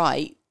isn't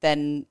right,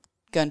 then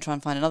go and try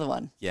and find another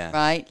one. Yeah.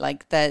 Right?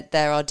 Like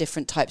there are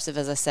different types of,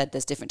 as I said,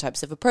 there's different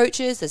types of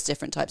approaches, there's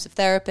different types of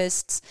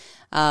therapists.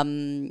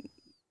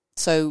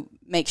 So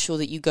make sure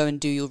that you go and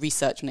do your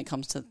research when it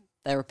comes to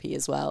therapy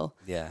as well.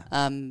 Yeah.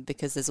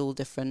 Because there's all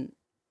different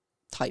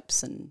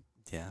types and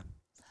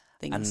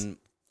things. And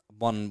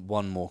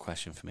one more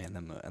question for me, and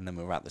then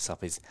we'll wrap this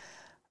up. Is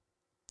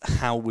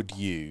how would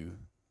you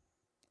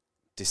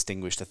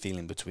distinguish the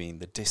feeling between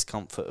the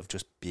discomfort of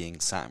just being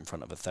sat in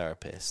front of a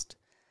therapist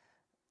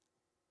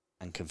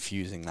and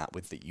confusing that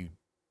with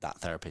that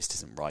therapist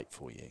isn't right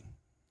for you?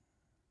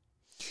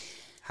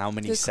 How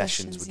many Good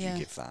sessions would you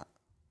give that?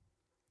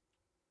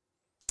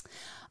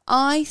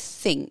 I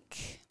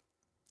think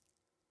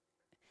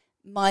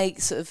my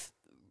sort of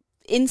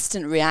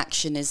instant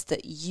reaction is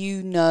that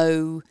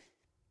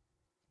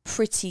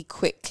pretty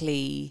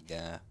quickly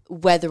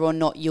whether or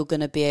not you're going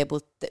to be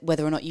able,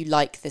 whether or not you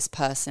like this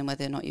person,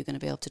 whether or not you're going to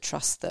be able to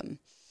trust them.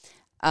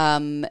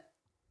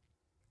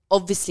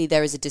 obviously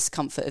there is a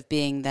discomfort of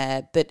being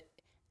there, but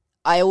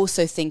I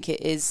also think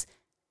it is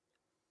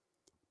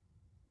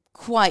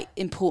quite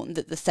important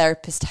that the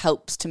therapist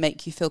helps to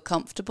make you feel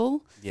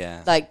comfortable.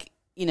 Yeah. Like,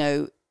 you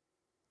know,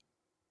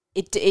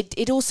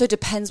 it also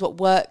depends what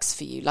works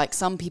for you. Like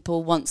some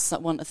people want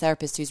a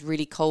therapist who's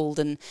really cold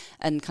and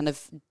kind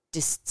of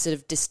sort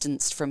of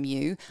distanced from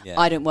you. Yeah.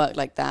 I don't work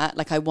like that.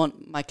 Like I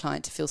want my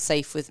client to feel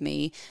safe with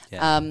me.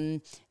 Yeah.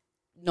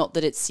 Not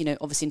that it's, you know,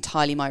 obviously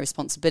entirely my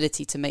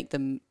responsibility to make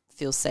them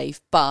feel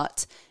safe,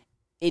 but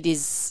it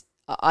is,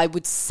 I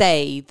would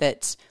say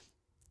that,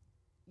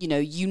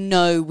 you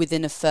know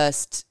within a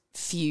first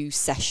few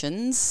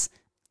sessions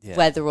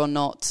whether or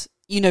not,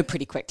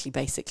 pretty quickly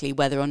basically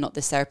whether or not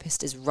this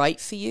therapist is right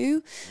for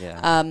you.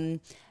 Yeah.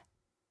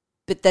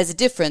 But there's a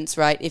difference,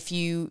 right? If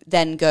you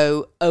then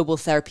go, oh, well,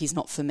 therapy's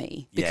not for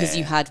me because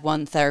you had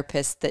one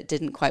therapist that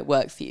didn't quite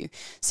work for you.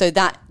 So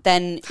that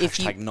then if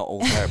you... not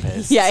all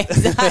therapists. Yeah,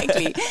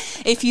 exactly.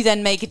 If you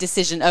then make a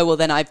decision, oh, well,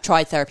 then I've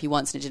tried therapy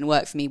once and it didn't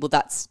work for me. Well,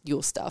 that's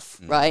your stuff,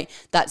 right?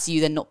 That's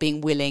you then not being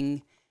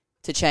willing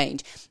to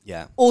change.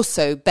 Yeah.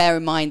 Also, bear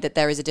in mind that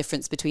there is a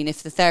difference between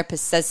if the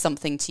therapist says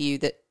something to you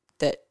that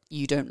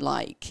you don't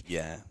like.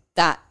 Yeah.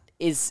 That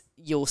is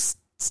your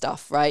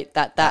stuff, right?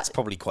 That's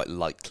probably quite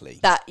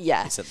likely.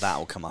 It's that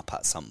will come up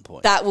at some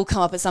point. That will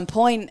come up at some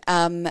point.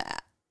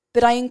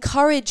 But I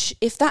encourage,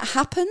 if that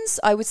happens,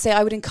 I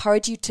would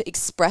encourage you to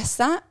express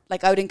that.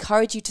 Like I would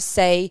encourage you to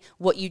say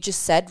what you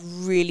just said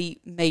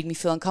really made me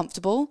feel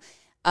uncomfortable.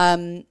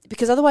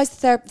 Because otherwise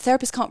the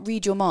therapist can't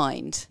read your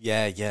mind.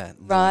 Yeah. No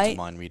right? one's a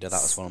mind reader.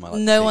 That was one of my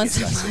no one's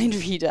a mind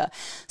reader.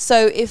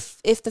 So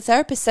if the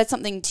therapist said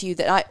something to you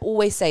that, I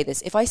always say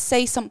this, if I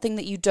say something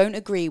that you don't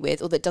agree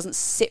with or that doesn't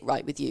sit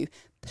right with you,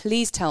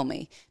 please tell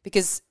me,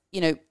 because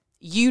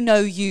you know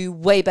you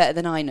way better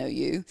than I know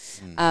you.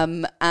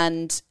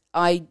 And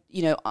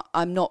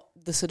I'm not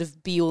the sort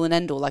of be all and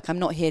end all. Like I'm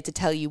not here to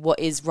tell you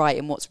what is right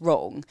and what's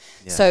wrong.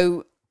 Yeah.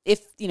 So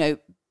if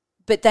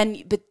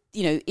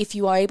if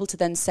you are able to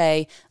then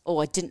say, oh,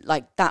 I didn't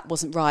like that,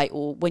 wasn't right,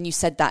 or when you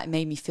said that, it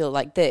made me feel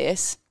like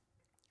this,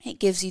 it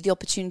gives you the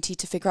opportunity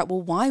to figure out,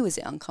 well, why was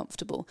it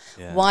uncomfortable?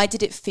 Yeah. Why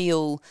did it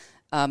feel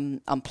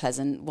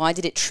unpleasant? Why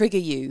did it trigger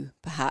you,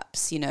 perhaps,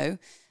 So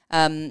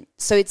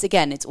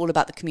it's all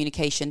about the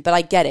communication. But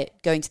I get it.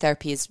 Going to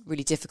therapy is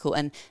really difficult.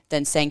 And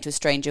then saying to a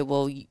stranger,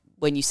 well,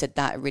 when you said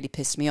that, it really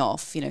pissed me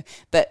off,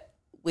 But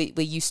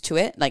we're used to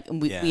it. Like,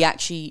 and we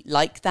actually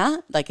like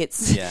that. Like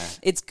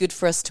it's good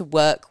for us to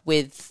work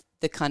with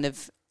the kind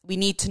of, we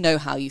need to know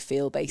how you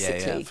feel,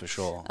 basically. Yeah, for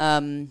sure.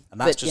 And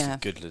that's just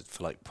good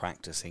for like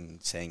practicing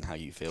saying how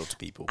you feel to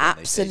people. When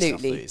absolutely. They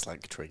say stuff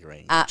that is like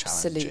triggering.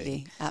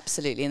 Absolutely.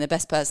 Absolutely. And the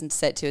best person to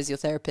say it to is your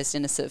therapist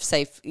in a sort of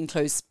safe,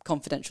 enclosed,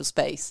 confidential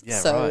space. Yeah,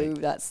 so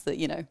right. That's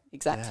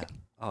exactly. Yeah.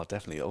 Oh,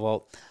 definitely.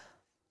 Well,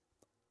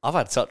 I've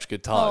had such a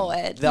good time. Oh,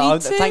 Ed, me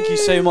too. Thank you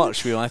so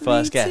much for being my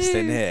first guest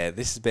in here.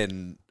 This has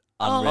been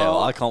unreal.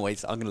 I can't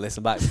wait. I'm going to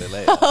listen back to it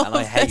later. And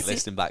I hate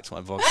listening back to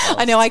my podcast.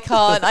 I know I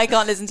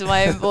can't listen to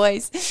my own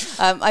voice.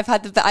 I've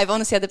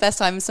honestly had the best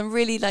time. Some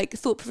really like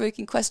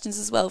thought-provoking questions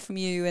as well from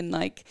you, and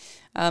like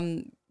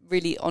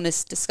really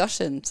honest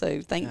discussion.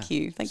 So thank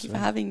you for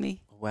having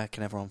me. Where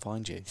can everyone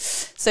find you?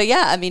 So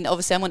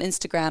obviously I'm on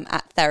Instagram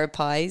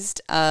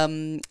 @therapized.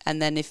 And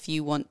then if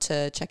you want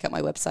to check out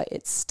my website,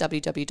 it's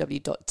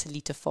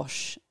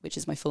www.talithafosh, which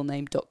is my full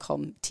name,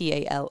 .com,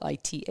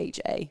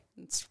 TALITHA.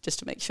 It's just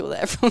to make sure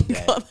that everyone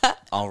got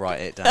that. I'll write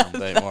it down,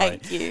 don't worry.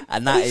 Thank you.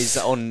 And that is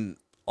on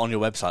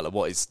your website. Like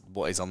what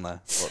is on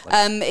there?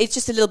 It's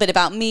just a little bit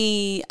about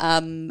me,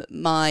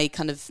 my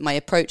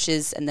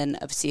approaches, and then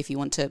obviously if you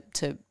want to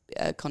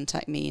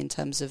contact me in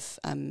terms of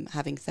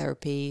having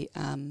therapy,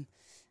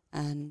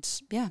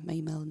 and my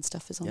email and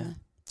stuff is on there.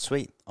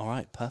 Sweet. All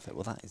right. Perfect.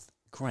 Well, that is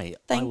great.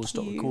 Thank I will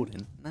stop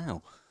recording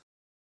now.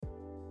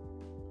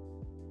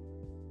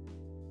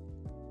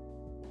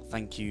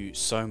 Thank you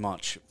so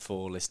much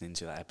for listening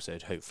to that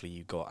episode. Hopefully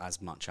you got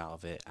as much out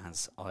of it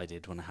as I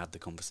did when I had the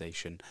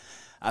conversation.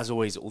 As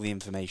always, all the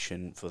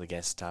information for the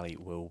guest tally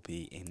will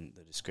be in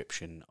the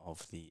description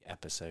of the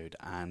episode.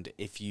 And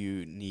if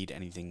you need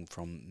anything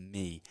from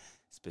me,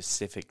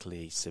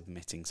 specifically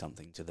submitting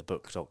something to the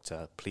book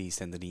doctor, please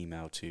send an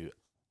email to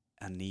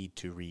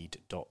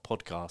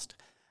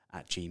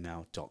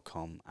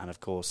aneedtoread.podcast@gmail.com. And of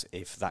course,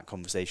 if that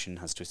conversation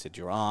has twisted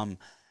your arm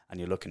and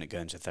you're looking at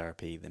going to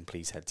therapy, then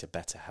please head to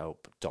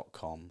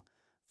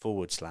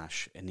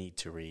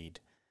betterhelp.com/aneedtoread,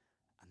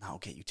 and that'll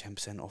get you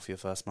 10% off your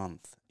first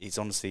month. It's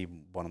honestly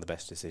one of the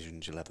best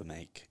decisions you'll ever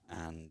make.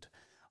 And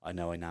I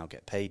know I now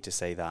get paid to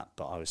say that,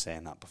 but I was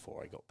saying that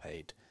before I got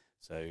paid.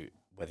 So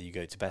whether you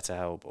go to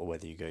BetterHelp or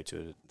whether you go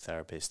to a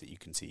therapist that you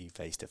can see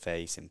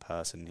face-to-face in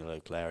person in your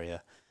local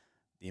area,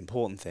 the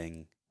important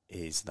thing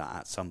is that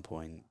at some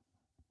point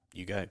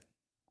you go.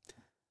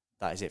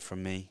 That is it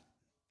from me.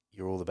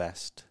 You're all the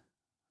best.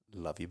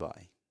 Love you,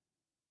 bye.